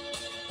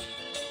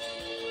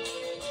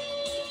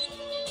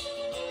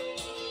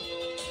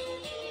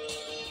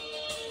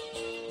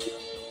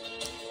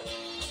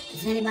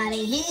 Is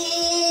anybody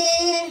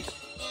here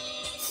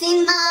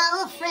seen my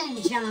old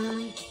friend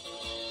John?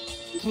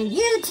 Can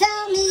you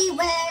tell me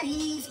where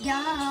he's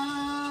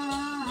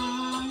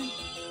gone?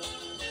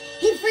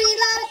 He freed a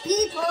lot of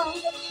people,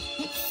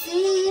 it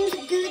seems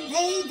good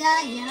they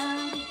die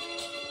young.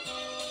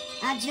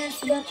 I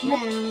just look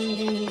round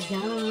and he's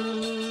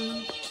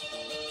gone.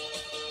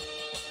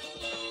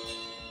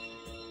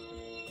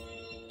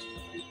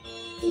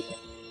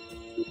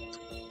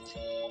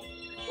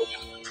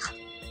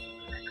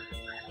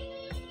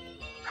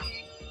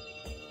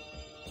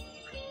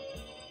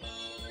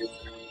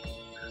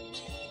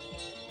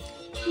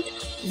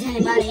 Is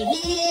anybody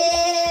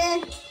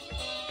here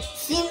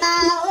seen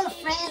my old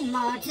friend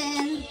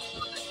Martin?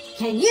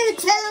 Can you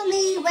tell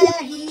me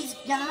where he's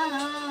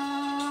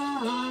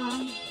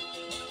gone?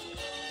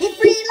 He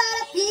freed a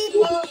lot of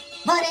people,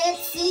 but it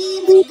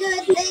seems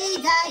good they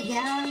die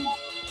young.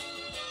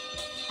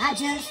 I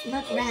just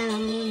look round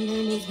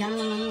and he's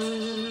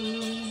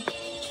gone.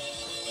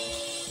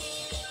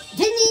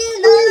 Didn't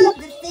you love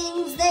the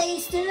things they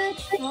stood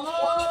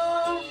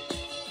for?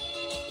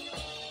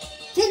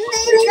 Didn't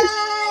they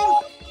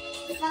try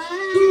to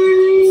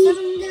find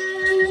some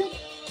good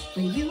for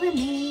you and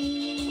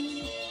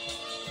me?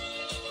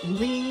 And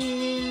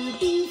we'll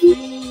be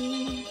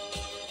free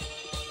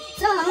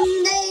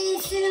someday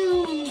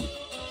soon.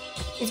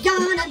 It's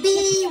gonna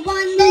be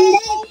one day.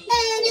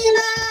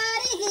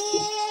 Anybody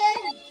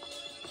here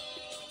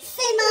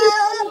see my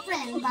old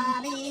friend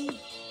Bobby?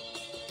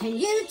 Can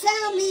you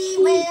tell me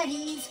where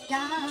he's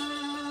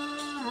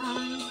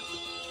gone?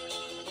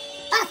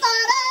 I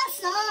thought I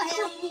saw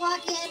him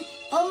walking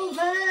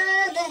over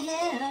the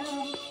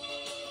hill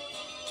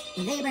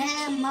with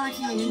Abraham,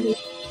 Martin,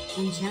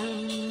 and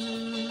John.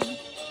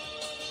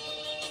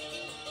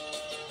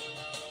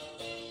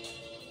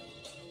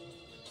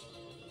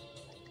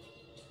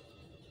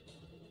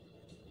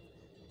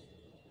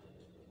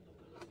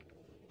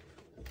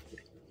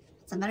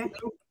 Is that better?